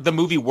where the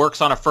movie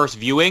works on a first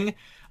viewing,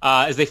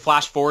 as they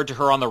flash forward to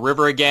her on the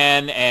river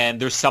again, and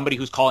there's somebody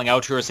who's calling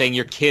out to her saying,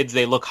 "Your kids,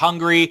 they look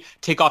hungry.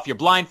 Take off your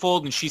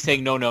blindfold." And she's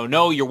saying, "No, no,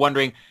 no." You're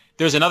wondering,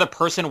 there's another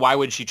person. Why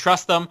would she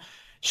trust them?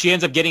 She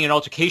ends up getting an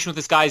altercation with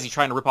this guy as he's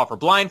trying to rip off her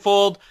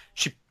blindfold.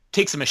 She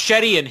takes a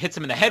machete and hits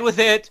him in the head with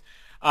it.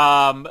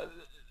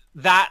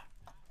 That,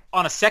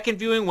 on a second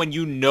viewing, when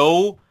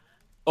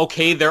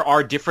okay, there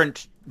are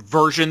different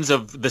versions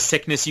of the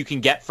sickness you can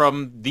get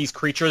from these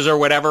creatures or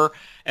whatever,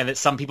 and that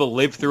some people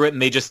live through it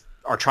and they just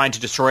are trying to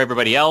destroy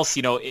everybody else,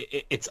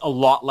 it's a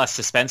lot less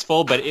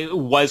suspenseful, but it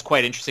was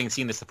quite interesting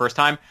seeing this the first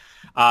time.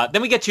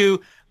 Then we get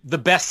to the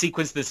best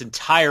sequence of this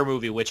entire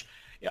movie, which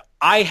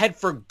I had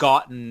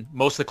forgotten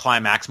most of the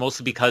climax,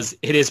 mostly because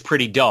it is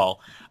pretty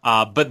dull.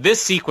 But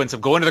this sequence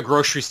of going to the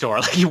grocery store,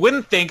 like, you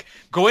wouldn't think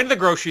going to the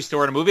grocery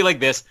store in a movie like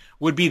this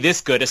would be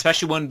this good,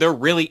 especially when there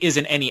really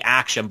isn't any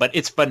action, but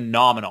it's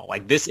phenomenal.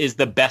 Like, this is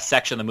the best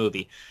section of the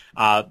movie.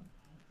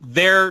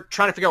 They're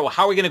trying to figure out, well,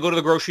 how are we going to go to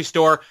the grocery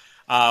store?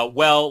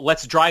 Well,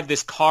 let's drive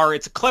this car.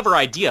 It's a clever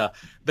idea.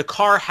 The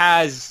car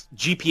has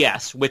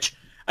GPS, which,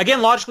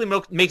 again, logically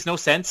makes no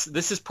sense.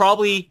 This is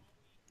probably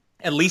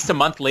at least a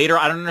month later.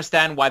 I don't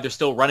understand why they're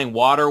still running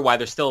water, why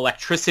there's still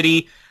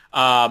electricity,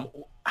 how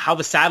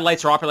the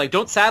satellites are operating. Like,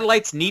 don't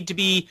satellites need to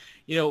be,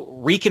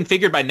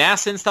 reconfigured by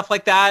NASA and stuff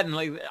like that? And,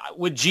 like,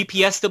 would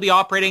GPS still be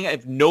operating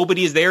if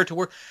nobody is there to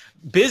work?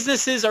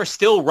 Businesses are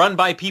still run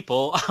by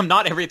people.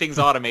 Not everything's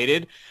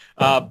automated.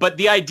 But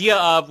the idea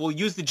of, we'll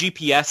use the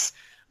GPS,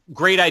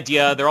 great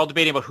idea. They're all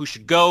debating about who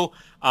should go.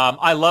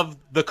 I love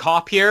the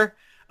cop here.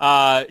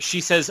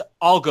 She says,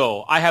 "I'll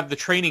go. I have the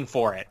training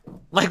for it."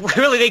 Like,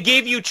 really, they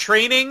gave you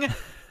training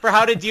for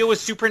how to deal with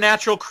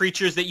supernatural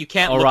creatures that you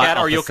can't look at,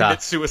 or you'll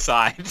commit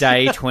suicide.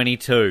 Day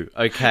 22.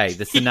 Okay,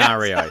 the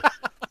scenario. Yes.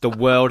 The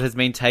world has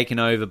been taken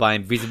over by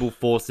invisible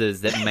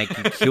forces that make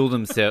you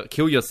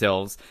kill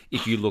yourselves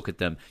if you look at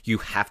them. You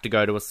have to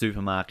go to a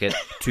supermarket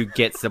to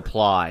get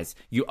supplies.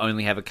 You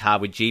only have a car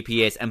with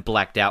GPS and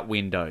blacked out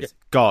windows.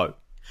 Go.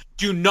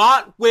 Do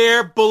not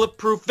wear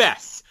bulletproof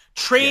vests.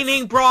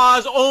 Training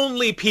bras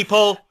only,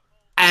 people.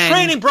 And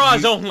training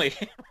bras only.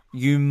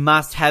 You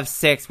must have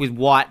sex with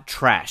white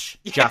trash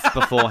just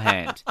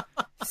beforehand.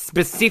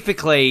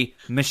 Specifically,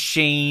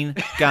 Machine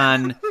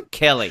Gun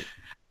Kelly.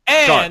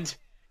 And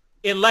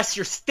unless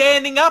you're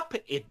standing up,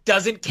 it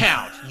doesn't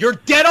count. You're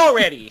dead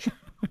already.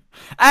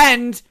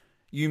 And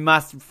you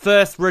must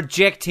first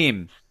reject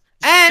him.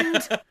 And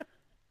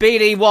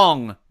BD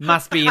Wong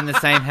must be in the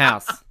same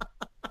house.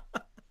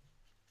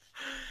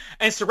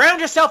 and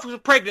surround yourself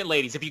with pregnant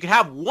ladies. If you can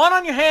have one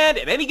on your hand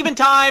at any given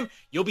time,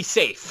 you'll be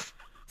safe.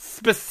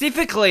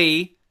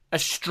 Specifically,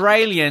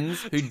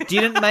 Australians who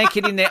didn't make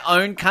it in their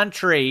own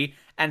country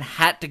and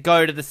had to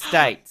go to the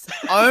States.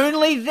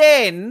 Only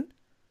then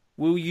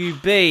will you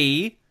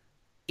be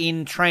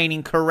in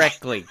training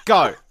correctly.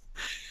 Go.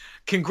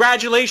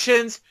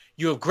 Congratulations,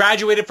 you have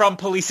graduated from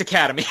Police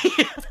Academy.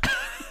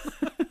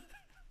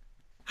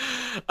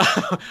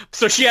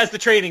 So she has the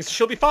training, so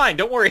she'll be fine.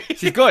 Don't worry.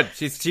 She's good.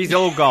 She's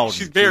all gold.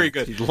 She's very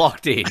good. She's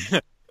locked in.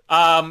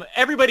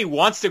 Everybody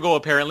wants to go,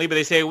 apparently, but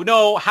they say,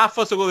 no, half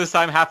of us will go this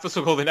time, half of us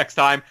will go the next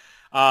time.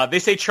 They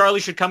say Charlie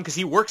should come because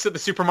he works at the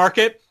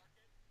supermarket.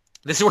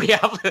 This is where you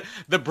have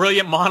the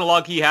brilliant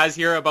monologue he has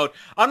here about,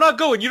 I'm not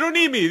going, you don't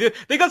need me.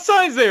 They got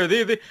signs there.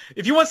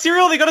 If you want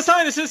cereal, they got a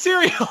sign that says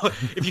cereal.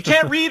 If you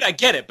can't read, I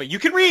get it, but you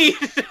can read.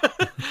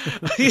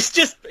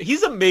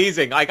 He's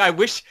amazing. Like, I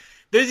wish,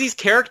 there's these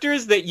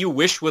characters that you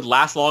wish would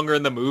last longer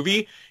in the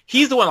movie.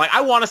 He's the one, like,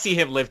 I want to see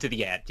him live to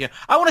the end. You know,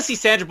 I want to see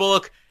Sandra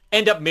Bullock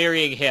end up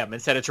marrying him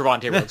instead of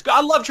Trevante Rhodes. I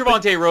love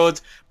Trevante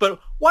Rhodes, but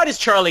why does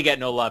Charlie get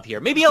no love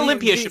here? Maybe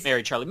Olympia should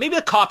marry Charlie. Maybe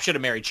the cop should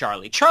have married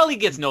Charlie. Charlie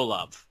gets no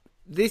love.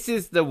 This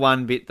is the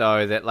one bit,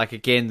 though, that, like,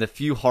 again, the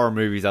few horror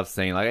movies I've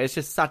seen, like, it's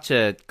just such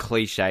a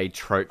cliche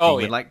trope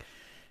thing. Yeah. Like,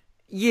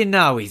 you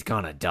know he's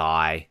gonna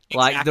die.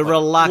 Exactly. Like, the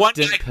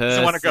reluctant one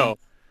person. Want to go.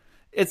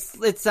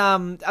 It's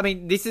I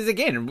mean, this is,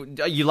 again,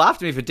 you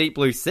laughed at me for Deep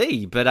Blue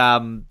Sea, but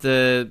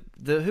the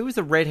who was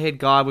the redhead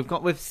guy?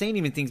 We've seen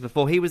him in things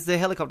before. He was the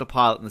helicopter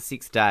pilot in The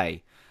Sixth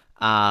Day.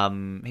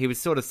 He was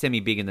sort of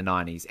semi-big in the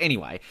 90s.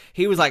 Anyway,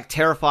 he was like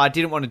terrified,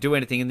 didn't want to do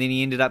anything, and then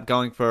he ended up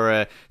going for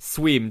a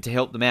swim to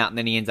help them out, and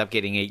then he ends up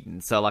getting eaten.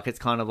 So, like, it's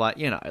kind of like,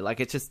 you know,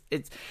 like,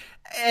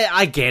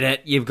 I get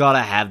it, you've got to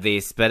have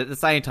this, but at the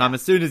same time,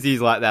 as soon as he's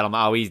like that, I'm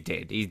like, oh, he's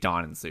dead. He's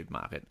dying in the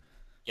supermarket.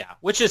 Yeah,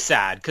 which is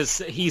sad, because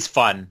he's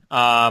fun.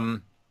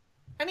 And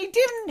he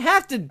didn't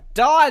have to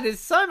die. There's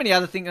so many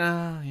other things.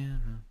 Oh, yeah.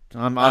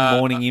 I'm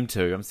mourning him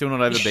too. I'm still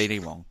not over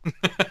BD Wong.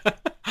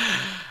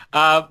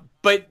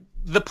 But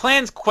the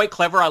plan's quite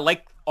clever. I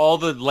like all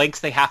the lengths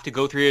they have to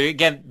go through.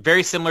 Again,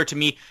 very similar to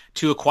me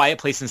to A Quiet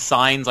Place and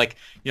Signs. Like,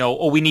 you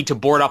know, we need to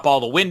board up all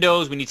the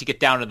windows. We need to get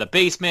down to the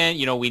basement.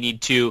 You know, we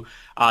need to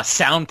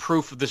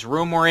soundproof this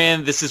room we're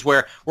in. This is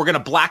where we're going to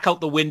black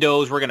out the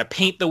windows. We're going to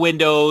paint the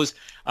windows,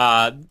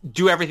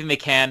 do everything they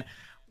can.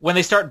 When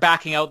they start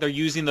backing out, they're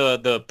using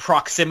the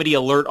proximity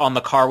alert on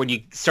the car. When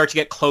you start to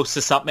get close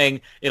to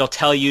something, it'll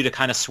tell you to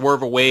kind of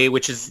swerve away,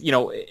 which is, you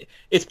know,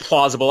 it's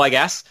plausible, I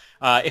guess.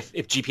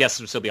 If GPS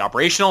would still be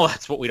operational,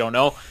 that's what we don't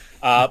know.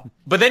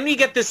 But then we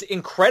get this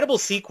incredible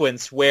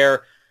sequence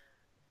where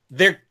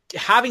they're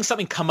having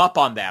something come up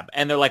on them,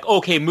 and they're like,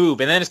 okay, move.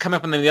 And then it's coming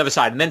up on the other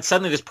side. And then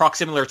suddenly this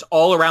proximity alert's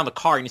all around the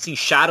car, and you see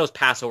shadows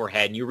pass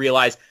overhead, and you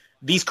realize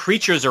these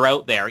creatures are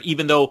out there,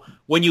 even though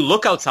when you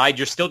look outside,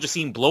 you're still just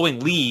seeing blowing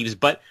leaves,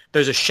 but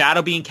there's a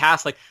shadow being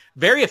cast. Like,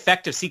 very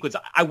effective sequence.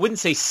 I wouldn't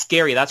say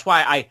scary. That's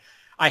why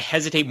I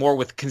hesitate more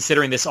with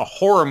considering this a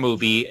horror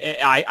movie.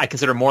 I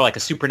consider it more like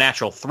a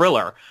supernatural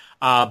thriller.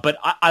 But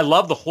I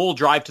love the whole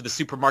drive to the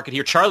supermarket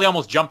here. Charlie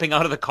almost jumping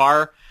out of the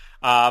car,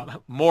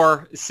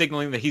 more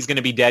signaling that he's going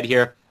to be dead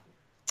here.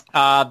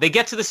 They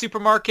get to the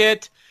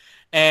supermarket,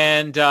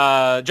 and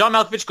John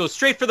Malkovich goes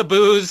straight for the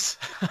booze.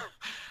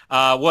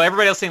 Well,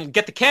 everybody else saying,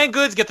 get the canned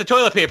goods, get the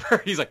toilet paper.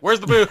 He's like,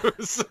 where's the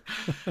booze?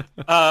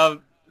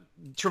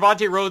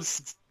 Trevante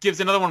Rhodes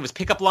gives another one of his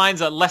pickup lines,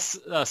 a less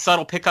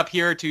subtle pickup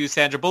here to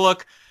Sandra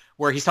Bullock,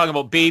 where he's talking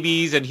about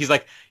babies, and he's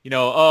like, you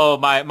know, oh,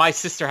 my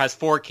sister has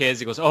 4 kids.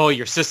 He goes, oh,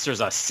 your sister's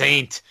a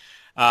saint.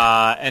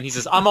 And he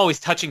says, I'm always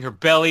touching her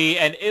belly.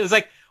 And it was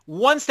like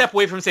one step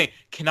away from saying,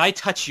 can I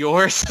touch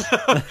yours?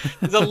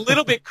 It's a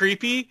little bit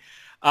creepy.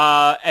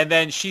 And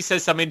then she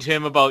says something to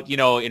him about, you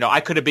know, I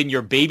could have been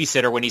your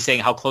babysitter, when he's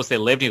saying how close they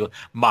lived. And he goes,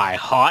 my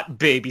hot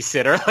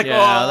babysitter. Like,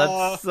 yeah,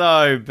 oh. That's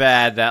so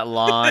bad, that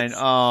line.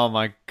 Oh,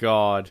 my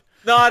God.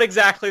 Not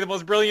exactly the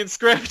most brilliant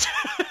script.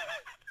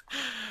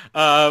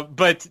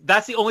 But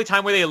that's the only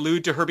time where they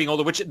allude to her being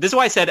older, which this is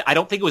why I said I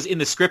don't think it was in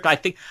the script.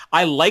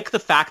 I like the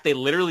fact they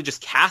literally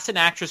just cast an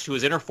actress who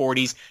was in her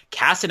 40s,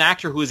 cast an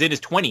actor who was in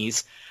his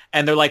 20s,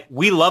 and they're like,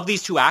 we love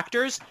these two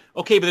actors.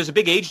 Okay, but there's a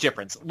big age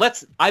difference.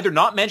 Let's either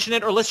not mention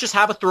it, or let's just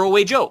have a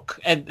throwaway joke.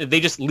 And they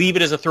just leave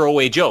it as a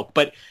throwaway joke.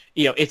 But,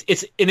 you know,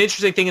 it's an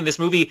interesting thing in this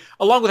movie,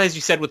 along with, as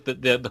you said, with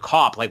the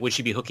cop, like, would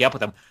she be hooking up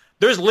with him?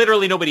 There's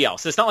literally nobody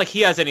else. It's not like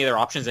he has any other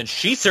options, and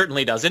she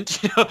certainly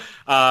doesn't.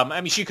 I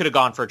mean, she could have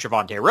gone for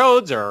Trevante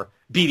Rhodes or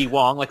BD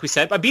Wong, like we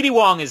said. But BD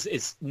Wong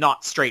is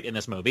not straight in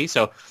this movie,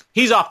 so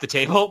he's off the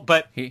table.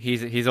 But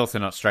he's also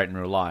not straight in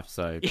real life,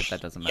 so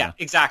that doesn't matter. Yeah,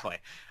 exactly.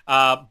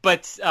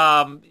 But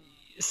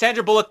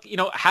Sandra Bullock, you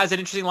know, has an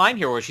interesting line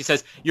here where she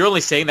says, "You're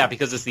only saying that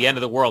because it's the end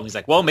of the world." And he's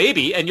like, "Well,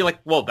 maybe." And you're like,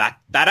 "Well, that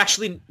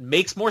actually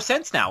makes more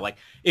sense now. Like,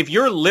 if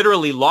you're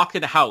literally locked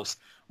in a house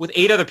with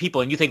 8 other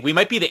people, and you think we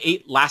might be the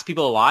 8 last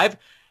people alive,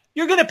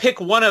 you're going to pick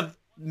one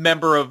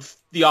member of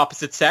the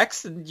opposite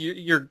sex, and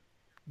you're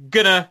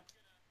going to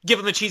give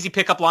him a cheesy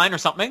pickup line or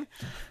something.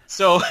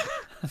 So,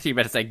 You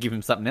better say give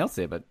him something else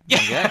there, but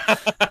yeah.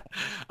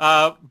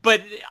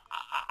 But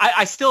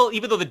I still,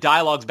 even though the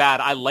dialogue's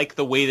bad, I like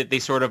the way that they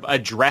sort of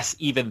address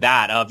even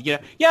that of,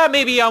 yeah,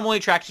 maybe I'm only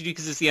attracted to you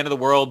because it's the end of the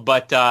world,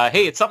 but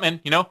hey, it's something,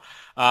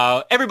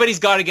 everybody's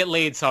got to get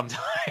laid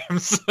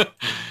sometimes.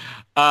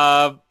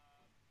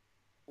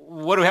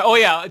 What do we have? Oh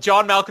yeah,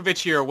 John Malkovich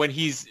here when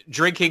he's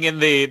drinking in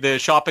the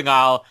shopping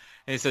aisle,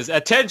 and he says,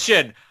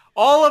 "Attention,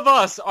 all of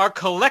us are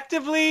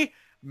collectively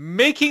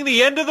making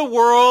the end of the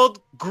world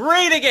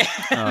great again."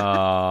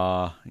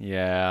 Oh,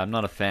 yeah, I'm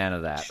not a fan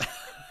of that.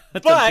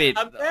 It's But a bit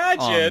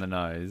imagine on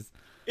the nose.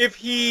 if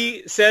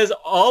he says,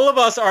 "All of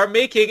us are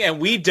making," and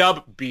we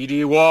dub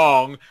BD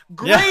Wong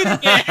great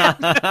again.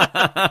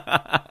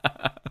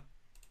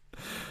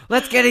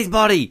 Let's get his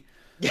body.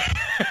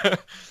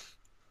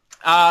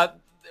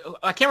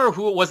 I can't remember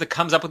who it was that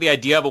comes up with the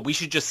idea, but we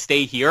should just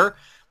stay here.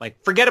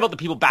 Like, forget about the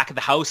people back at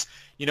the house.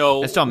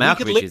 It's John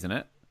Malkovich, isn't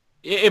it?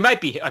 It might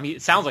be. I mean,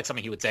 it sounds like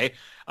something he would say.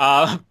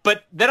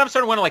 But then I'm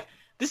starting to wonder, like,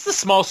 this is a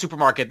small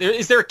supermarket.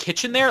 Is there a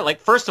kitchen there? Like,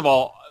 first of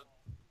all,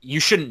 you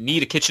shouldn't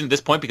need a kitchen at this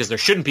point because there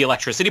shouldn't be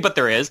electricity, but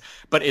there is.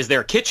 But is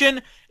there a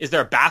kitchen? Is there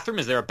a bathroom?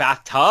 Is there a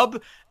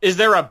bathtub? Is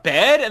there a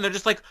bed? And they're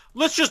just like,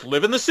 let's just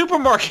live in the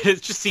supermarket.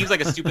 It just seems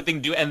like a stupid thing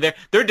to do. And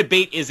their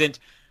debate isn't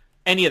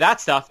any of that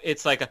stuff.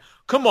 It's like,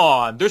 come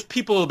on, there's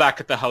people back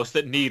at the house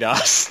that need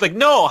us. Like,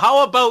 no,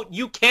 how about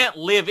you can't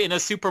live in a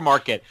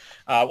supermarket?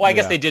 Well, I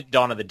guess they did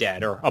Dawn of the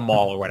Dead or a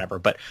mall or whatever,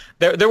 but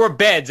there were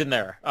beds in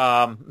there.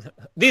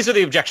 These are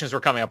the objections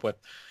we're coming up with.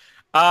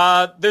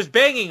 There's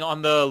banging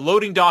on the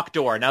loading dock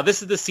door. Now,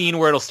 this is the scene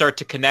where it'll start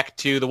to connect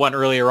to the one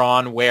earlier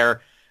on where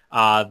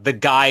the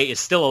guy is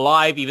still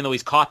alive, even though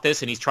he's caught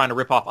this, and he's trying to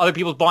rip off other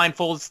people's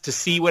blindfolds to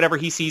see whatever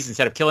he sees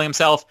instead of killing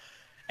himself.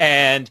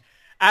 And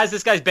as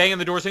this guy's banging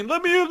the door saying,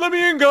 let me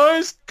in,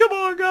 guys. Come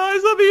on,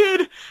 guys, let me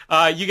in.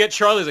 You get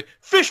Charlie's like,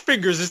 fish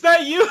fingers, is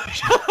that you?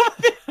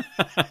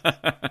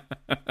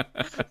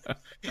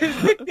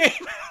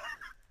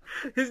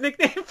 His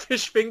nickname,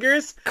 Fish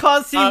Fingers.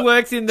 Because he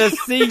works in the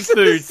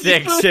seafood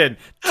section.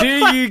 Do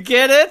you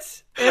get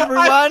it,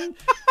 everyone?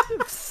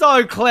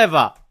 So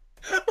clever.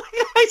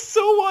 I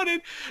so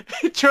wanted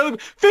Charlie,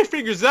 Fish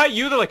Fingers, is that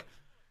you? They're like,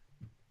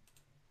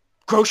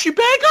 grocery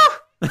bagger?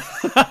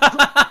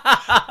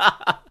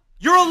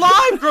 You're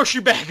alive,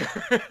 grocery bagger.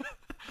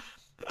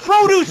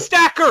 Produce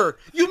stacker.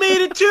 You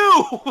made it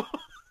too.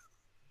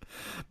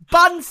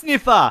 Bun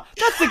sniffer.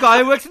 That's the guy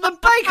who works in the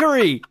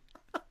bakery.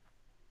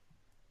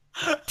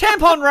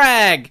 Tampon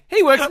rag.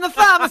 He works in the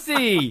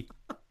pharmacy.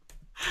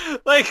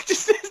 Like,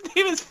 just his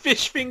name is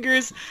Fish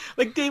Fingers.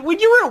 Like, when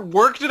you were at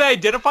work, did I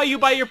identify you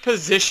by your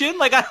position?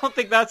 Like, I don't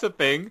think that's a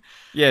thing.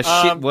 Yeah,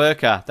 shit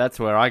worker. That's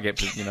where I get,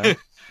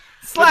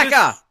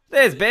 Slacker.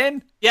 There's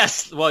Ben.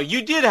 Yes, well,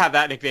 you did have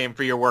that nickname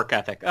for your work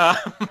ethic.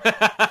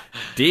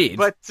 Did.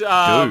 But,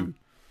 do.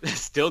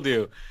 Still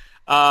do.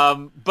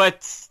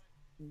 But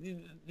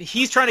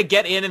he's trying to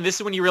get in, and this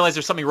is when you realize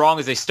there's something wrong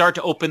as they start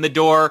to open the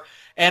door.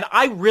 And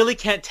I really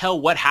can't tell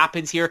what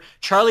happens here.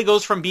 Charlie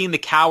goes from being the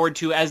coward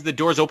to, as the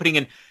door's opening,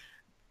 and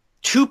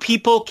two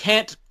people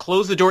can't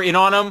close the door in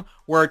on him,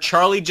 where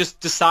Charlie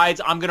just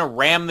decides, I'm going to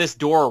ram this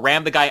door, or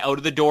ram the guy out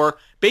of the door,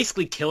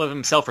 basically kill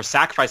himself or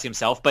sacrifice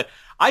himself. But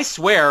I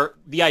swear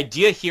the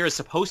idea here is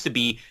supposed to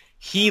be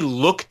he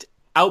looked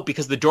out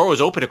because the door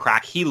was open a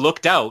crack. He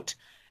looked out,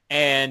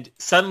 and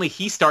suddenly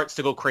he starts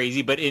to go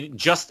crazy. But in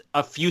just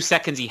a few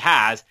seconds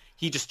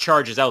he just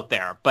charges out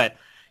there. But,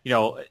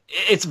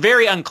 it's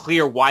very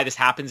unclear why this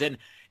happens. And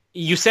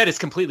you said it's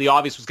completely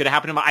obvious what's going to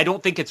happen to him. I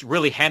don't think it's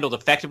really handled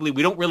effectively.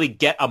 We don't really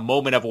get a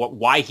moment of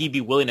why he'd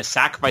be willing to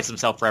sacrifice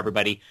himself for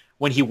everybody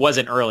when he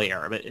wasn't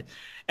earlier. But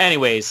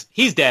anyways,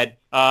 he's dead,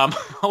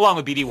 along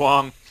with BD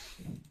Wong.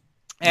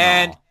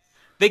 And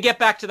they get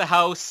back to the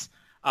house.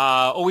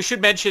 We should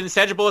mention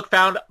Sandra Bullock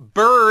found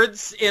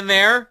birds in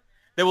there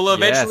that will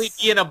eventually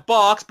be in a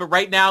box, but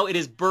right now it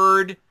is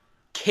bird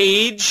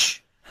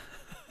cage,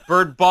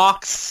 bird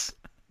box,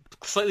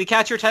 slightly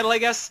catchier title, I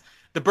guess.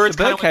 The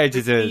Birdcage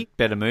is a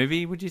better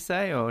movie, would you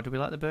say, or do we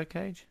like the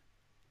Birdcage?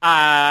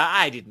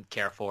 I didn't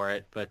care for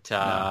it, but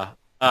Sorry.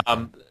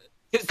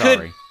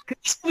 could it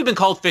still have been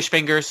called Fish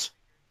Fingers?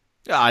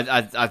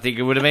 I think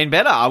it would have been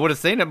better. I would have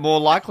seen it more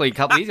likely a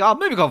couple of years ago. Oh, a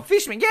movie called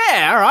Fishman.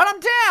 Yeah, all right,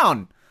 I'm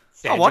down.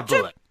 Sandra I'll watch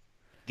Bullock. it.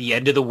 The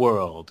end of the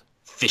world.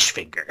 Fish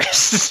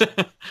Fingers.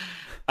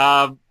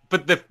 But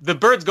the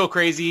birds go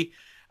crazy.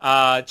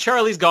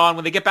 Charlie's gone.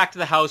 When they get back to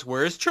the house,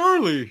 where's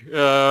Charlie?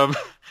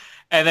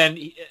 And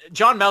then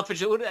John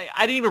Malkovich,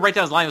 I didn't even write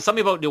down his line. It was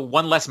something about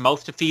one less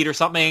mouth to feed or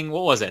something.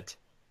 What was it?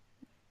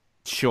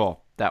 Sure,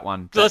 that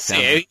one. Let's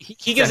see.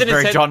 He gives an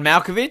very John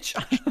Malkovich.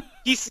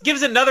 He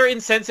gives another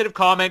insensitive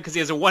comment because he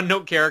has a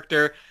one-note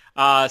character.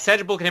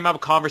 Sandra Bullock and him have a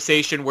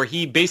conversation where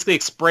he basically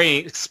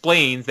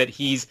explains that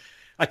he's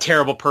a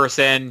terrible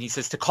person. He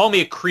says, to call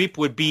me a creep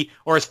would be,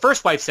 or his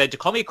first wife said, to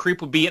call me a creep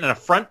would be an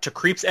affront to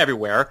creeps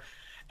everywhere.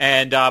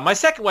 And my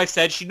second wife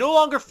said she no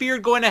longer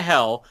feared going to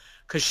hell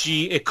because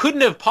it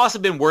couldn't have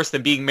possibly been worse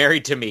than being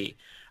married to me.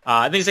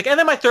 And then he's like, and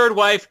then my third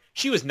wife,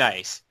 she was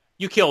nice.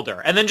 you killed her,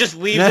 and then just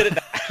leaves it at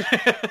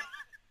that.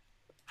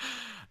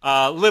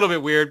 A little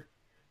bit weird.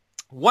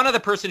 One other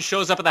person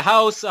shows up at the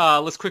house.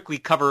 Let's quickly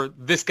cover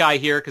this guy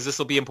here because this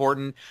will be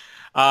important.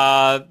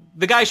 The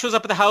guy shows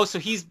up at the house, so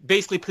he's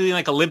basically pleading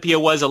like Olympia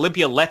was.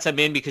 Olympia lets him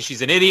in because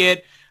she's an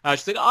idiot.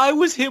 She's like, I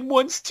was him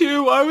once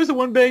too. I was the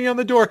one banging on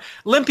the door.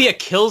 Olympia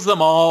kills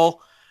them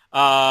all.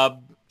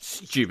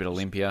 Stupid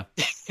Olympia.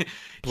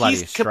 Bloody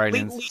He's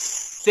Australians. completely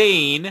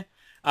sane,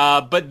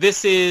 but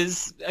this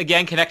is,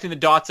 again, connecting the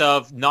dots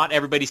of not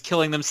everybody's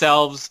killing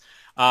themselves.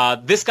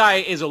 This guy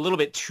is a little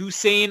bit too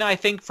sane, I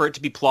think, for it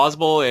to be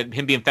plausible and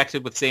him be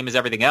infected with the same as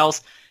everything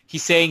else.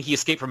 He's saying he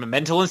escaped from a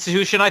mental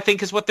institution, I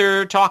think, is what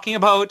they're talking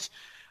about.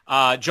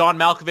 John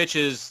Malkovich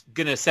is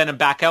going to send him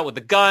back out with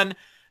the gun.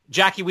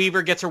 Jackie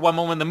Weaver gets her one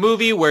moment in the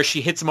movie where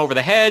she hits him over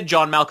the head.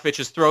 John Malkovich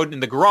is thrown in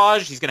the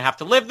garage. He's going to have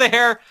to live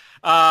there.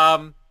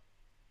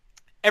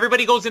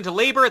 Everybody goes into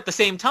labor at the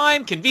same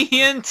time.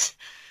 Convenient.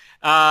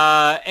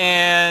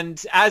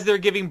 And as they're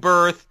giving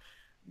birth,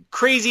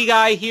 crazy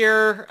guy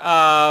here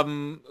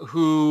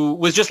who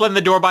was just let in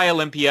the door by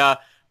Olympia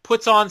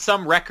puts on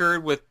some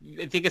record with,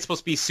 I think it's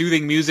supposed to be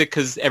soothing music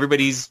because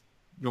everybody's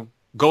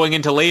going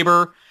into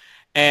labor.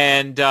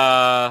 And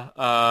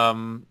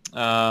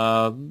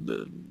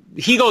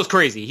he goes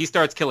crazy. He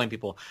starts killing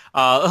people.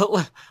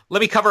 Let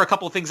me cover a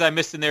couple of things I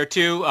missed in there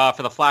too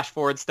for the flash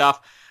forward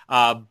stuff.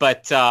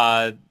 But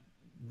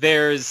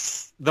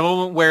there's the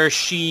moment where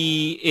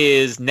she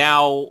is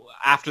now,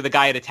 after the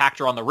guy had attacked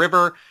her on the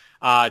river,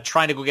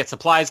 trying to go get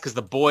supplies because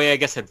the boy, I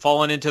guess, had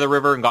fallen into the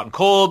river and gotten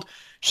cold.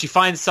 She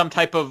finds some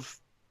type of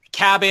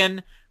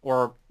cabin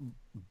or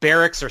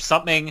barracks or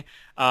something.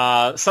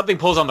 Something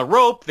pulls on the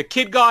rope. The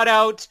kid got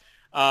out.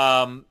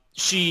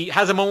 She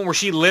has a moment where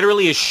she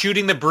literally is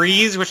shooting the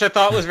breeze, which I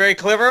thought was very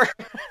clever.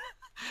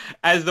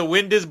 As the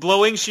wind is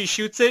blowing, she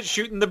shoots it,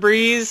 shooting the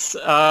breeze.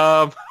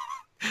 I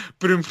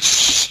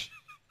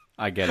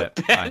get it.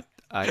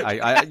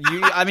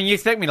 I mean, you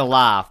expect me to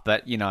laugh,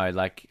 but,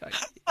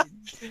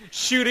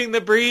 shooting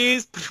the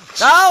breeze.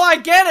 Oh, I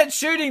get it,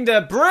 shooting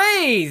the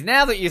breeze!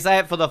 Now that you say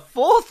it for the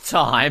fourth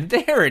time,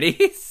 there it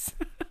is.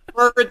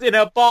 Birds in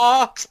a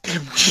box.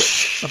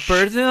 A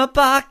bird in a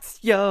box,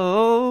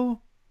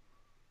 yo.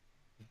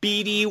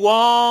 BD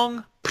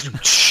Wong. BD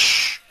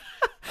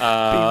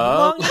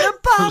Wong in a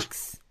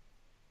box.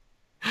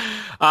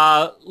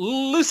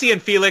 Lucy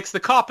and Felix, the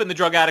cop and the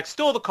drug addict,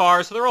 stole the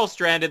car, so they're all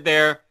stranded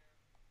there.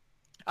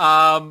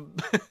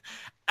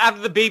 After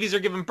the babies are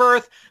given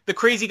birth, the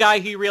crazy guy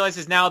he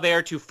realizes is now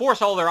there to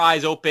force all their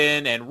eyes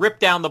open and rip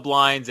down the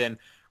blinds and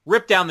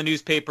rip down the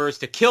newspapers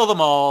to kill them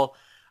all.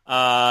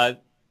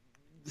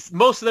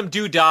 Most of them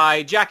do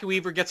die. Jackie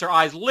Weaver gets her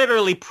eyes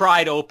literally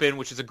pried open,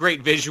 which is a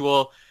great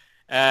visual.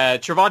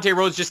 Trevante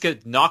Rhodes just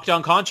gets knocked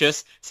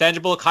unconscious.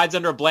 Sandra Bullock hides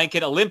under a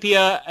blanket.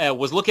 Olympia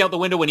was looking out the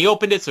window when he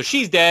opened it, so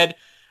she's dead.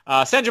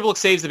 Sandra Bullock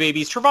saves the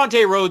babies.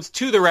 Trevante Rhodes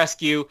to the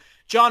rescue.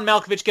 John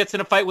Malkovich gets in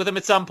a fight with him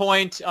at some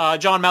point.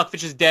 John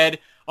Malkovich is dead,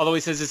 although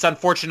he says, it's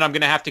unfortunate, I'm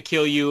going to have to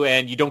kill you,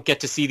 and you don't get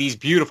to see these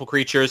beautiful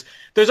creatures.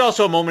 There's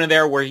also a moment in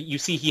there where you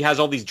see he has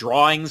all these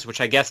drawings, which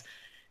I guess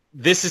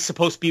this is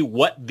supposed to be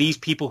what these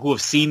people who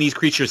have seen these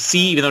creatures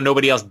see, even though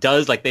nobody else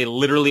does. Like, they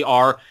literally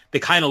are. They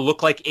kind of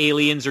look like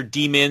aliens or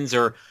demons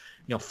or,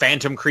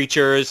 phantom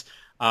creatures.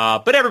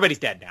 But everybody's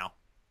dead now,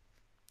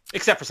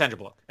 except for Sandra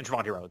Bullock and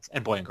Trevante Rhodes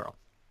and boy and girl.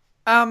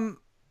 I'm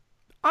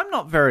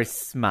not very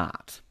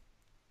smart,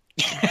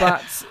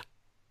 but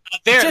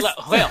there.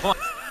 Hold on.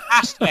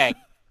 Hashtag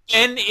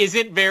Ben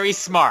isn't very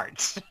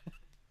smart.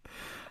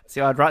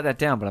 See, I'd write that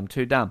down, but I'm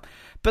too dumb.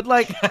 But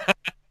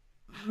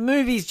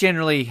movies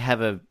generally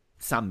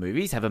some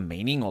movies have a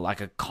meaning or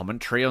like a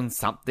commentary on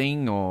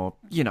something or,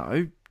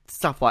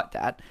 stuff like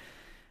that.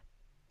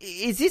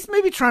 Is this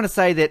movie trying to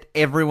say that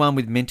everyone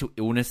with mental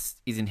illness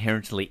is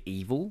inherently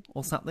evil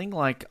or something?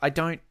 I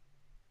don't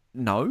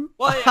know.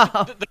 Well,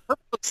 the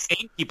perfectly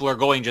sane people are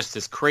going just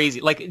as crazy.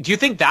 Do you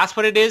think that's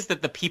what it is,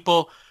 that the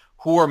people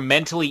who are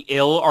mentally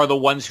ill are the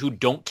ones who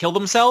don't kill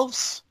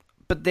themselves?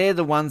 But they're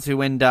the ones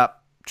who end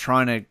up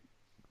trying to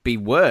be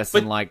worse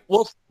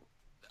Well,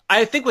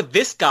 I think with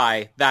this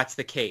guy, that's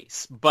the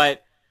case.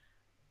 But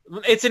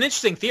it's an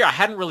interesting theory. I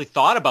hadn't really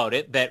thought about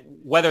it, that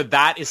whether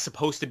that is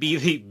supposed to be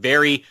the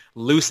very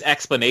loose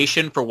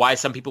explanation for why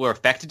some people are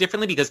affected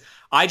differently, because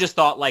I just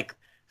thought,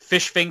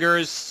 Fish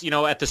Fingers,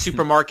 at the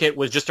supermarket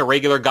was just a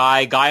regular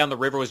guy. Guy on the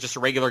river was just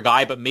a regular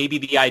guy. But maybe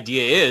the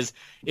idea is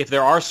if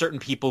there are certain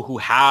people who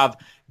have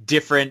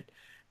different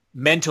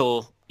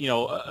mental,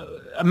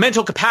 a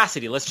mental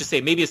capacity, let's just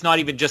say, maybe it's not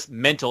even just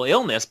mental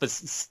illness,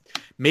 but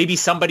maybe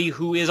somebody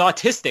who is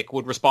autistic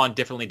would respond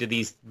differently to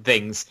these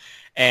things.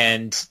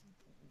 And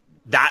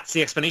that's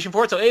the explanation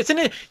for it.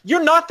 So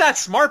you're not that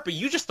smart, but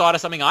you just thought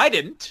of something I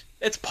didn't.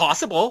 It's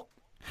possible.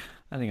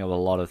 I think of a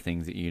lot of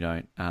things that you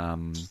don't.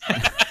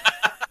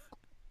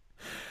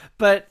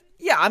 But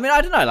yeah, I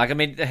don't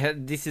know.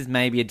 This is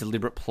maybe a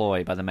deliberate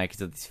ploy by the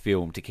makers of this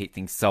film to keep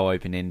things so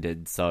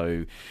open-ended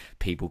so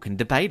people can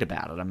debate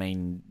about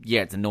it.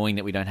 Yeah, it's annoying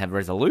that we don't have a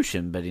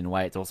resolution, but in a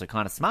way it's also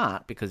kind of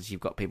smart because you've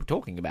got people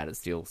talking about it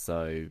still,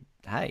 so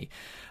hey.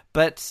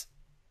 But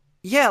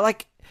yeah,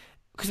 like,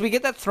 because we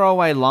get that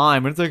throwaway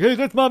line when it's like, hey,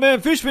 that's my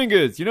man Fish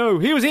Fingers. You know,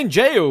 he was in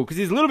jail because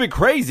he's a little bit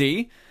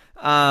crazy.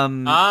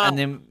 And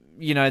then,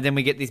 you know, then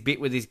we get this bit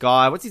with this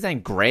guy, what's his name,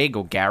 Greg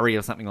or Gary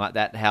or something like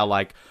that, how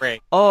like, Greg.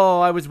 Oh,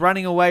 I was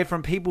running away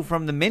from people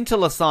from the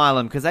mental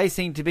asylum because they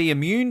seem to be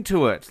immune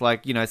to it.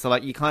 Like, you know, so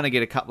like you kind of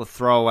get a couple of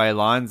throwaway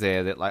lines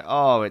there that like,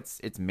 oh, it's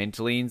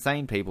mentally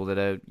insane people that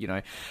are, you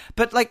know.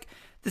 But like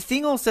the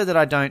thing also that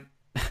I don't,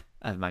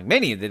 among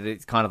many, that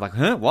it's kind of like,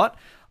 huh, what?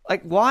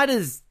 Like, why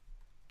does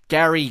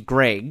Gary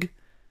Gregg,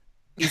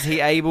 is he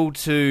able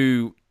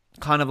to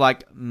kind of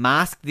like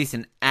mask this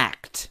and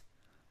act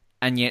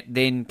and yet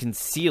then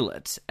conceal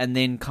it and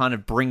then kind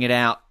of bring it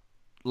out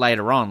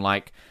later on?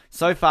 Like,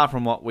 so far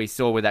from what we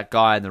saw with that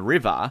guy in the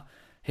river,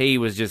 he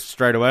was just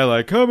straight away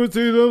like, come and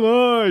see the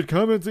light,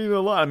 come and see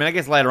the light. I mean, I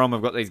guess later on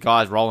we've got these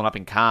guys rolling up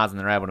in cars and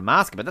they're able to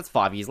mask it, but that's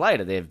 5 years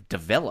later. They've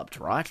developed,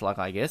 right? Like,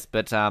 I guess.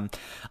 But I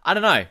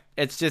don't know.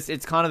 It's just,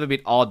 it's kind of a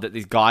bit odd that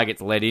this guy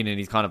gets let in and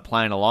he's kind of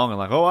playing along and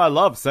like, oh, I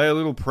love, say a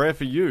little prayer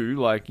for you.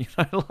 Like, you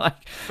know, like.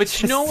 But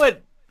just... you know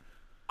what?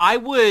 I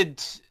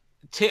would...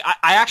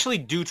 I actually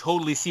do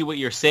totally see what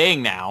you're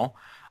saying now,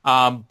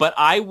 but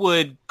I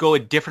would go a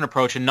different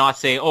approach and not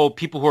say, oh,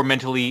 people who are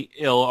mentally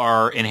ill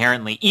are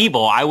inherently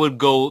evil. I would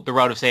go the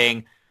route of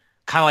saying,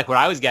 kind of like what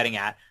I was getting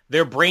at,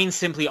 their brains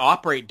simply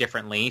operate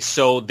differently,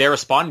 so they're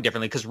responding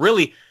differently, because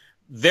really,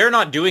 they're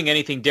not doing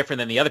anything different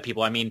than the other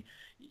people. I mean,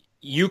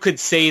 you could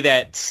say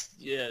that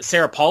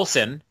Sarah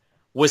Paulson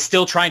was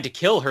still trying to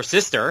kill her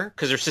sister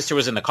because her sister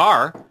was in the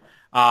car.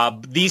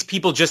 These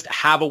people just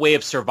have a way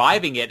of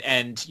surviving it,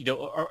 and you know,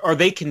 or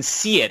they can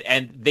see it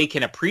and they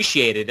can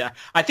appreciate it.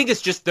 I think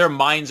it's just their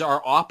minds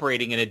are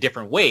operating in a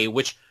different way,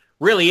 which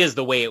really is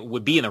the way it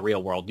would be in the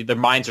real world. Their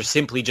minds are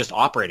simply just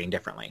operating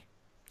differently.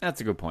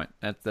 That's a good point.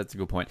 That's a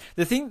good point.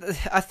 The thing,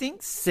 I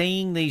think,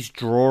 seeing these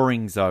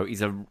drawings though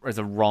is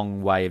a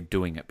wrong way of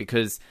doing it,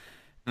 because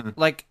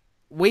like,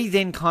 we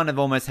then kind of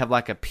almost have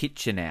like a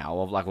picture now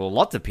of like, well,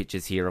 lots of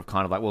pictures here of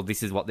kind of like, well,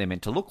 this is what they're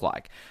meant to look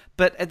like.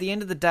 But at the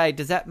end of the day,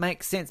 does that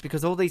make sense?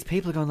 Because all these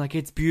people are going like,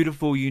 it's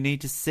beautiful, you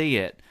need to see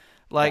it.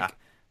 Like,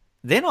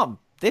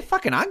 they're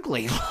fucking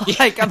ugly.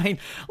 Like, I mean,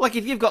 like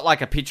if you've got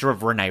like a picture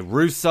of Rene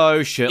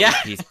Russo, shirtless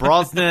Pierce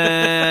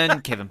Brosnan,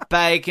 Kevin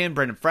Bacon,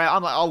 Brendan Fraser,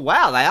 I'm like, oh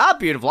wow, they are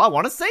beautiful, I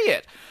want to see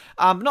it.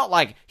 Not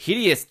like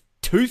hideous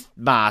tooth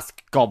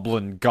mask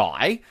goblin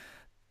guy.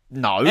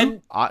 No,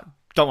 and I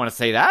don't want to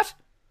see that.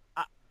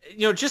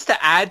 You know, just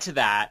to add to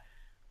that,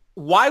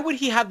 why would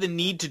he have the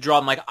need to draw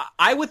them? Like,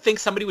 I would think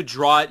somebody would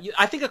draw it.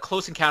 I think a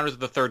Close Encounters of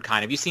the Third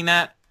Kind. Have you seen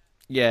that?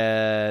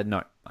 Yeah,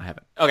 no, I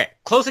haven't. Okay,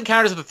 Close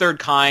Encounters of the Third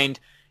Kind,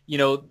 you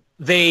know,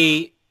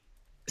 they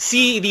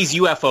see these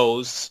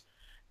UFOs,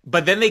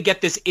 but then they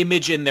get this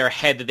image in their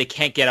head that they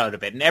can't get out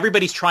of it. And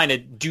everybody's trying to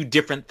do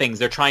different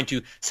things.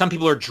 Some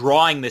people are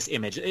drawing this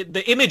image.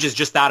 The image is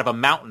just that of a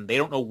mountain. They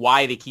don't know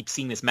why they keep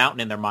seeing this mountain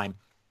in their mind.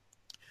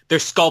 They're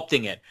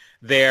sculpting it.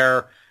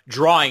 They're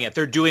drawing it.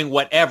 They're doing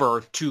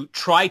whatever to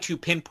try to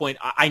pinpoint,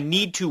 I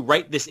need to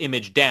write this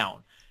image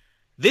down.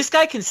 This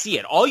guy can see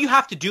it. All you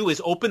have to do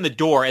is open the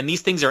door, and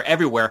these things are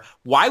everywhere.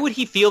 Why would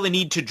he feel the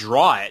need to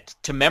draw it,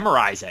 to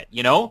memorize it,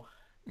 you know?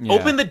 Yeah.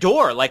 Open the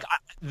door. Like,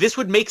 this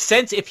would make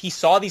sense if he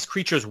saw these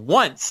creatures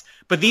once,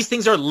 but these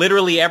things are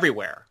literally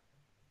everywhere.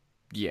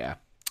 Yeah.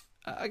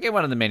 Again,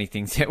 one of the many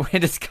things that we're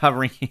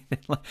discovering here.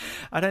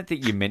 I don't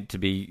think you're meant to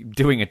be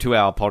doing a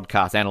 2-hour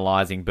podcast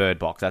analysing Bird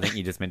Box. I think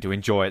you're just meant to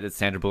enjoy it. That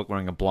Sandra Bullock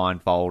wearing a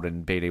blindfold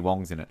and BD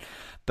Wong's in it.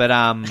 But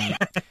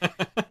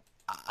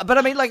but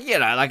I mean, like, you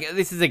know, like,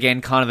 this is again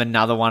kind of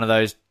another one of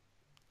those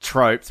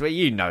tropes where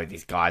you know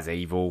this guy's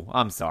evil.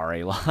 I'm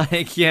sorry,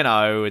 like, you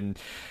know, and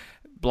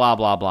blah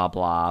blah blah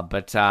blah.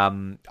 But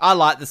I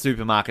like the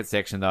supermarket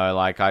section though.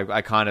 Like,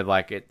 I kind of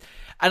like it,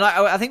 and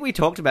I think we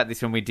talked about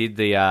this when we did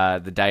the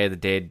Day of the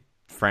Dead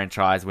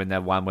franchise, when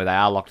the one where they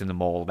are locked in the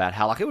mall, about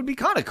how like it would be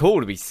kind of cool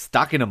to be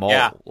stuck in a mall.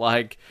 Yeah.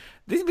 Like,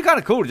 this would be kind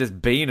of cool to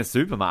just be in a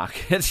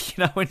supermarket,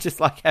 you know, and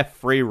just like have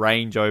free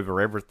range over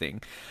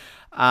everything.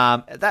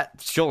 That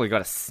surely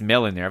got a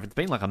smell in there. If it's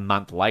been like a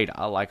month later,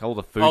 like all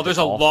the food. Oh, there's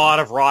a lot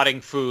of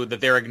rotting food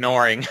that they're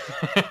ignoring.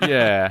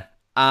 Yeah.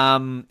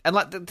 And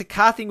like the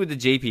car thing with the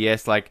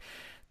GPS, like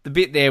the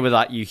bit there where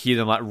like you hear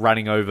them like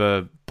running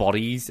over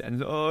bodies,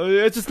 and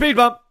it's a speed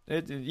bump.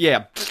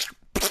 Yeah.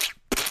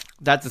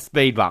 That's a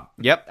speed bump.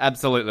 Yep,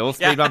 absolutely. All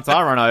speed bumps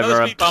I run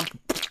over. Speed bump.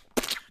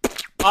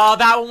 Oh,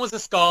 that one was a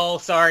skull.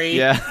 Sorry.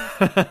 Yeah.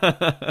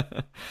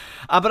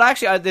 But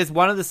actually, there's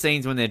one of the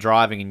scenes when they're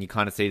driving and you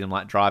kind of see them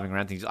like driving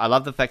around things. I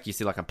love the fact you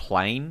see like a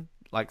plane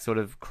like sort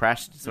of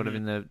crashed sort of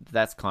in the...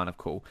 That's kind of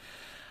cool.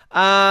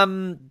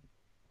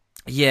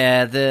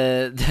 Yeah,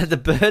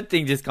 the bird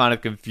thing just kind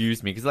of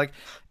confused me because like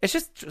it's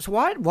just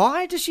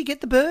why does she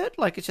get the bird?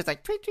 Like it's just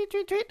like tweet tweet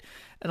tweet tweet,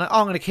 and like, oh,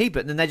 I'm gonna keep it,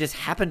 and then they just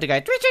happen to go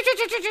tweet tweet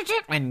tweet tweet tweet,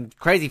 tweet, and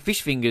Crazy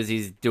Fish Fingers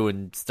is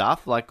doing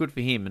stuff, like good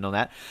for him and all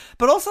that.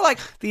 But also like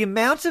the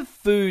amount of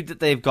food that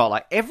they've got,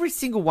 like every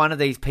single one of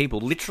these people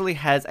literally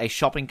has a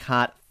shopping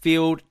cart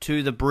filled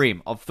to the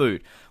brim of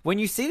food. When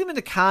you see them in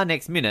the car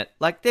next minute,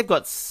 like, they've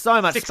got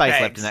so much 6 space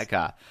bags. left in that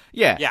car.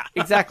 Yeah.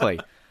 Exactly.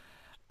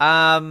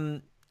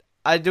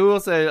 I do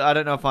also, I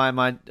don't know if I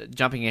am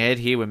jumping ahead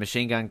here, where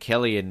Machine Gun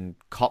Kelly and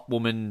Cop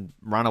Woman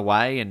run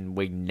away and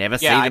we never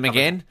see them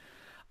again.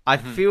 I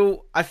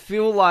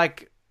feel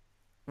like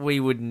we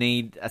would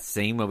need a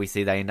scene where we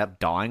see they end up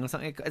dying or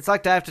something. It's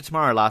like Day After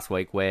Tomorrow last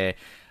week, where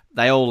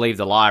they all leave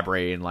the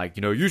library and, like,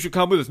 you should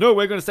come with us. No,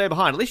 we're going to stay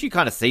behind. At least you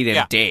kind of see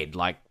them dead,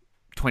 like,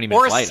 20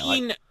 minutes later. Or a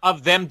scene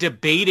of them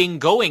debating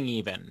going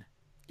even.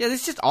 Yeah,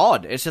 it's just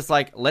odd. It's just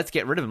like, let's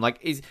get rid of them.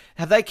 Like,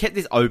 have they kept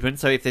this open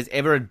so if there's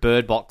ever a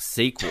Bird Box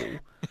sequel,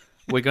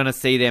 we're going to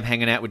see them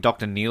hanging out with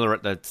Dr. Neela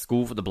at the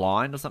School for the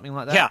Blind or something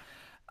like that? Yeah.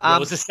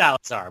 Rosa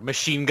Salazar,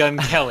 Machine Gun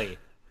Kelly,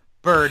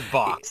 Bird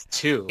Box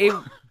 2.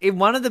 In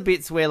one of the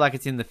bits where, like,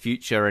 it's in the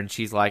future and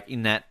she's, like,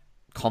 in that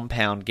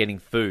compound getting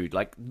food,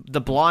 like,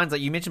 the blinds,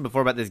 like you mentioned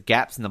before about there's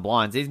gaps in the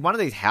blinds. There's one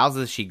of these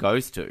houses she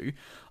goes to,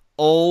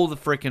 all the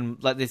freaking,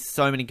 like, there's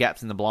so many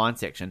gaps in the blind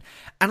section.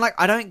 And, like,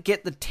 I don't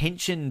get the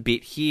tension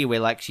bit here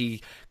where, like,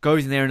 she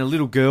goes in there and a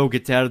little girl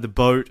gets out of the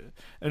boat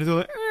and it's all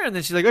like, and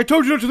then she's like, I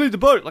told you not to leave the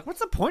boat. Like,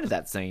 what's the point of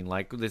that scene?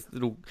 Like, this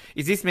little,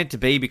 is this meant to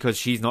be because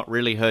she's not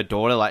really her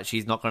daughter? Like,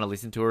 she's not going to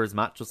listen to her as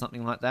much or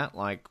something like that?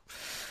 Like,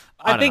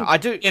 I think I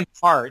do. In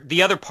part,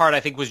 the other part I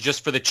think was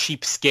just for the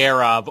cheap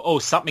scare of, oh,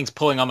 something's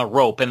pulling on the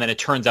rope, and then it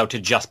turns out to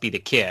just be the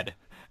kid.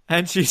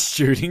 And she's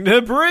shooting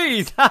the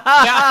breeze.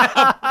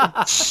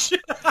 I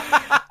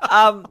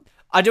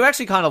do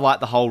actually kind of like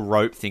the whole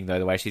rope thing, though,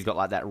 the way she's got,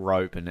 like, that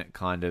rope and it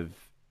kind of,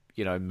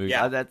 moves.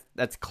 Yeah.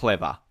 That's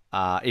clever.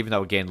 Even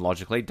though, again,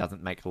 logically, it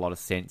doesn't make a lot of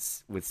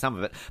sense with some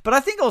of it. But I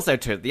think also,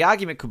 too, the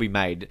argument could be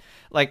made,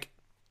 like,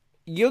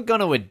 you're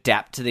going to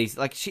adapt to these.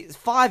 Like,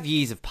 5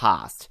 years have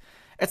passed.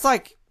 It's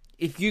like,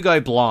 if you go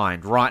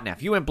blind right now,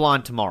 if you went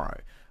blind tomorrow,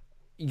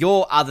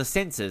 your other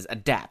senses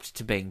adapt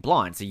to being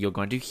blind. So you're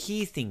going to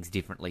hear things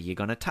differently. You're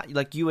going to touch,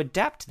 like, you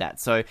adapt to that.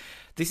 So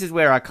this is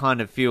where I kind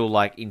of feel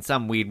like, in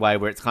some weird way,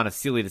 where it's kind of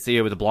silly to see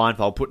her with a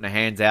blindfold, putting her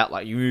hands out,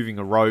 like, you moving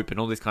a rope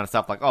and all this kind of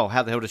stuff. Like, oh,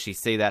 how the hell does she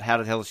see that? How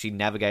the hell does she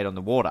navigate on the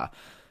water?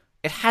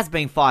 It has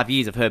been 5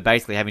 years of her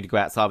basically having to go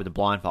outside with a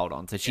blindfold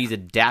on. So she's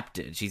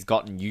adapted. She's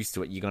gotten used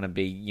to it. You're going to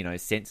be,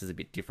 senses a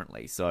bit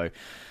differently. So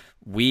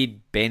weird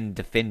Ben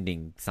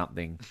defending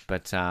something.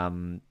 But,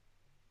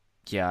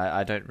 yeah,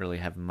 I don't really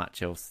have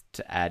much else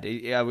to add.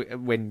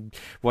 When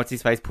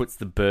What's-His-Face puts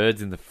the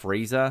birds in the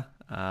freezer,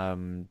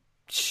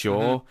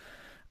 sure.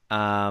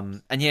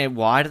 And yeah,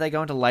 why do they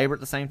go into labour at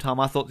the same time?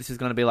 I thought this was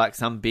going to be like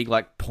some big,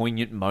 like,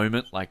 poignant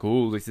moment, like,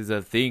 oh, this is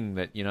a thing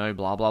that,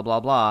 blah, blah, blah,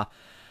 blah.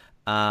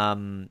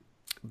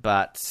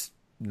 But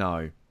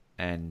no.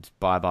 And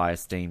bye-bye,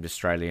 esteemed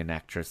Australian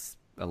actress,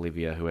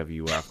 Olivia, whoever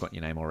you are. I've got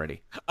your name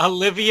already.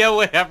 Olivia,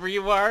 whatever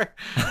you are.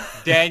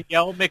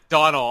 Danielle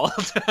McDonald.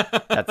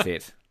 That's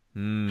it.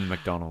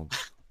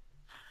 McDonald's.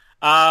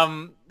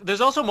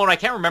 There's also a moment, I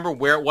can't remember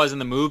where it was in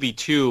the movie,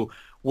 too,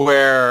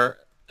 where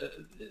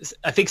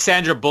I think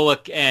Sandra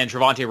Bullock and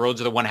Trevante Rhodes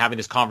are the one having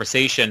this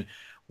conversation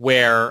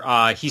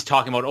where he's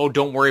talking about, oh,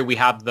 don't worry, we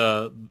have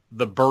the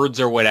birds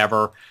or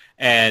whatever.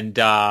 And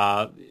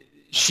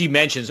she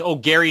mentions, oh,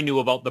 Gary knew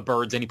about the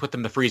birds and he put them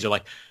in the freezer.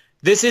 Like,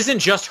 this isn't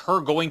just her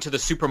going to the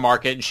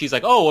supermarket and she's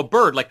like, oh, a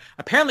bird. Like,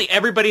 apparently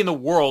everybody in the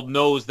world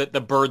knows that the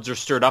birds are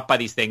stirred up by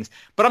these things.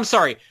 But I'm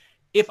sorry,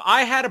 if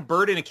I had a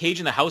bird in a cage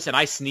in the house and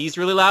I sneezed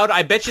really loud,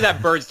 I bet you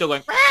that bird's still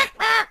going...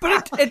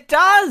 But it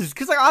does,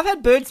 because, like, I've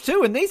had birds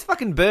too, and these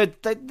fucking birds,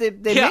 they're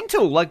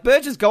mental. Like,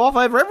 birds just go off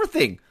over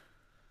everything.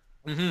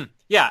 Mm-hmm.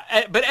 Yeah,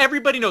 but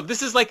everybody knows.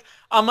 This is like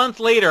a month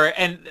later,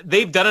 and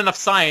they've done enough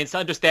science to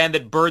understand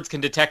that birds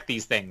can detect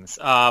these things.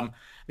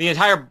 The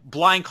entire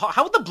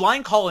how would the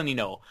blind colony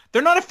know?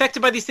 They're not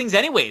affected by these things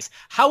anyways.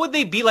 How would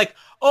they be like,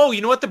 oh,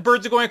 you know what, the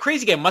birds are going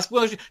crazy again.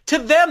 To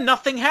them,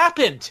 nothing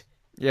happened.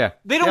 Yeah.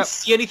 They don't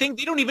see anything.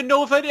 They don't even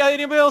know if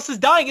anybody else is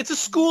dying. It's a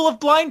school of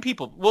blind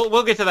people.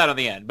 We'll get to that on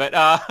the end. But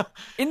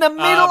in the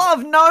middle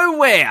of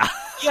nowhere.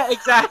 Yeah,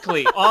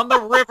 exactly. On the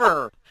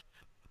river.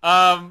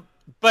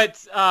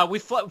 But we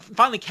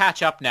finally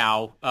catch up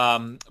now,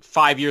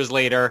 5 years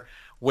later,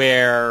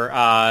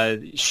 where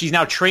she's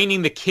now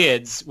training the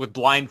kids with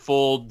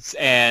blindfolds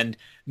and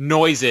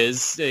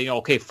noises.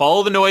 Okay,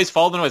 follow the noise.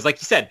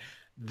 Like you said,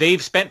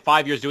 they've spent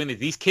 5 years doing this.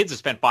 These kids have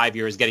spent 5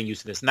 years getting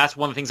used to this. And that's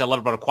one of the things I love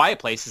about A Quiet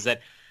Place is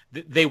that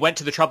they went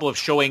to the trouble of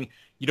showing,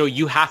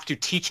 you have to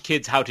teach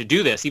kids how to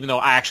do this, even though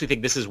I actually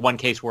think this is one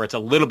case where it's a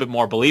little bit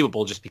more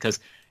believable just because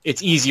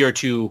it's easier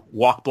to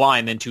walk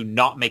blind than to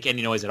not make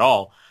any noise at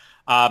all.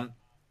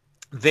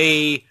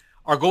 They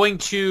are going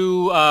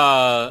to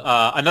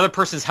another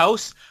person's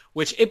house,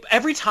 which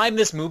every time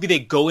this movie they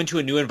go into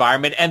a new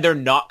environment and they're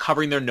not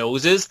covering their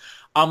noses,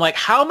 I'm like,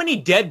 how many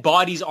dead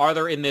bodies are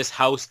there in this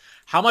house?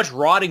 How much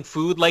rotting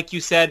food, like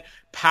you said?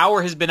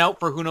 Power has been out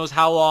for who knows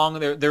how long.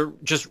 They're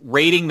just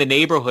raiding the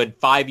neighborhood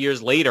 5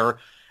 years later,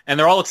 and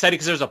they're all excited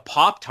because there's a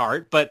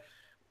Pop-Tart, but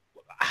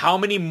how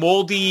many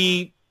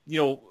moldy,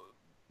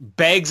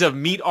 bags of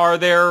meat are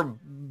there?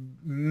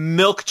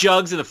 Milk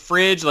jugs in the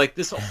fridge? Like,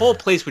 this whole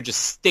place would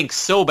just stink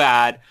so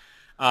bad.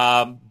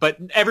 But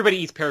everybody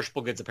eats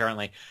perishable goods,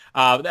 apparently.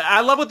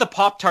 I love with the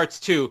Pop-Tarts,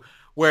 too,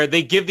 where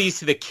they give these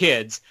to the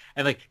kids.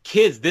 And, like,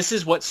 kids, this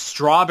is what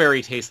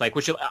strawberry tastes like.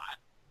 Which,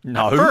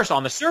 No. at first,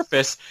 on the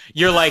surface,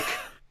 you're like,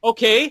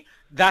 okay,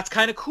 that's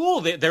kind of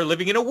cool. They're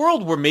living in a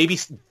world where maybe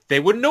they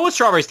wouldn't know what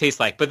strawberries taste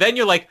like. But then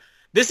you're like,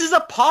 this is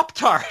a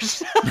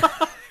Pop-Tart.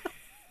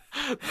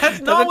 That's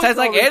not Doesn't taste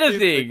like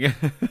anything.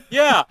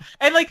 Yeah.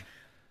 And, like,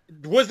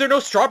 was there no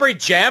strawberry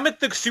jam at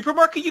the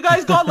supermarket you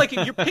guys got? Like,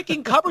 if you're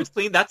picking cupboards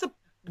clean, that's a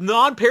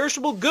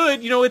non-perishable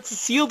good. You know, it's a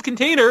sealed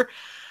container.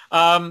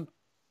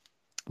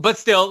 But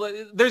still,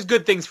 there's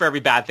good things for every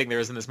bad thing there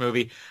is in this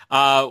movie.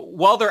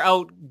 While they're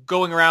out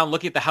going around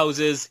looking at the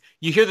houses,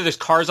 you hear that there's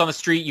cars on the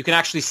street. You can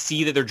actually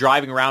see that they're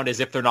driving around as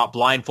if they're not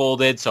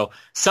blindfolded. So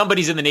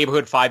somebody's in the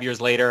neighborhood 5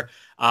 years later.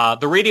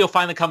 The radio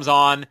finally comes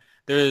on.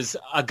 There's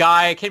a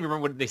guy, I can't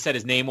remember what they said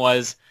his name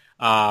was.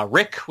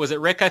 Rick, was it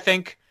Rick, I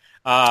think?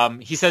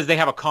 He says they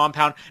have a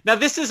compound. Now,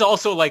 this is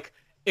also like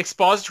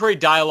expository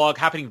dialogue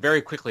happening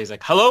very quickly. He's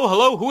like,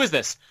 hello, who is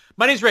this?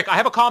 My name's Rick. I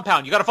have a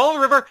compound. You got to follow the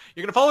river.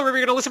 You're going to follow the river.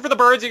 You're going to listen for the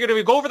birds. You're going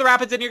to go over the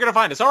rapids and you're going to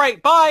find us. All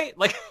right, bye.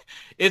 Like,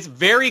 it's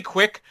very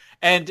quick.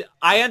 And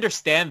I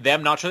understand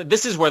them not sure.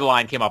 This is where the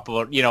line came up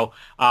about, you know,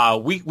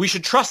 we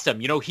should trust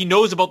him. You know, he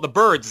knows about the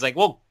birds. It's like,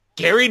 well,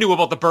 Gary knew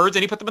about the birds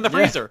and he put them in the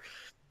freezer.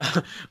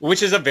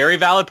 Which is a very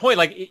valid point.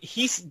 Like,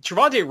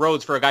 Trevante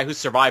Rhodes, for a guy who's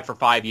survived for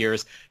 5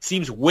 years,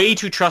 seems way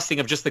too trusting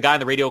of just the guy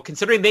on the radio,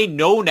 considering they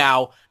know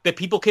now that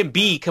people can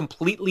be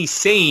completely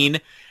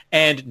sane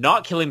and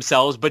not kill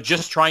themselves, but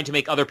just trying to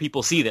make other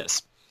people see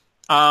this.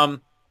 They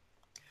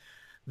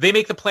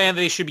make the plan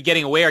that they should be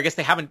getting away. I guess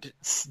they haven't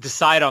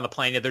decided on the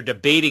plan yet. They're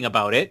debating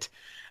about it.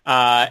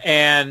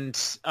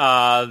 As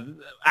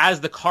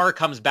the car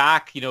comes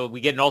back, you know, we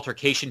get an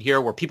altercation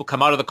here where people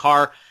come out of the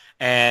car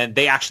and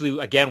they actually,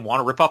 again,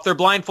 want to rip off their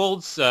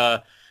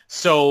blindfolds.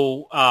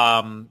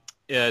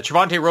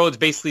 Trevante Rhodes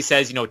basically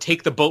says, you know,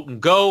 take the boat and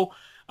go.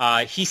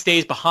 He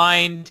stays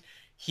behind.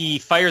 He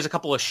fires a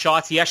couple of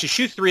shots. He actually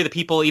shoots 3 of the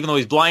people, even though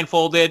he's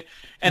blindfolded.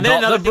 And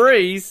then not the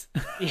breeze.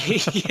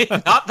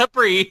 Not the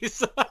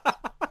breeze.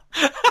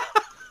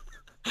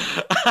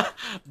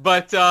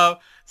 But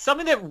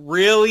something that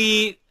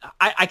really,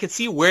 I could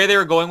see where they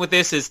were going with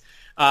this is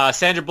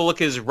Sandra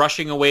Bullock is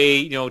rushing away,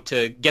 you know,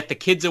 to get the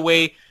kids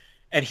away.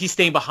 And he's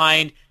staying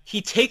behind.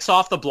 He takes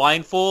off the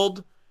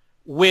blindfold,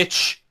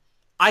 which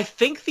I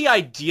think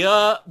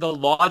the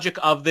logic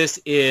of this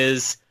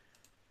is,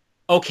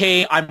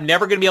 okay, I'm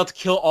never going to be able to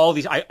kill all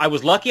these. I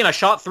was lucky and I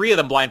shot 3 of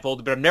them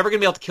blindfolded, but I'm never going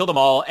to be able to kill them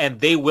all, and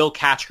they will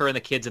catch her and the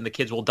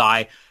kids will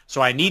die.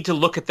 So I need to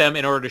look at them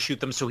in order to shoot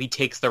them, so he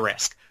takes the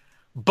risk.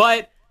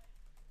 But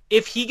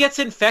if he gets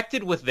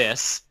infected with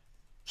this,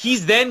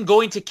 he's then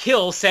going to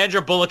kill Sandra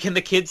Bullock and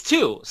the kids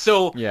too.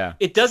 So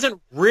It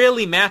doesn't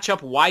really match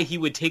up why he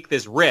would take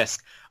this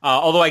risk.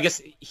 Although I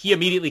guess he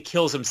immediately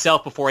kills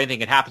himself before anything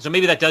had happened. So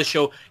maybe that does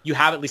show you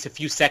have at least a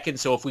few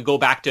seconds. So if we go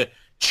back to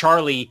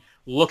Charlie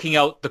looking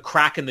out the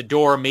crack in the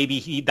door,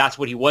 maybe that's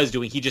what he was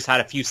doing. He just had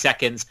a few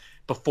seconds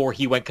before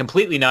he went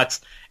completely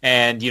nuts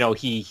and, you know,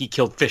 he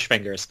killed fish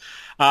fingers.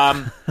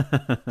 But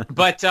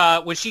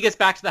when she gets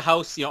back to the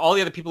house, you know, all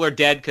the other people are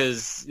dead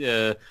because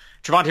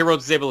Trevante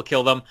Rhodes is able to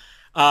kill them.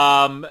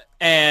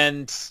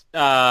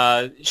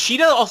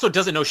 She also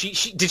doesn't know.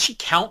 Did she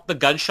count the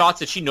gunshots?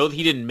 Did she know that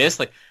he didn't miss?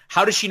 Like,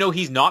 how does she know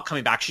he's not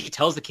coming back? She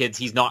tells the kids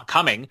he's not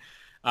coming.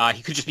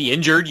 He could just be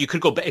injured. You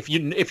could go if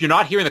you're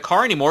not here in the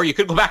car anymore. You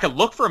could go back and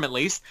look for him at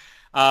least.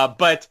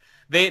 But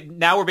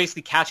now we're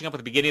basically catching up with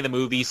the beginning of the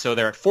movie. So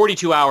they're at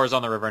 42 hours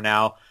on the river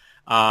now.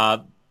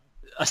 A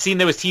scene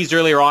that was teased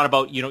earlier on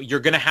about, you know, you're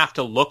going to have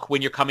to look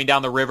when you're coming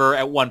down the river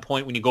at one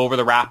point when you go over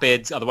the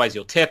rapids. Otherwise,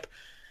 you'll tip.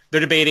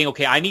 They're debating,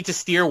 okay, I need to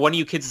steer. One of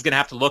you kids is going to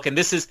have to look. And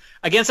this is,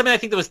 again, something I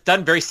think that was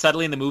done very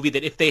subtly in the movie,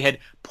 that if they had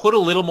put a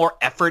little more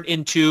effort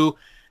into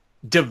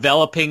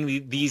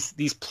developing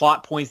these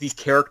plot points, these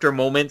character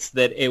moments,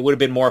 that it would have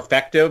been more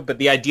effective. But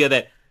the idea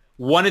that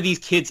one of these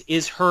kids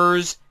is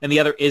hers and the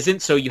other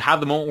isn't, so you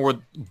have the moment where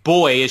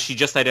Boy, as she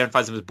just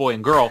identifies them as boy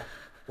and girl,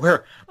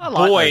 where I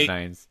like those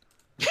names.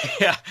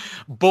 Yeah,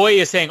 Boy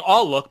is saying,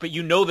 I'll look, but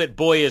you know that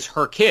Boy is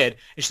her kid.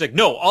 And she's like,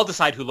 no, I'll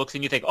decide who looks.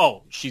 And you think,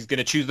 oh, she's going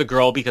to choose the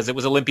girl because it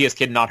was Olympia's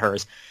kid, not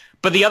hers.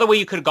 But the other way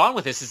you could have gone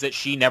with this is that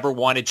she never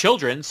wanted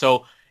children.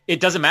 So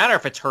it doesn't matter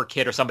if it's her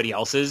kid or somebody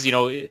else's. You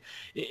know,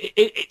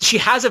 she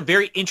has a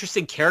very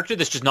interesting character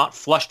that's just not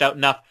flushed out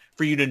enough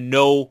for you to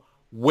know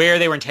where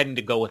they were intending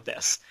to go with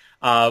this.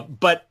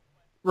 But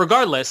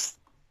regardless,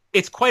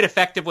 it's quite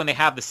effective when they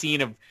have the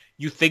scene of,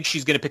 you think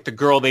she's going to pick the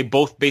girl. They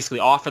both basically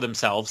offer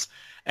themselves.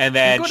 And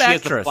then good she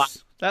actress. has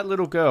the that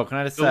little girl. Can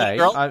I just say,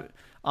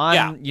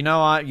 Yeah. You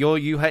know,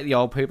 you hate the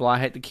old people, I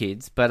hate the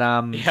kids, but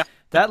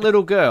that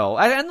little girl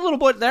and the little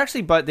boy, they're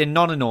actually both, they're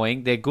not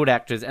annoying. They're good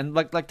actors, and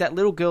like that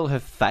little girl, her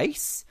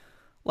face,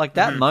 like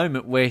that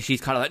moment where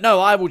she's kind of like, no,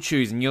 I will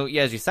choose, and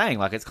as you're saying,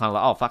 like it's kind of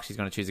like, oh fuck, she's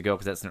going to choose a girl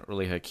because that's not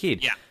really her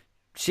kid. Yeah.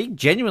 She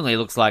genuinely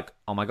looks like,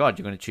 oh my god,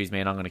 you're going to choose me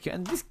and I'm going to kill.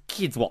 And this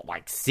kid's what,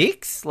 like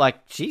 6? Like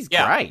she's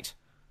great.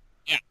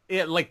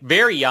 Yeah, like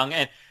very young.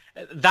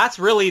 that's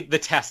really the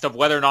test of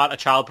whether or not a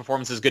child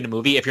performance is good in a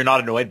movie if you're not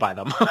annoyed by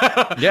them.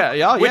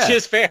 Which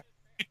is fair.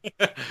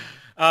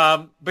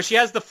 But she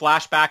has the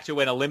flashback to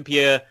when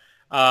Olympia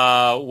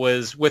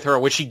was with her,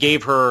 which she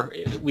gave her.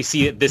 We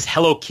see this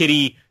Hello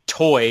Kitty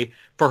toy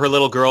for her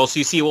little girl. So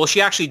you see, well,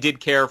 she actually did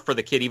care for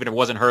the kid, even if it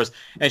wasn't hers.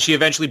 And she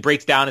eventually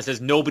breaks down and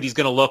says, nobody's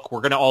going to look.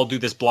 We're going to all do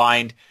this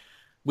blind.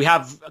 We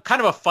have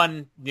kind of a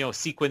fun,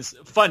 sequence,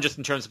 fun just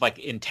in terms of like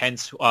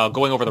intense,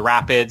 going over the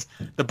rapids.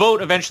 The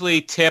boat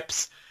eventually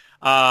tips.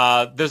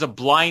 There's a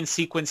blind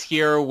sequence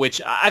here,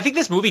 which I think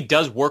this movie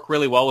does work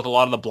really well with a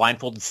lot of the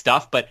blindfolded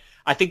stuff, but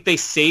I think they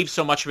save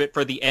so much of it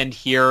for the end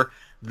here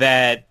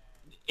that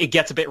it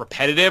gets a bit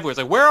repetitive. Where it's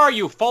like, where are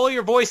you? Follow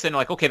your voice. And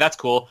like, okay, that's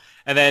cool.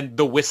 And then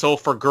the whistle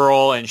for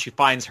girl, and she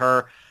finds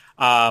her.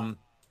 And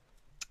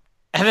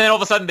then all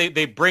of a sudden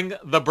they bring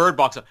the bird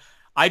box up.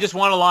 I just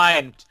want a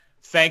line.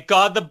 Thank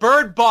God the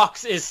bird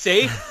box is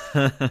safe.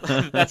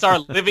 That's our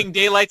living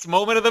daylights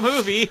moment of the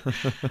movie.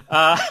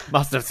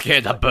 Must have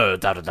scared the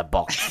bird out of the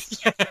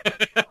box.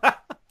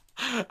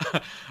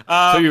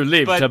 So you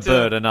live to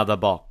bird another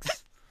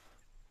box.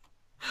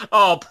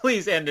 Oh,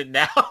 please end it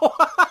now.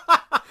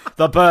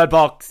 The bird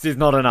box is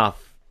not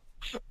enough.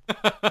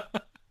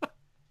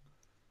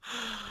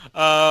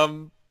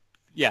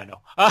 Yeah,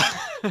 no.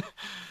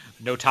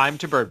 No time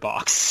to bird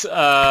box.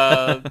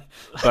 Bird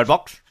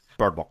box?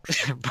 Bird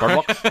box.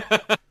 Bird box.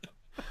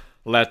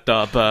 Let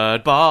the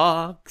bird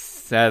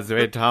box as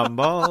we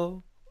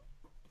tumble.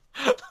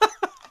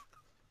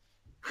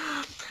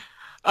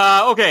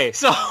 Okay,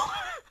 so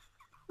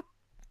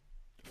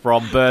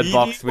from Bird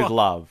Box with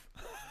love.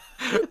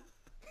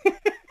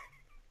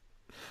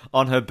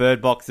 On her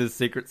Bird Box's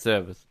Secret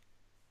Service.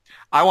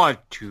 I want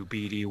to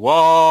BD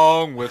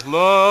Wong with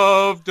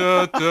love.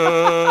 Da,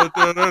 da,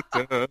 da,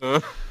 da, da.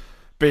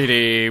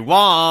 BD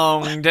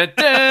Wong. Da,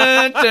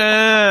 da,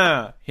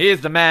 da.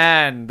 Here's the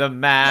man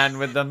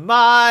with the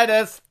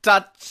Midas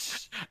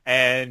touch.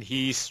 And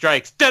he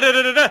strikes da, da,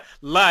 da, da, da,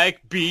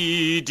 like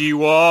BD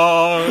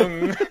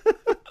Wong.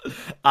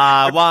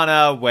 I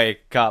wanna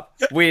wake up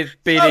with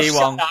BD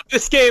Wong. Shut up.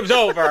 This game's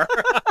over.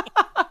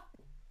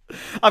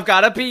 I've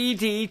got a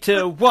PD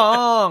to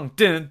Wong,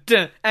 dun,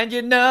 dun, and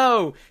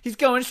he's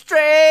going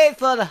straight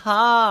for the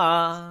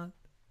heart.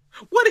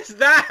 What is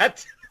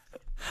that?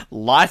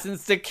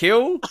 License to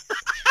Kill?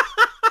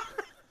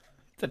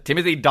 It's a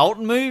Timothy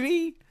Dalton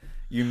movie?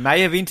 You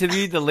may have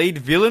interviewed the lead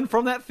villain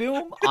from that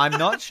film? I'm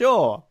not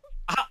sure.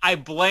 I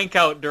blank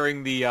out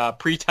during the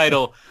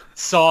pre-title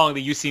song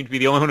that you seem to be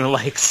the only one who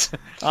likes.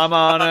 I'm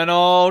on an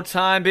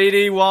all-time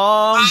BD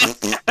Wong.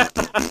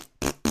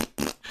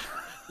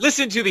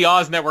 Listen to the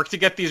Oz Network to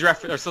get these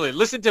references.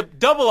 Listen to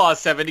Double Oz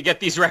 7 to get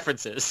these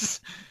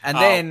references. And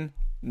then,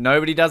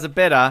 nobody does it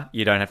better.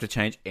 You don't have to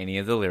change any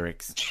of the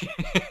lyrics.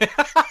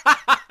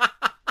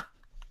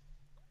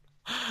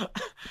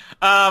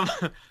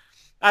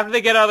 After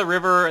they get out of the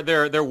river,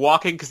 they're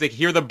walking because they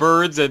hear the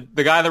birds, and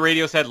the guy on the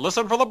radio said,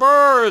 "Listen for the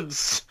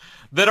birds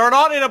that are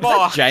not in a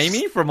box." Is that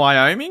Jamie from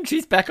Wyoming?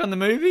 She's back on the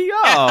movie?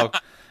 Oh,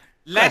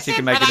 glad she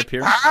can make an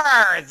appearance.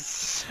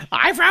 Birds.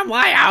 I'm from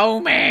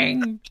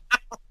Wyoming.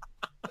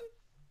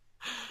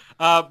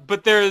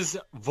 But there's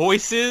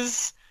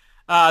voices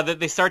that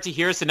they start to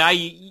hear, so now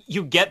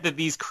you get that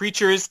these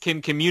creatures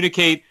can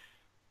communicate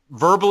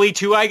verbally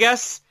too, I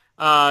guess.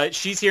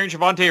 She's hearing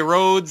Trevante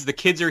Rhodes. The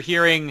kids are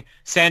hearing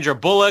Sandra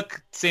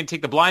Bullock saying,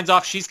 "Take the blinds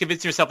off." She's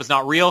convincing herself it's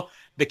not real.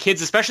 The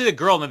kids, especially the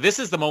girl, and this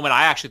is the moment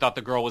I actually thought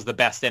the girl was the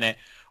best in it,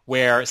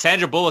 where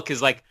Sandra Bullock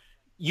is like,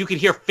 you could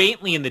hear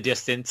faintly in the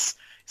distance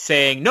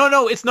saying,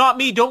 no, it's not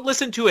me, don't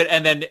listen to it.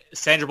 And then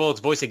Sandra Bullock's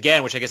voice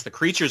again, which I guess the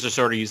creatures are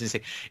sort of using,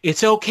 saying,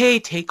 "It's okay,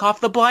 take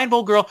off the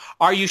blindfold, girl.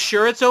 Are you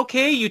sure it's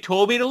okay? You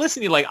told me to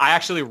listen to you." Like, I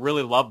actually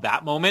really love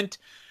that moment.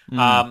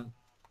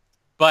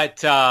 But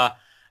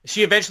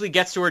she eventually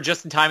gets to her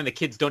just in time, and the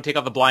kids don't take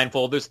off the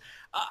blindfold. There's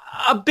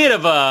a bit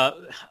of a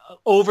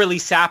overly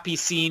sappy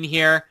scene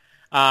here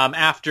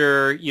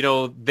after,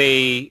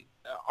 they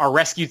are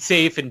rescued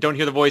safe and don't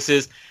hear the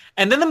voices.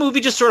 And then the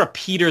movie just sort of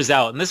peters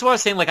out. And this is what I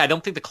was saying, like, I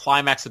don't think the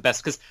climax is the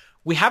best, because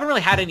we haven't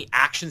really had any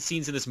action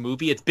scenes in this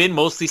movie. It's been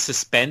mostly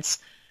suspense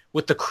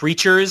with the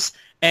creatures.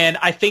 And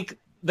I think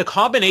the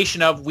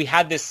combination of, we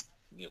had this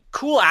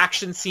cool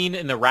action scene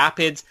in the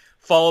rapids,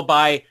 followed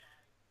by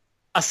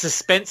a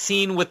suspense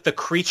scene with the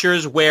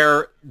creatures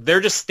where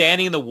they're just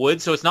standing in the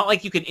woods. So it's not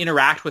like you can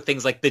interact with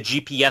things like the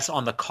GPS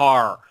on the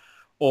car,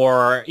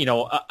 or,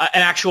 an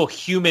actual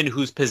human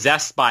who's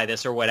possessed by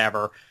this or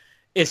whatever.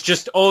 It's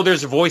just,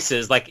 there's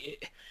voices.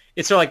 Like,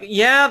 it's sort of like,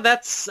 yeah,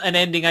 that's an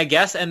ending, I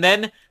guess. And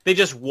then they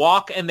just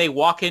walk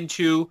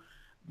into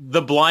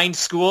the blind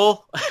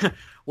school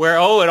where,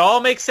 it all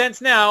makes sense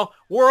now.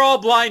 We're all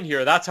blind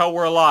here. That's how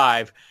we're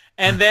alive.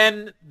 And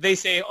then they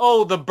say,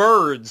 the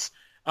birds,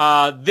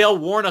 they'll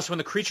warn us when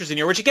the creatures are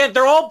near, which again,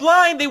 they're all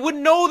blind. They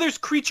wouldn't know there's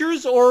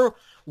creatures or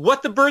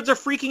what the birds are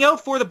freaking out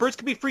for. The birds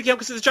could be freaking out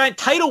because of this giant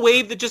tidal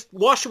wave that just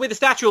washed away the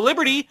Statue of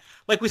Liberty,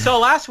 like we saw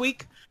last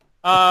week.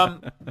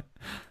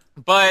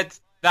 But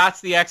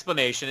that's the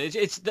explanation.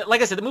 It's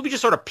like I said, the movie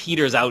just sort of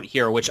peters out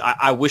here, which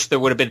I wish there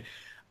would have been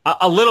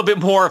a little bit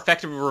more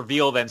effective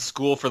reveal than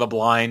School for the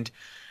Blind.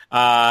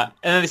 And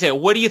then they say,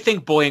 what do you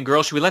think, boy and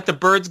girl? Should we let the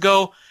birds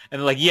go? And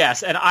they're like,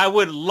 yes. And I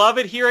would love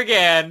it here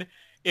again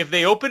if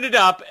they open it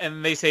up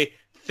and they say,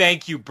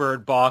 thank you,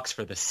 Bird Box,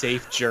 for the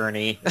safe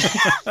journey.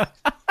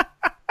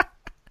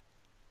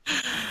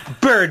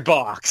 Bird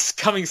Box,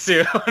 coming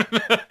soon.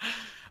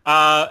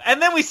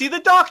 And then we see the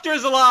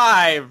doctor's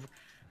alive.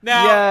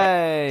 Now,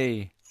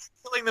 yay!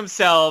 Killing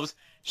themselves.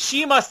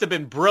 She must have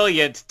been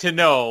brilliant to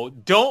know,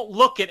 don't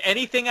look at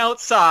anything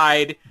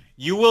outside.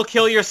 You will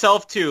kill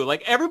yourself too.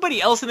 Like,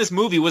 everybody else in this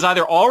movie was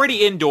either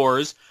already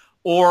indoors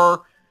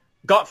or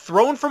got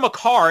thrown from a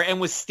car and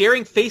was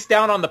staring face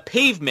down on the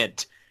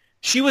pavement.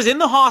 She was in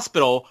the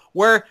hospital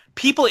where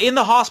people in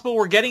the hospital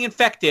were getting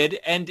infected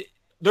and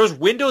there's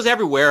windows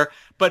everywhere.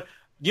 But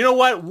you know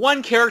what?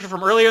 One character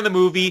from earlier in the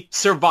movie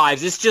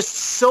survives. It's just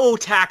so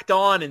tacked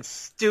on and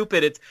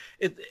stupid.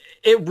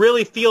 It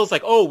really feels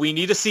like, oh, we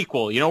need a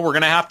sequel. You know, we're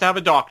going to have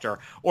a doctor.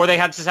 Or they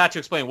just had to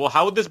explain, well,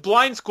 how would this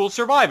blind school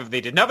survive if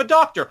they didn't have a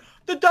doctor?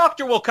 The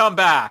doctor will come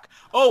back.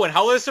 Oh, and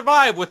how will they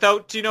survive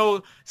without,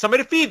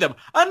 somebody to feed them?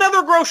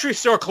 Another grocery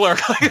store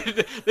clerk.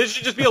 There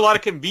should just be a lot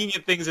of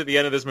convenient things at the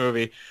end of this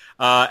movie.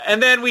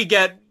 And then we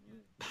get...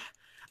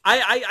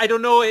 I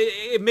don't know.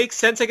 It makes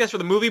sense, I guess, for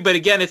the movie. But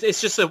again, it's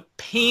just a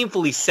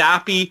painfully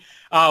sappy,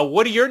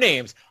 what are your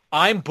names?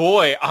 I'm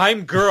boy.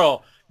 I'm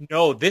girl.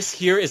 No, this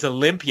here is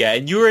Olympia,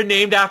 and you were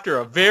named after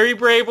a very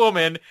brave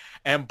woman.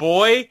 And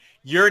boy,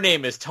 your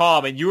name is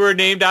Tom, and you were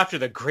named after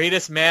the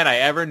greatest man I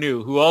ever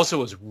knew, who also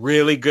was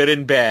really good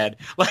in bed.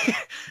 Like,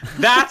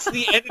 that's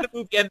the end of the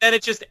movie, and then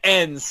it just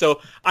ends.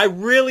 So I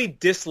really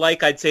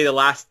dislike, I'd say, the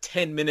last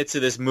 10 minutes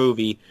of this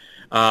movie.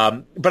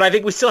 But I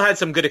think we still had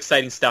some good,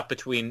 exciting stuff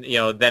between,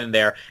 then and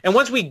there. And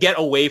once we get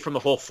away from the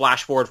whole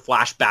flash forward,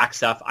 flashback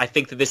stuff, I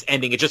think that this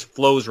ending, it just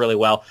flows really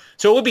well.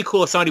 So it would be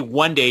cool if somebody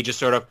one day just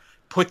sort of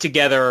put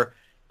together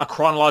a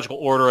chronological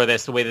order of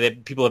this the way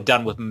that people have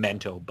done with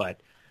Memento.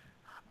 But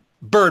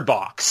Bird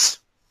Box.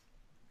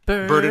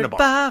 Bird in a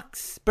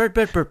box. Bird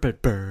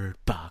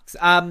box.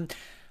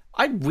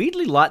 I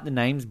weirdly like the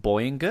names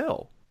boy and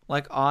girl.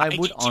 Like, I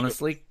would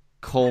honestly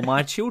call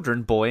my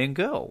children boy and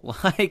girl.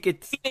 Like,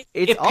 it's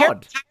if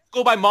odd.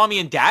 Go by mommy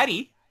and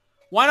daddy.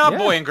 Why not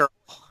boy and girl?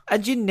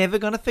 And you're never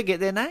going to forget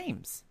their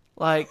names.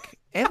 Like,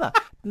 ever.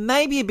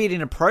 Maybe a bit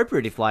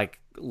inappropriate if, like,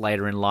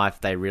 later in life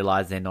they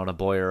realize they're not a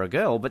boy or a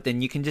girl, but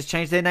then you can just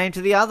change their name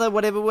to the other,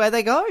 whatever way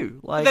they go.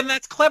 Like, then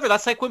that's clever.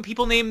 That's like when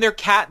people name their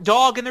cat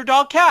dog and their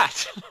dog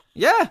cat.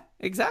 Yeah,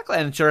 exactly.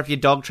 And sure, if your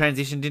dog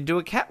transitioned into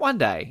a cat one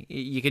day,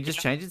 you could just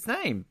change its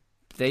name.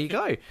 There you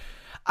go.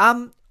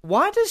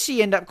 Why does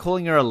she end up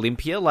calling her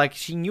Olympia? Like,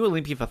 she knew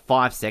Olympia for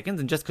 5 seconds,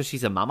 and just because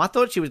she's a mum, I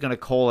thought she was going to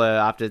call her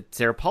after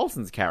Sarah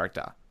Paulson's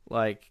character.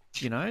 Like,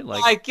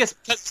 I guess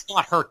because it's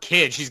not her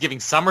kid, she's giving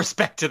some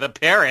respect to the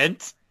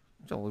parent.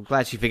 Well, I'm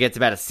glad she forgets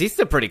about a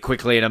sister pretty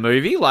quickly in a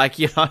movie. Like,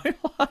 everyone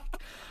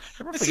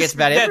forgets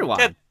about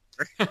everyone.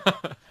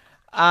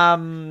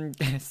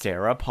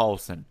 Sarah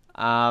Paulson.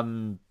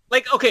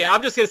 Okay,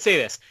 I'm just going to say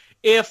this.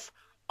 If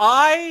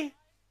I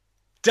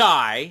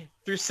die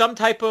through some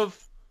type of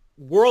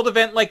world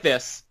event like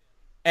this,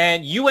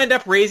 and you end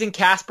up raising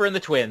Casper and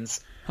the twins,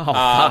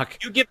 fuck.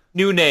 You give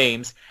new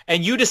names,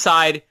 and you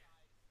decide,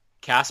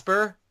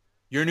 Casper,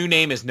 your new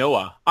name is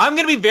Noah. I'm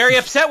going to be very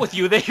upset with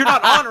you that you're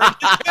not honoring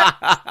his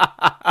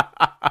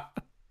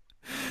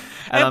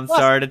And I'm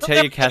sorry to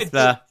tell you,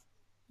 Casper,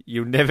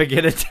 you'll never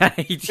get a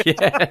date.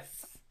 Yes.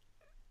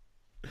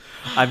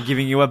 I'm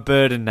giving you a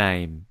burden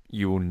name.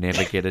 You will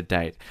never get a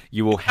date.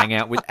 You will hang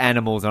out with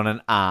animals on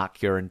an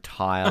ark your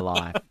entire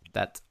life.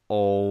 That's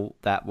all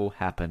that will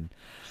happen.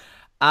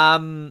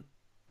 I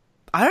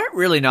don't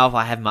really know if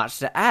I have much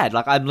to add.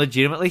 Like, I'm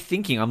legitimately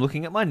thinking. I'm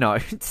looking at my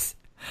notes.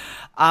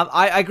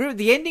 I agree with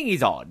the ending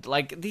is odd.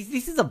 Like,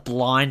 this is a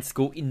blind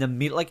school in the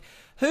middle. Like,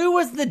 who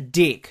was the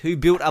dick who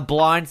built a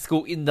blind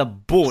school in the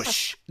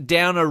bush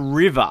down a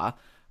river?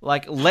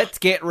 Like, let's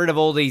get rid of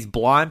all these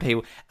blind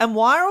people. And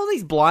why are all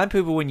these blind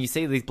people, when you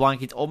see these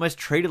blind kids, almost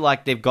treated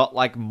like they've got,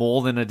 like,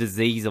 more than a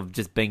disease of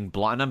just being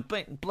blind? And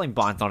being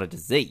blind's not a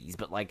disease,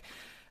 but, like,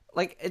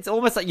 it's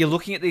almost like you're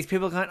looking at these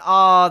people going,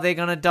 oh, they're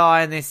going to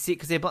die and they're sick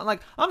because they're blind.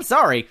 Like, I'm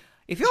sorry.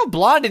 If you're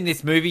blind in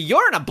this movie,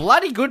 you're in a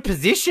bloody good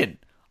position.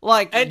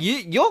 Like, and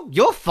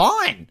you're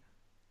fine.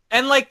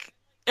 And, like,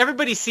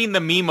 everybody's seen the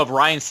meme of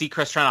Ryan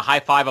Seacrest trying to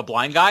high-five a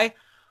blind guy.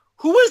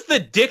 Who was the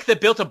dick that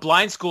built a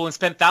blind school and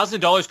spent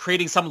 $1,000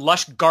 creating some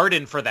lush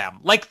garden for them?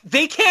 Like,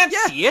 they can't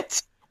see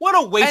it.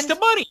 What a waste of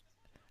money.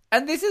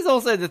 And this is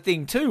also the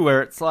thing, too,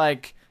 where it's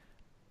like,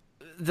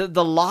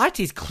 the light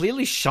is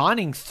clearly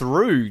shining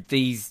through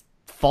these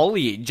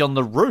foliage on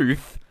the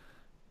roof.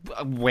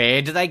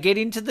 Where do they get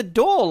into the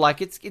door?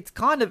 Like, it's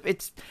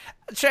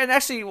and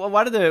actually,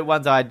 one of the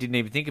ones I didn't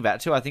even think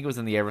about too, I think it was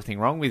in the Everything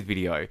Wrong With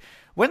video,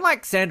 when,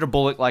 like, Sandra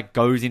Bullock, like,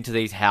 goes into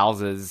these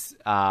houses,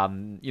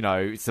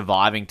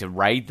 surviving to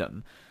raid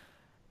them.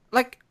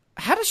 Like,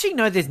 how does she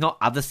know there's not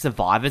other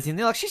survivors in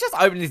there? Like, she's just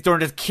opening this door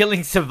and just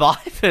killing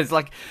survivors.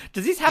 Like,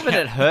 does this happen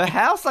at her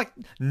house? Like,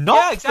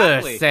 knock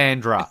first,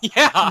 Sandra.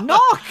 Yeah.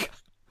 Knock!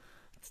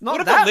 not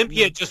what if that.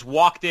 Olympia just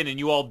walked in and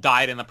you all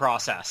died in the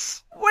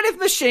process? What if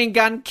Machine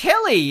Gun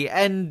Kelly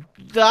and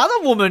the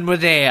other woman were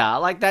there?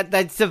 Like, that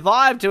they'd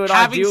survived to an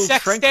Having ideal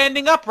sex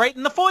standing up right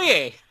in the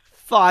foyer.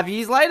 5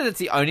 years later, that's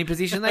the only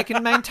position they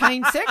can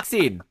maintain sex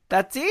in.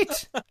 That's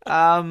it.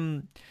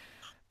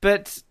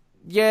 But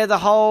yeah, the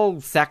whole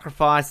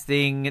sacrifice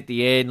thing at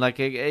the end, like,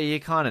 you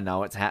kind of know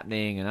what's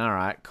happening, and all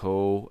right,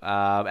 cool.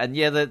 And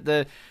yeah,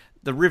 the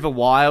River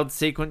Wild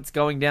sequence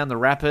going down the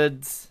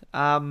rapids.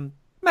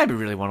 Maybe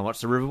really want to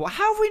watch the River Wild.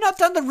 How have we not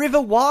done the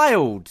River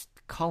Wild?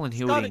 Colin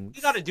Hilding.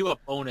 You got to do a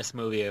bonus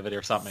movie of it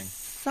or something.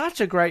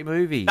 Such a great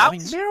movie.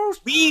 Meryl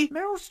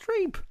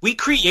Streep. We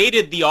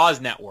created the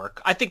Oz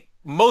Network. I think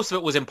most of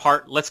it was in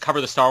part, let's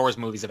cover the Star Wars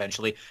movies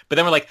eventually. But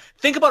then we're like,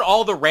 think about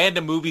all the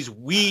random movies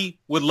we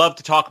would love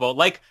to talk about,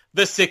 like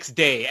The Sixth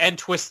Day and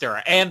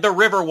Twister and The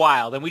River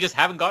Wild. And we just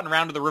haven't gotten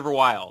around to The River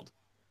Wild.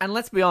 And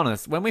let's be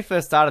honest, when we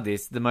first started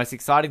this, the most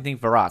exciting thing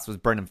for us was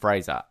Brendan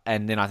Fraser.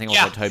 And then I think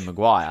also Tobey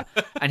Maguire.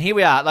 And here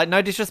we are. Like,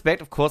 no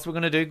disrespect. Of course, we're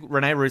going to do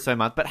Rene Russo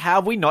month. But how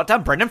have we not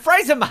done Brendan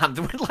Fraser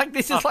month? Like,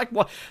 this is like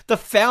what the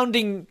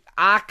founding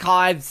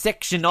archive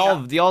section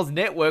of the Oz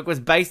Network was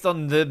based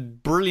on the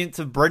brilliance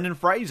of Brendan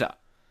Fraser.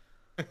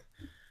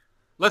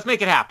 Let's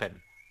make it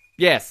happen.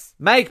 Yes.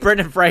 Make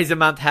Brendan Fraser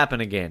month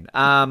happen again.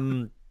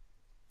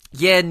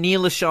 Yeah,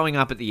 Neela showing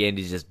up at the end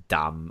is just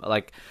dumb.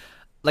 Like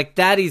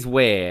that is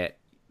where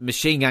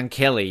Machine Gun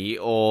Kelly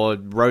or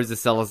Rosa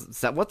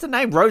Salazar... What's her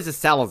name? Rosa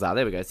Salazar.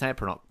 There we go. Say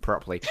it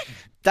properly.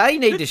 They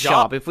need to show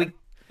up. If we...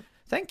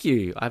 Thank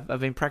you.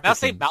 I've been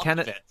practicing. Now say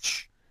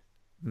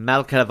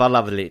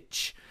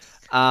Malkovich.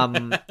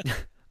 Malkovich.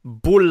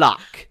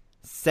 Bullock.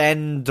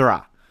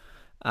 Sandra.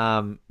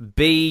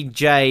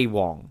 BD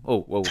Wong.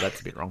 Oh, that's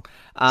a bit wrong.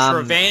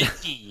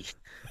 Trevante.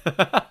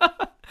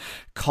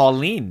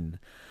 Colin.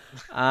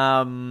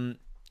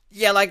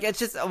 Yeah, like, it's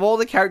just, of all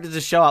the characters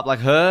to show up, like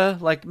her,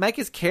 like, make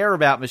us care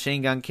about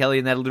Machine Gun Kelly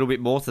and that a little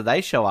bit more so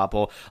they show up,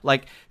 or,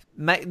 like,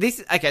 this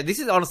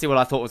is honestly what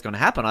I thought was going to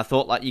happen. I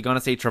thought, like, you're going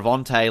to see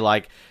Trevante,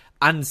 like,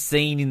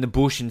 unseen in the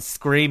bush and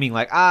screaming,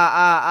 like,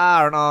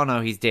 and oh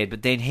no, he's dead.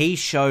 But then he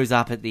shows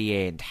up at the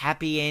end.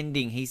 Happy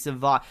ending, he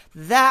survived.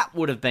 That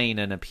would have been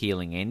an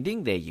appealing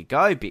ending. There you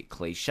go, bit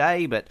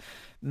cliche, but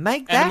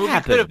make that happen. And the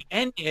movie could have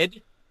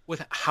ended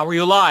with How Are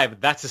You Alive?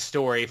 That's a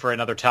story for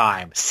another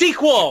time.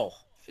 Sequel!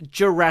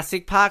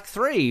 Jurassic Park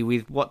 3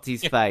 with what's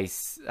his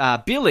face?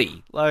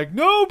 Billy. Like,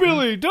 no,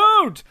 Billy,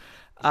 don't!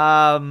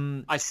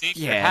 I see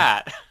your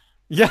hat.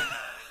 Yeah.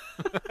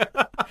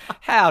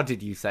 How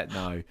did you say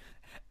no?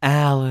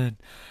 Alan.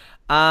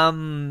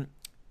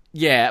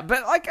 Yeah,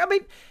 but, like, I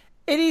mean,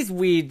 it is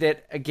weird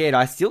that, again,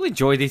 I still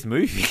enjoy this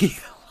movie.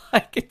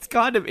 Like, it's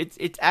kind of,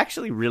 it's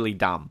actually really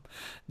dumb.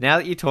 Now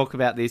that you talk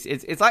about this,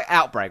 it's like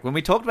Outbreak. When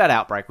we talked about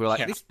Outbreak, we were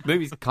like, this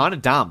movie's kind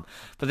of dumb.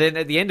 But then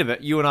at the end of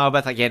it, you and I were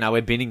both like, yeah, no,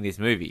 we're binning this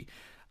movie.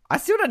 I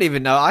still don't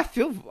even know. I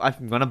feel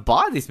I'm going to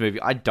buy this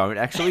movie. I don't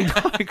actually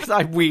know because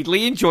I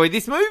weirdly enjoy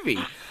this movie.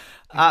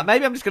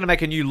 Maybe I'm just going to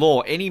make a new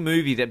law. Any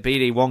movie that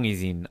BD Wong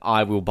is in,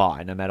 I will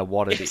buy, no matter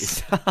what it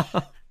is.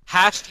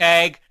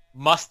 Hashtag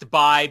must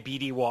buy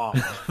BD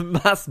Wong.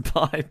 Must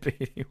buy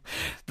BD.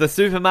 The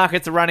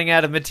supermarkets are running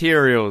out of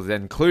materials,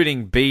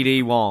 including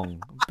BD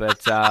Wong.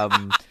 But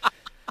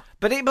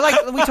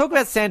like we talk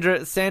about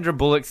Sandra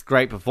Bullock's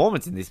great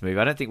performance in this movie.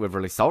 I don't think we've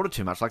really sold it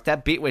too much. Like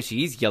that bit where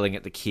she is yelling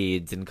at the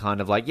kids and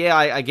kind of like, yeah,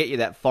 I get you.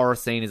 That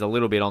forest scene is a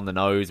little bit on the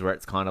nose, where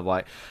it's kind of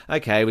like,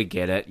 okay, we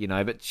get it, you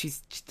know. But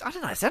she's I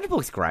don't know. Sandra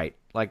Bullock's great.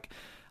 Like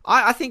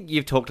I think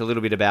you've talked a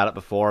little bit about it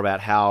before about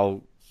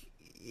how,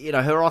 you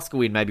know, her Oscar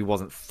win maybe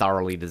wasn't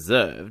thoroughly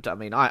deserved. I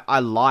mean, I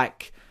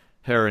like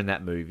her in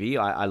that movie.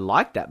 I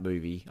like that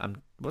movie.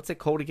 What's it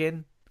called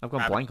again? I've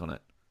gone blank on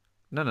it.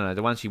 No,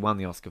 the one she won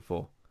the Oscar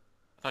for.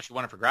 I thought she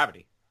won it for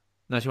Gravity.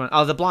 No, she won...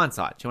 Oh, The Blind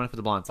Side. She won it for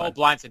The Blind Side. Oh,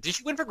 Blind Side. Did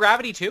she win for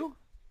Gravity, too?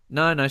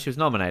 No, she was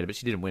nominated, but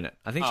she didn't win it.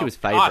 I think she was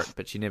favourite,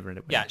 but she never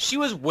ended up winning. Yeah, she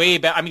was way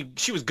better. I mean,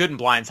 she was good in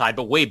Blind Side,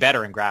 but way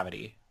better in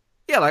Gravity.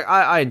 Yeah, like,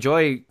 I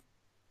enjoy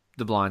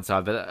The Blind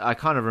Side, but I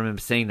kind of remember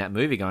seeing that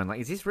movie going, like,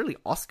 is this really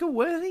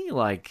Oscar-worthy?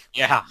 Like...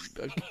 Yeah.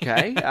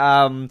 Okay.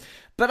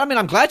 But, I mean,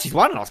 I'm glad she's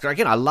won an Oscar.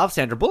 Again, I love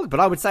Sandra Bullock, but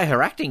I would say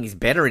her acting is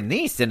better in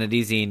this than it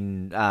is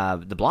in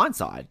The Blind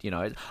Side, you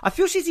know. I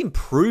feel she's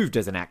improved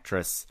as an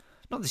actress.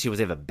 Not that she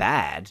was ever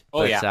bad,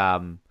 but it's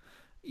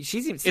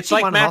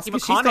like Matthew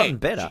McConaughey. She's gotten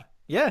better.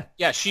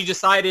 Yeah, she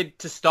decided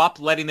to stop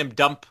letting them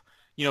dump,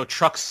 you know,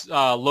 trucks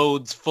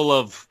loads full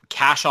of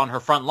cash on her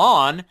front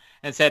lawn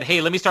and said,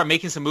 hey, let me start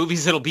making some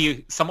movies that'll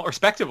be somewhat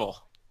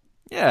respectable.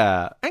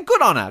 Yeah, and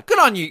good on her. Good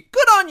on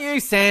you,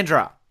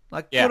 Sandra.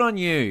 Like, good on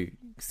you.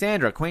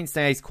 Sandra, Queen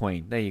stays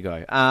Queen. There you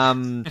go.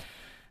 I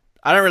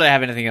don't really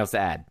have anything else to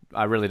add.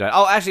 I really don't.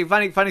 Oh, actually,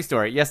 funny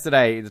story.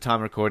 Yesterday, at the time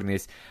of recording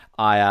this,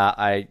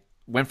 I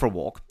went for a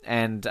walk,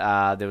 and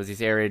there was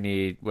this area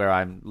near where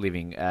I'm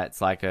living.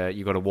 It's like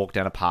you got to walk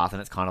down a path,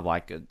 and it's kind of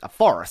like a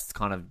forest. It's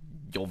kind of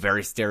your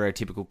very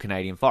stereotypical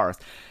Canadian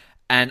forest.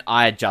 And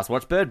I had just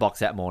watched Bird Box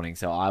that morning,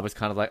 so I was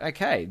kind of like,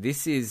 okay,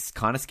 this is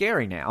kind of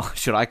scary now.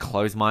 Should I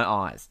close my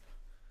eyes?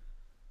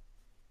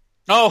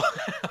 Oh.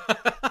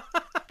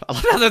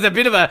 There's a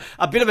bit of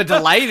a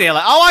delay there.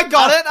 Like, oh, I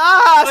got it.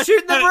 Ah,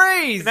 shoot in the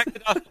breeze.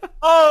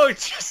 Oh,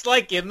 just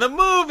like in the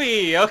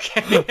movie.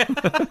 Okay.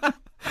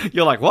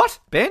 You're like, what?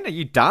 Ben, are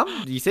you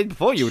dumb? You said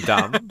before you were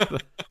dumb.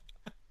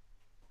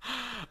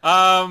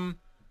 All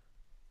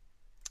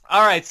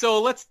right,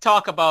 so let's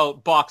talk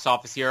about box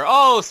office here.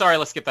 Oh, sorry,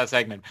 let's skip that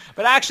segment.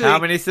 But actually, how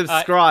many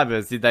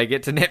subscribers did they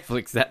get to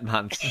Netflix that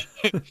month?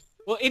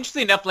 Well,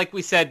 interestingly enough, like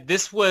we said,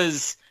 this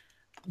was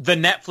the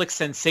Netflix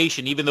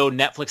sensation, even though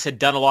Netflix had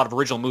done a lot of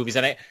original movies.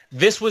 And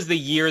this was the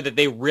year that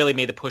they really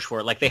made the push for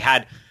it. Like they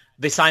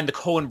signed the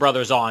Coen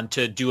brothers on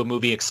to do a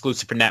movie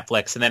exclusive for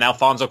Netflix, and then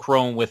Alfonso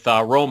Cuarón with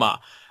Roma.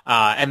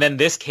 And then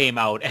this came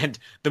out, and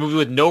the movie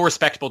with no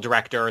respectable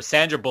director,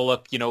 Sandra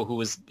Bullock, who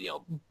was,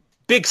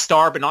 big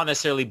star, but not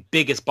necessarily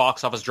biggest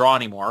box office draw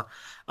anymore.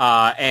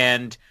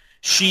 And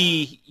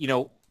she,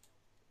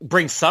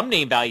 brings some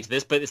name value to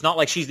this, but it's not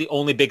like she's the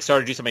only big star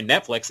to do something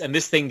on Netflix. And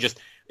this thing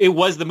it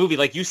was the movie,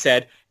 like you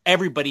said,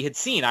 everybody had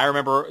seen. I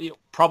remember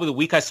probably the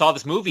week I saw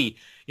this movie,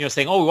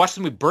 saying, oh, we watched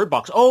the movie Bird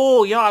Box.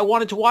 Oh, yeah, I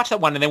wanted to watch that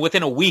one. And then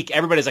within a week,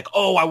 everybody's like,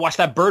 oh, I watched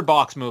that Bird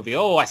Box movie.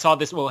 Oh, I saw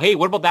this. Well, hey,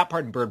 what about that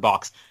part in Bird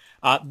Box?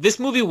 This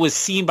movie was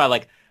seen by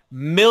like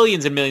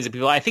millions and millions of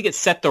people. I think it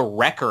set the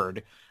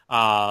record.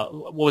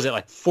 What was it,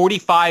 like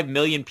 45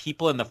 million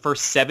people in the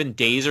first 7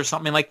 days or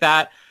something like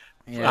that?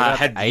 Yeah,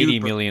 had 80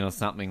 million or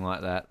something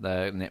like that.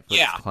 The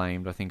Netflix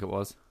claimed, I think it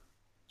was.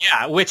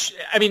 Yeah, which,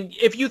 I mean,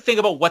 if you think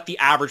about what the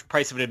average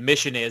price of an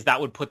admission is, that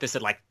would put this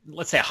at like,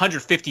 let's say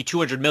 $150,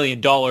 $200 million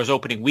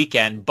opening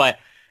weekend. But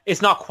it's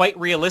not quite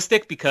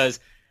realistic because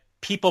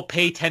people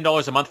pay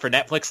 $10 a month for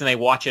Netflix and they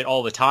watch it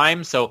all the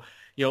time. So,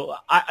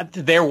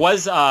 there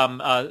was,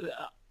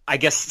 I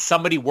guess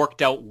somebody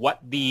worked out what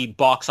the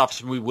box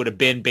office movie would have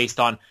been based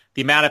on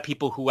the amount of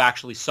people who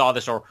actually saw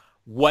this, or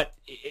what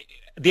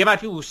the amount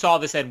of people who saw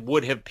this and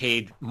would have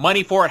paid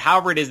money for it.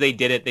 However it is they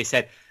did it, they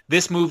said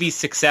this movie's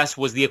success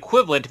was the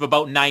equivalent of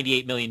about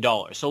 $98 million.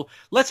 So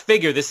let's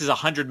figure this is a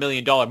 $100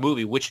 million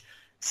movie, which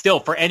still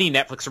for any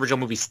Netflix original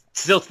movie,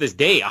 still to this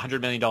day,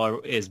 $100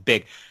 million is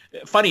big.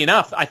 Funny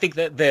enough, I think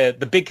that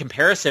the big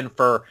comparison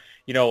for,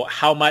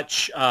 how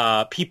much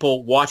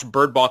people watch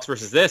Bird Box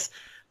versus this,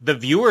 the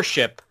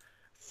viewership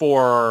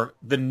for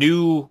the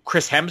new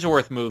Chris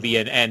Hemsworth movie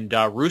and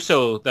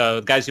Russo,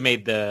 the guys who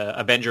made the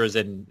Avengers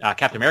and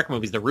Captain America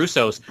movies, the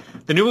Russos,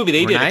 the new movie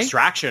they did,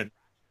 Extraction.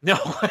 No,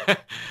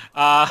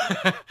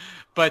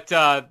 but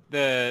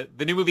the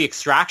new movie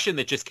Extraction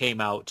that just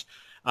came out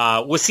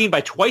was seen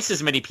by twice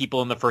as many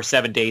people in the first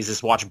 7 days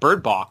as watched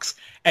Bird Box,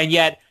 and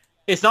yet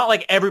it's not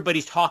like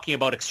everybody's talking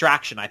about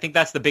Extraction. I think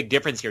that's the big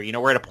difference here.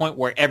 We're at a point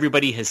where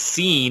everybody has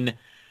seen,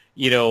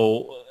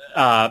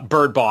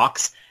 Bird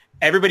Box.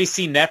 Everybody's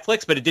seen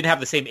Netflix, but it didn't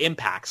have the same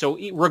impact. So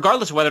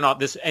regardless of whether or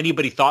not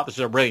anybody thought this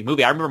was a brilliant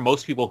movie, I remember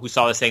most people who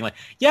saw this saying like,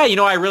 yeah,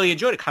 I really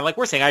enjoyed it. Kind of like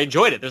we're saying, I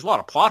enjoyed it. There's a lot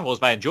of plot holes,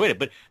 but I enjoyed it.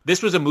 But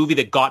this was a movie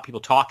that got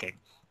people talking.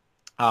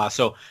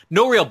 So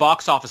no real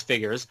box office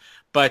figures,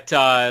 but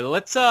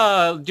let's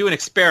do an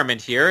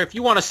experiment here. If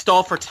you want to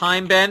stall for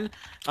time, Ben.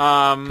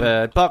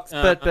 Bird Box,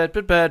 Bird Box,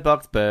 Bird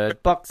Box,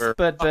 Bird Box,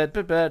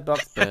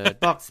 Bird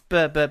Box,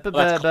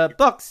 Bird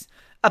Box,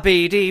 a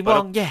BD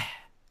Wong, yeah.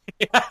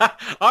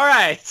 All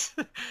right.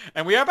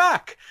 And we are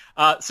back.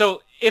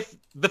 So if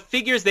the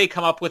figures they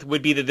come up with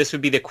would be that this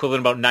would be the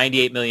equivalent of about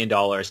 $98 million,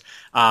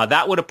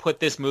 that would have put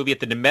this movie at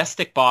the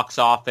domestic box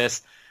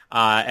office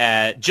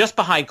just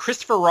behind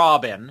Christopher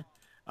Robin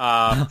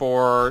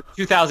for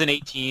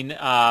 2018,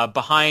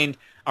 behind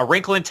A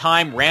Wrinkle in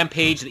Time,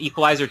 Rampage, The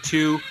Equalizer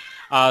 2.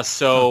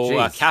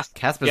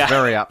 Casper's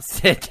very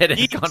upset that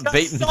he got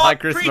beaten by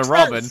Christopher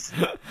Robin.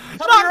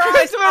 Not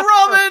Christopher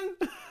Robin!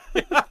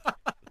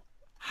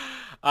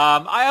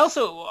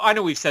 I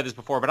know we've said this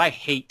before, but I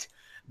hate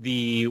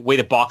the way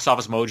the Box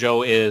Office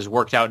Mojo is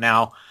worked out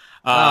now.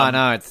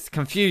 No, it's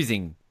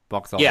confusing,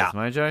 Box Office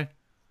Mojo.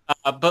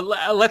 But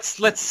let's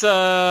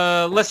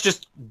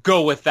just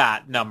go with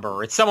that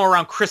number. It's somewhere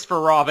around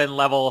Christopher Robin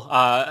level,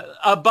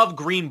 above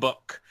Green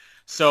Book.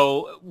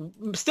 So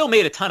still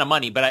made a ton of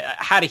money, but I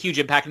had a huge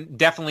impact and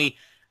definitely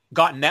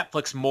got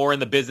Netflix more in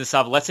the business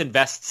of let's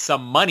invest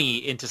some money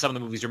into some of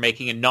the movies you're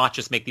making and not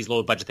just make these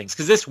low budget things.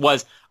 Because this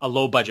was a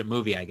low budget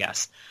movie, I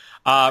guess.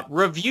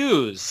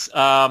 Reviews.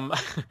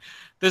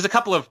 There's a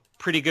couple of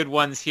pretty good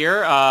ones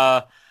here.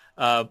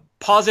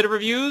 Positive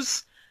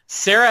reviews.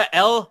 Sarah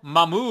L.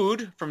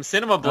 Mahmood from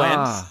Cinema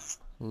Blend.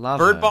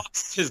 Bird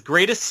Box's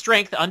greatest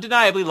strength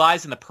undeniably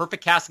lies in the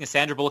perfect casting of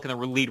Sandra Bullock in the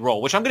lead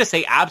role, which I'm going to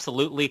say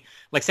absolutely.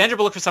 Like Sandra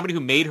Bullock, for somebody who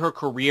made her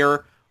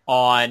career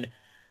on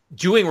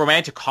doing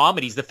romantic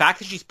comedies, the fact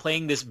that she's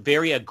playing this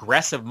very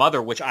aggressive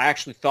mother, which I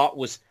actually thought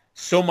was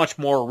so much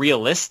more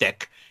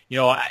realistic,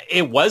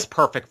 it was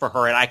perfect for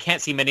her, and I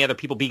can't see many other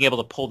people being able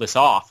to pull this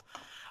off.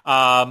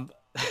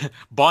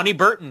 Bonnie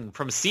Burton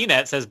from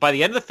CNET says, by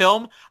the end of the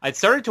film, I'd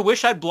started to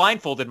wish I'd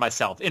blindfolded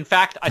myself. In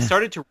fact, I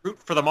started to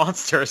root for the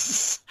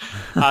monsters.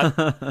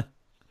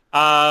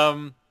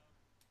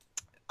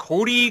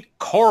 Cody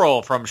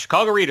Coral from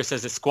Chicago Reader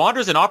says, it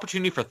squanders an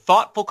opportunity for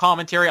thoughtful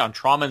commentary on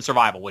trauma and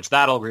survival, which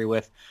that I'll agree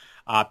with.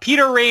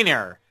 Peter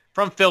Rayner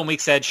from Film Week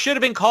said, should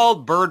have been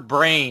called Bird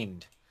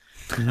Brained.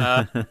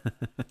 No,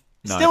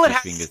 Still, it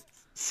has fingers.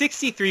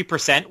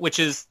 63%, which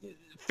is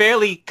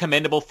fairly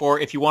commendable for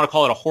if you want to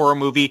call it a horror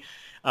movie,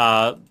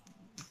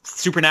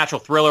 supernatural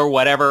thriller,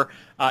 whatever.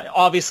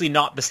 Obviously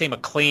not the same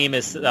acclaim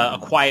as A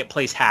Quiet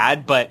Place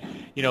had, but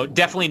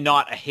definitely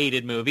not a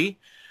hated movie.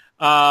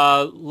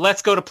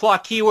 Let's go to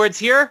plot keywords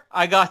here.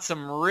 I got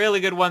some really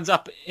good ones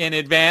up in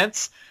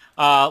advance.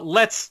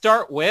 Let's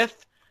start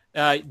with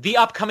the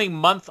upcoming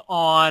month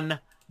on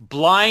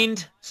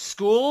blind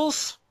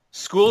schools.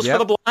 Schools for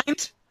the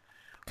blind.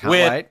 Can't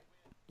with wait.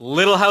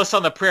 Little House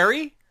on the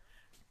Prairie,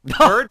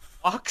 Bird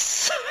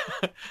Box,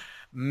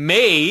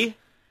 May,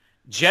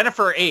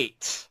 Jennifer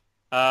 8.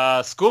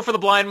 School for the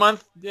Blind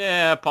month?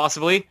 Yeah,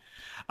 possibly.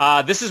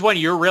 This is one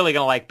you're really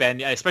going to like, Ben,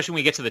 especially when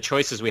we get to the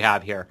choices we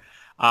have here.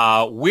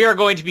 We are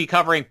going to be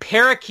covering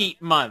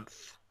Parakeet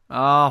month.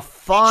 Oh,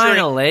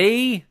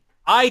 finally.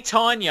 I,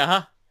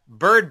 Tonya,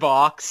 Bird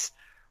Box,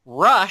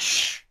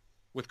 Rush,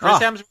 with Chris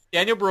Hemsworth,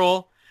 Daniel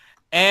Bruhl,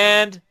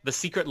 and The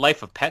Secret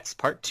Life of Pets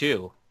Part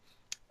 2.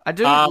 I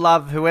do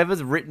love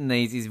whoever's written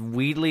these is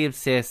weirdly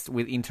obsessed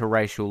with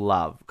interracial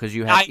love, because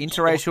you have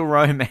interracial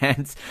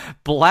romance,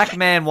 black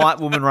man, white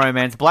woman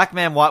romance, black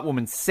man, white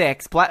woman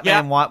sex, black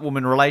man, white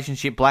woman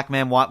relationship, black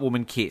man, white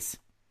woman kiss.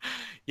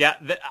 Yeah,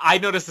 I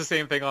noticed the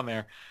same thing on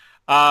there.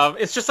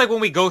 It's just like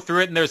when we go through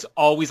it and there's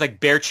always like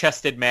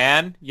bare-chested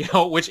man,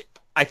 which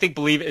I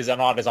believe is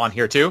on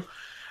here too.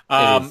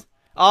 It is.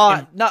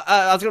 I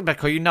was going to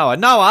call you Noah.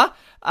 Noah!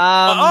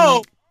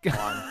 Come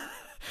on.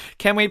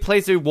 Can we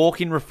please do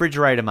Walk-in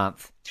Refrigerator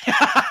Month?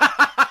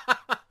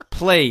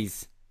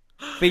 Please.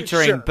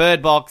 Featuring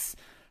Bird Box,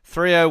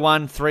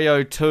 301,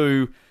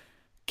 302,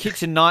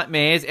 Kitchen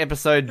Nightmares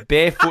episode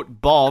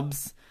Barefoot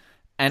Bobs,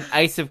 and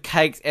Ace of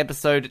Cakes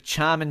episode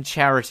Charm and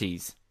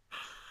Charities.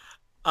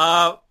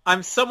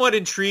 I'm somewhat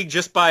intrigued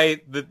just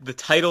by the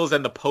titles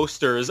and the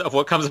posters of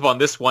what comes up on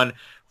this one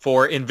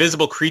for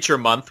Invisible Creature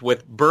Month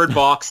with Bird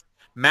Box,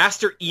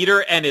 Master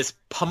Eater and his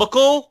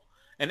Pummicle,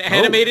 an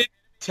animated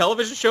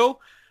television show,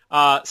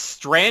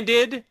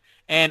 Stranded,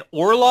 and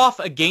Orloff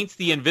Against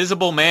the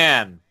Invisible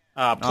Man.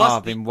 Plus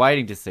I've been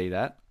waiting to see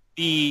that.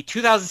 The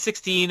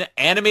 2016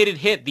 animated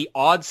hit, The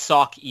Odd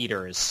Sock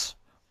Eaters.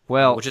 You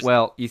Odd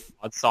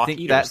Sock think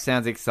Eaters. that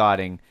sounds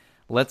exciting.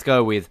 Let's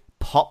go with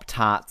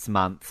Pop-Tarts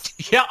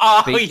Month. Yeah,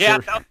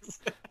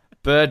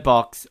 Bird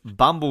Box,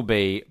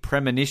 Bumblebee,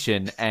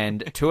 Premonition,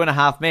 and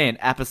 2.5 Men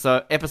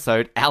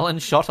episode Alan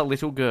Shot a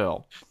Little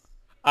Girl.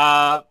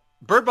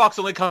 Bird Box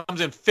only comes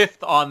in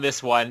 5th on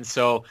this one,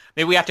 so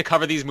maybe we have to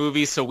cover these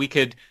movies so we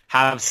could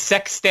have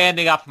Sex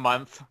Standing Up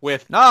Month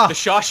with The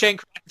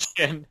Shawshank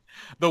Redemption,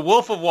 The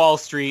Wolf of Wall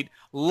Street,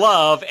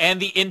 Love,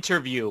 and The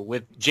Interview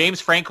with James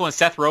Franco and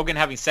Seth Rogen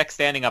having sex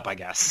standing up, I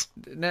guess.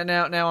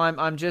 Now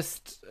I'm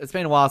just... It's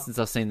been a while since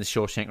I've seen The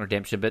Shawshank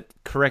Redemption, but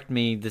correct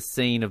me, the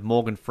scene of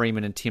Morgan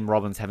Freeman and Tim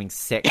Robbins having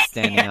sex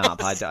standing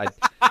up. I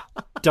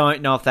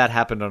don't know if that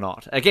happened or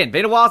not. Again,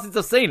 been a while since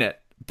I've seen it.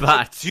 But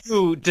I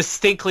do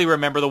distinctly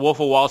remember the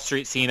Wolf of Wall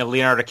Street scene of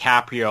Leonardo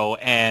DiCaprio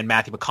and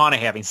Matthew McConaughey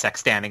having sex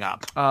standing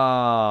up.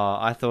 Oh,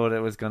 I thought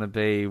it was going to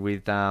be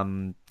with,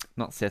 not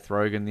Seth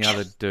Rogen, the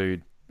other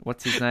dude.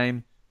 What's his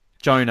name?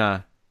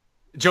 Jonah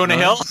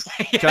Hill?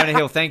 Jonah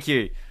Hill, thank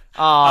you.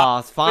 I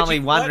was finally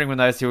wondering when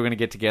those two were going to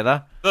get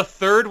together. The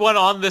third one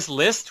on this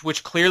list,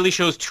 which clearly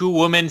shows two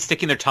women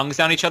sticking their tongues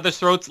down each other's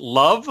throats,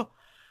 Love.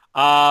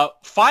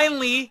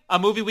 Finally, a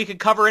movie we can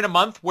cover in a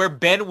month where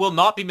Ben will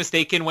not be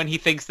mistaken when he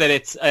thinks that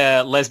it's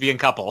a lesbian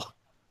couple.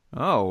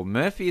 Oh,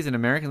 Murphy is an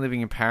American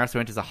living in Paris who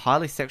enters a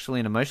highly sexually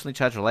and emotionally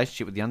charged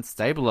relationship with the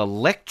unstable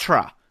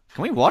Electra.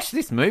 Can we watch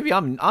this movie?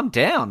 I'm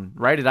down.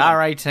 Rated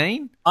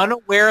R18.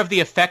 Unaware of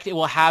the effect it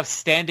will have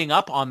standing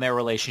up on their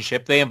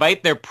relationship, they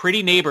invite their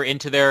pretty neighbor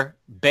into their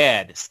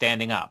bed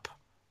standing up.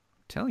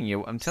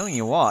 I'm telling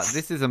you what,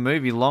 this is a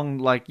movie it's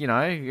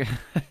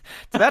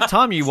about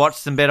time you watched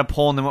some better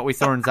porn than what we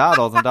saw in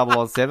Zardoz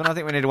on 007. I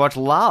think we need to watch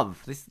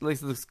Love. This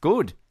looks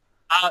good.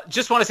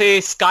 Just want to say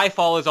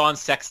Skyfall is on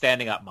Sex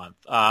Standing Up Month.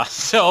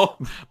 So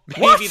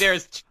maybe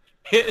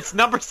it's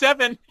number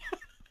 7.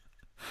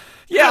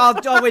 Yeah,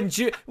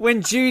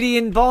 when Judy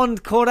and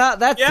Bond caught up,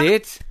 that's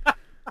it.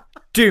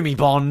 Do me,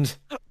 Bond.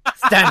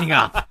 Standing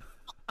up.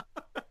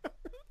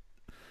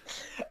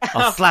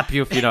 I'll slap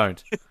you if you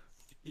don't.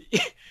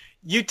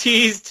 You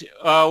teased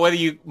whether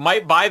you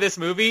might buy this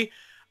movie.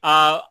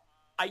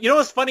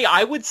 What's funny?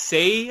 I would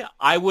say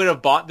I would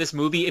have bought this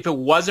movie if it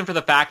wasn't for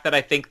the fact that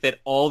I think that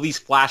all these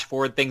flash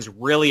forward things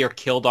really are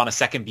killed on a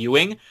second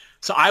viewing.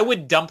 So I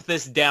would dump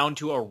this down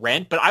to a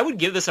rent, but I would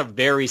give this a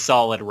very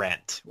solid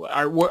rent.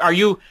 Are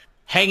you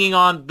hanging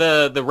on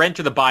the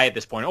rent or the buy at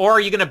this point, or are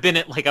you going to bin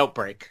it like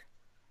Outbreak?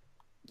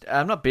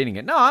 I'm not bidding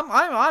it. No,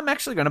 I'm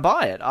actually going to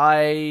buy it.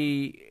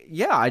 I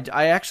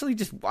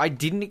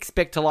didn't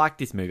expect to like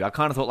this movie. I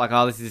kind of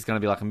thought this is going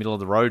to be like a middle of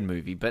the road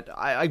movie, but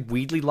I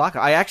weirdly like it.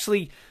 I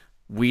actually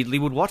weirdly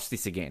would watch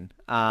this again.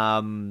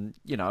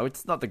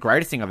 It's not the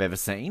greatest thing I've ever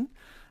seen.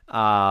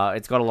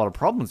 It's got a lot of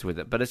problems with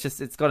it, but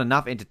it's got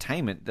enough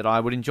entertainment that I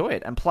would enjoy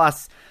it. And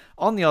plus,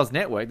 on the Oz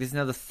Network, this is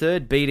now the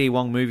third BD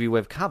Wong movie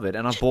we've covered,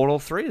 and I've bought all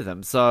three of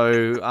them.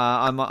 So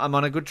I'm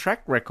on a good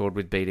track record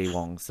with BD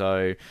Wong.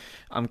 So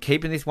I'm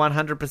keeping this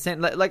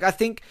 100%. Like, I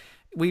think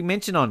we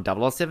mentioned on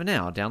 007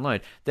 Now,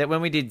 download, that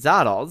when we did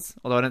Zardoz,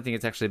 although I don't think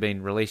it's actually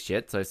been released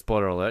yet, so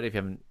spoiler alert if you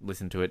haven't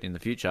listened to it in the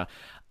future.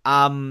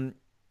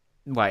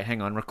 Wait,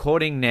 hang on.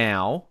 Recording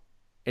now.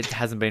 It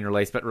hasn't been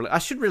released, but I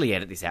should really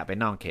edit this out, but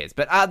no one cares.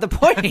 But the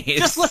point is...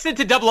 Just listen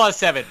to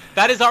 007.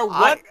 That is our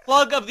one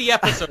plug of the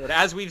episode,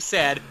 as we've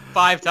said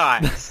 5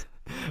 times.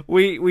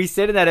 We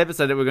said in that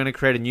episode that we're going to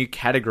create a new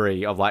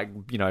category of, like,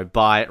 you know,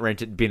 buy it,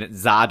 rent it, bin it,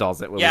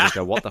 Zardoz it, where we just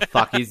go, what the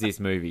fuck is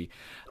this movie?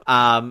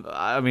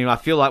 I mean, I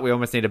feel like we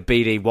almost need a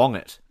BD Wong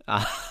it.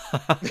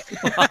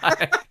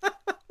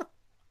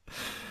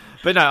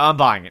 But no, I'm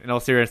buying it. In all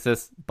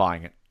seriousness,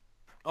 buying it.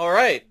 All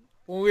right.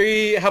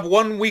 We have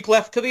 1 week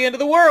left to the end of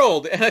the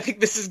world, and I think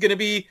this is going to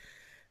be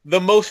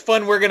the most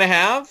fun we're going to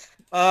have.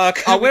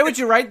 Where would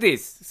you rate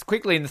this?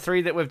 Quickly, in the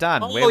 3 that we've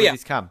done, where would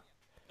this come?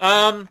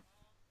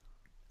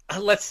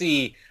 Let's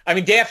see. I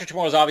mean, Day After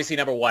Tomorrow is obviously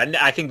number 1.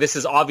 I think this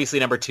is obviously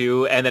number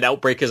 2, and then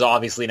Outbreak is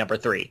obviously number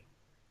 3.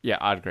 Yeah,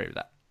 I'd agree with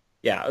that.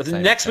 Yeah,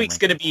 next week's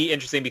going to be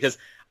interesting because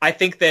I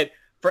think that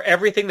for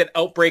everything that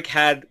Outbreak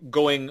had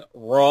going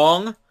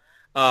wrong...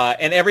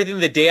 and everything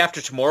the Day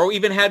After Tomorrow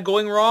even had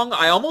going wrong,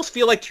 I almost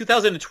feel like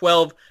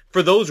 2012,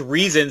 for those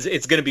reasons,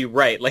 it's going to be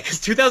right. Like, 'cause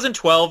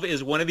 2012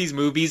 is one of these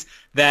movies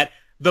that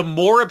the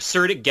more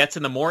absurd it gets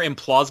and the more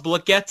implausible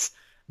it gets,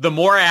 the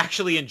more I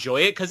actually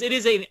enjoy it, because it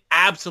is an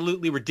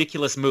absolutely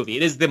ridiculous movie.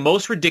 It is the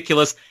most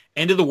ridiculous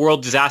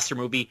end-of-the-world disaster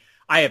movie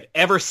I have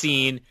ever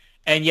seen,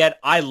 and yet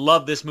I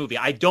love this movie.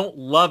 I don't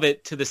love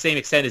it to the same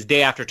extent as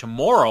Day After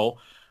Tomorrow,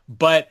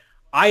 but...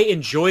 I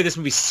enjoy this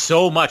movie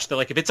so much that,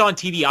 like, if it's on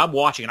TV, I'm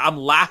watching it. I'm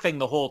laughing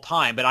the whole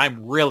time, but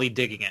I'm really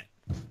digging it.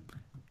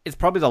 It's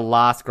probably the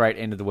last great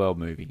end-of-the-world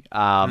movie.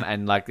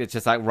 And, like, it's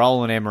just like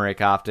Roland Emmerich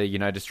after, you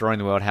know, destroying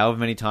the world, however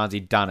many times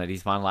he'd done it,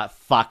 he's finally like,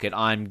 fuck it,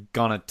 I'm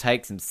gonna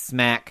take some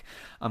smack.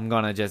 I'm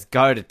gonna just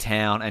go to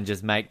town and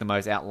just make the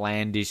most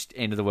outlandish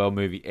end-of-the-world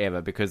movie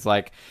ever. Because,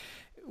 like...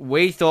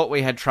 We thought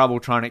we had trouble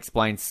trying to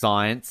explain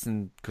science,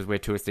 and because we're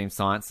two esteemed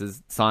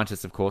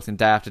scientists, of course, in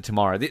Day After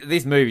Tomorrow.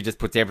 This movie just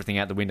puts everything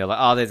out the window. Like,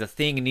 oh, there's a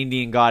thing, an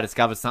Indian guy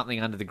discovers something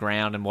under the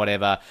ground and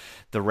whatever.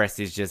 The rest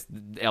is just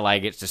LA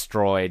gets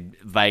destroyed,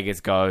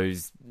 Vegas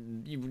goes,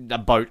 a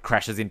boat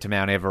crashes into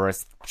Mount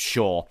Everest,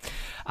 sure.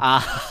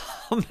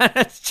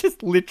 It's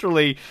just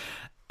literally...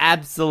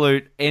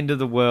 absolute end of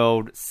the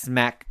world,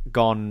 smack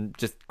gone,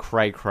 just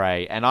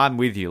cray. And I'm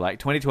with you. Like,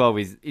 2012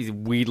 is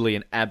weirdly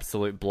an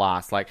absolute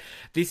blast. Like,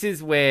 this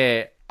is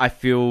where I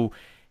feel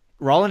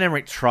Roland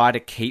Emmerich tried to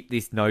keep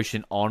this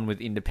notion on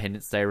with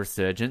Independence Day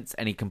Resurgence,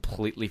 and he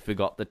completely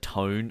forgot the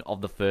tone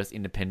of the first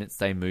Independence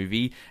Day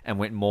movie and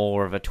went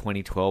more of a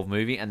 2012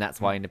 movie, and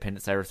that's why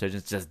Independence Day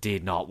Resurgence just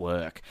did not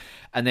work.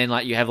 And then,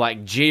 like, you have,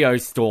 like,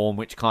 Geostorm,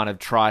 which kind of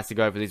tries to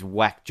go for this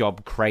whack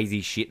job crazy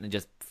shit and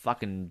just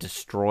fucking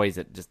destroys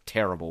it, just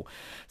terrible.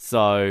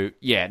 So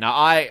yeah, no,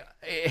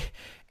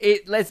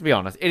 let's be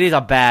honest, it is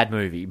a bad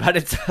movie, but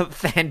it's a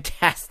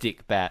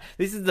fantastic bad.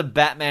 This is the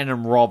Batman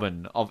and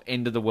Robin of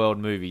end of the world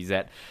movies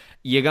that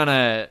you're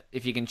gonna,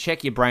 if you can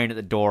check your brain at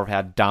the door of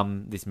how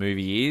dumb this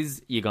movie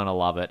is, you're gonna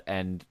love it,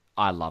 and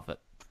I love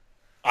it.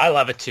 I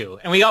love it too.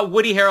 And we got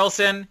Woody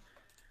Harrelson,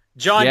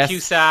 John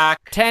Cusack,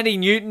 Tandy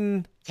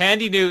Newton,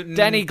 Danny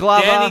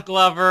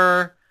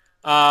Glover.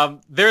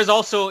 There's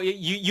also,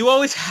 you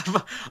always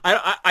have,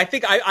 I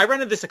think I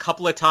run into this a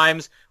couple of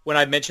times when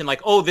I mentioned,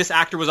 like, oh, this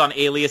actor was on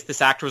Alias,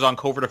 this actor was on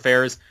Covert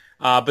Affairs,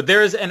 but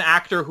there's an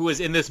actor who is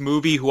in this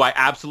movie who I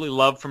absolutely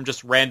love from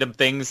just random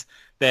things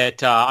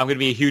that I'm going to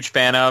be a huge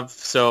fan of.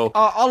 So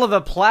Oliver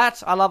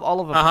Platt, I love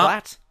Oliver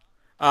Platt.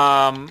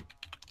 And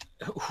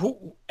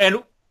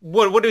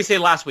what did we say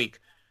last week?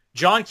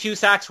 John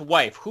Cusack's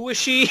wife. Who is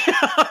she?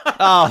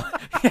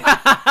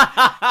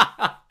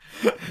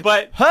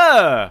 But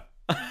her.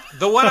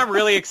 The one I'm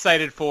really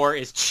excited for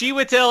is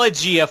Chiwetel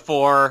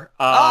Ejiofor.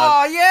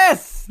 Oh,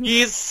 yes!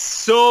 He's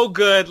so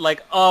good.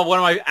 Like, one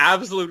of my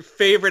absolute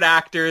favorite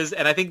actors.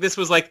 And I think this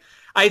was like,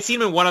 I had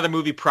seen him in one other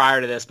movie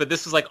prior to this, but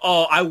this was like,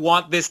 oh, I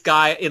want this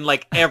guy in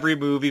like every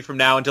movie from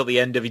now until the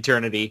end of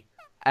eternity.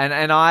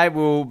 And I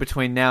will,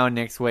 between now and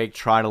next week,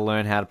 try to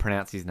learn how to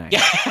pronounce his name.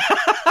 Yeah.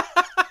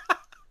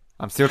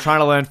 I'm still trying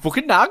to learn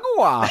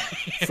Fukunaga.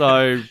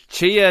 So,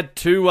 Chiwetel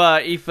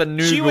Ejiofor.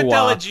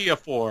 Chiwetel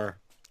Ejiofor.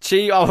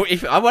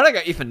 I want to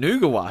go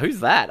Ifanugawa. Who's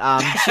that?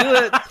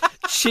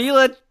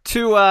 Sheila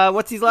to,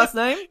 what's his last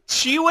name?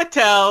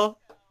 Chiwetel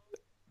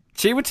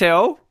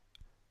Ejiofor.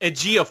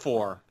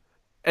 Chiwetel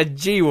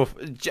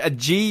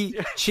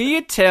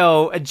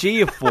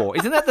Ejiofor.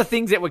 Isn't that the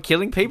things that were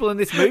killing people in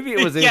this movie?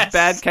 It was a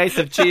bad case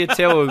of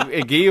Chiwetel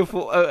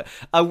Ejiofor.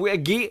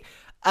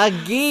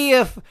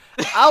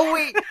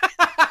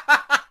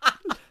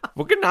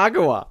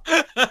 Fukunaga.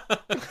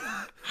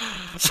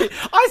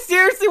 I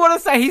seriously want to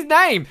say his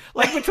name.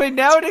 Like, between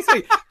now and next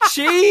week.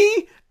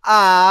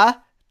 Chiwetel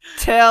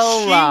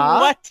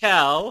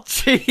Chiwetel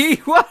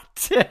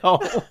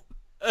Chiwetel.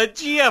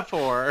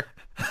 Ejiofor.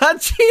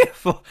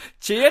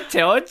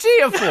 Chiwetel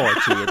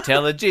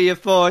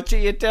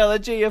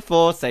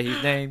Ejiofor. Say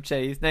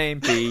his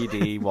name,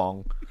 BD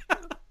Wong.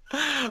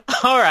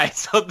 All right,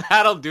 so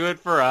that'll do it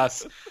for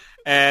us.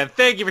 And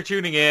thank you for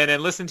tuning in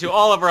and listen to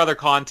all of our other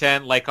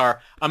content, like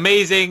our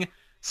amazing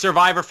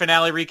Survivor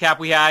finale recap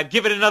we had.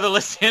 Give it another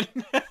listen.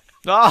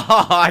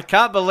 Oh, I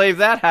can't believe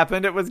that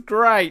happened. It was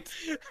great.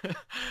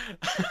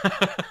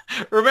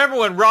 Remember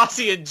when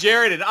Rossi and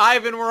Jared and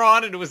Ivan were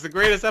on and it was the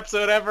greatest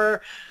episode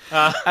ever?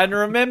 And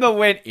remember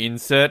when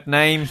insert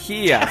name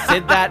here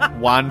said that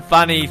one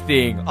funny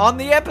thing on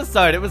the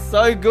episode? It was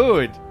so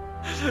good.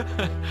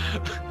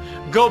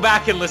 Go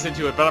back and listen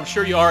to it, but I'm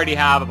sure you already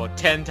have about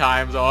 10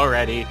 times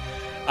already.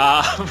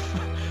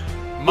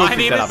 My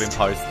name is up in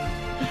post.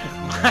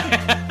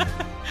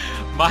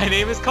 My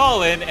name is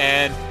Colin,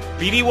 and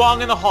BD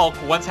Wong and the Hulk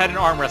once had an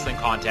arm wrestling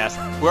contest.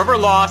 Whoever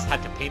lost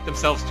had to paint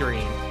themselves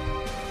green.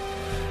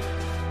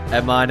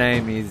 And my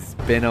name is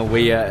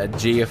Benawia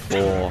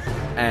Ejiofor,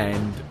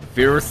 and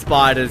fear of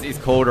spiders is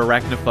called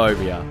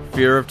arachnophobia.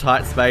 Fear of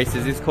tight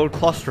spaces is called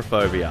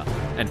claustrophobia.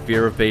 And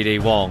fear of BD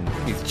Wong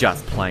is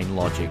just plain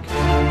logic.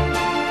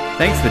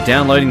 Thanks for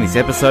downloading this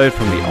episode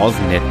from the Oz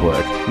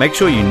Network. Make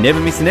sure you never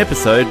miss an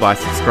episode by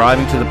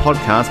subscribing to the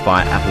podcast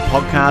via Apple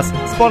Podcasts,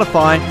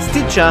 Spotify,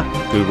 Stitcher,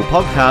 Google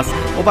Podcasts,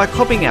 or by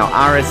copying our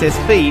RSS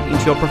feed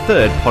into your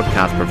preferred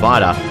podcast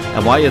provider.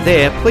 And while you're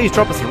there, please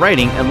drop us a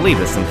rating and leave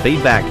us some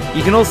feedback.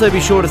 You can also be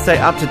sure to stay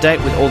up to date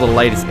with all the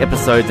latest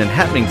episodes and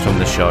happenings from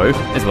the show,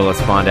 as well as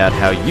find out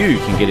how you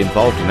can get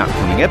involved in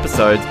upcoming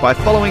episodes by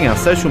following our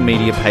social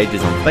media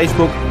pages on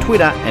Facebook,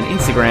 Twitter, and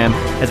Instagram,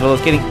 as well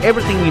as getting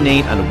everything you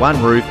need under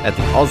one roof at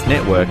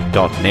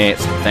theoznetwork.net.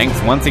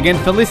 Thanks once again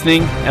for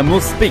listening, and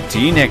we'll speak to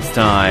you next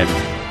time.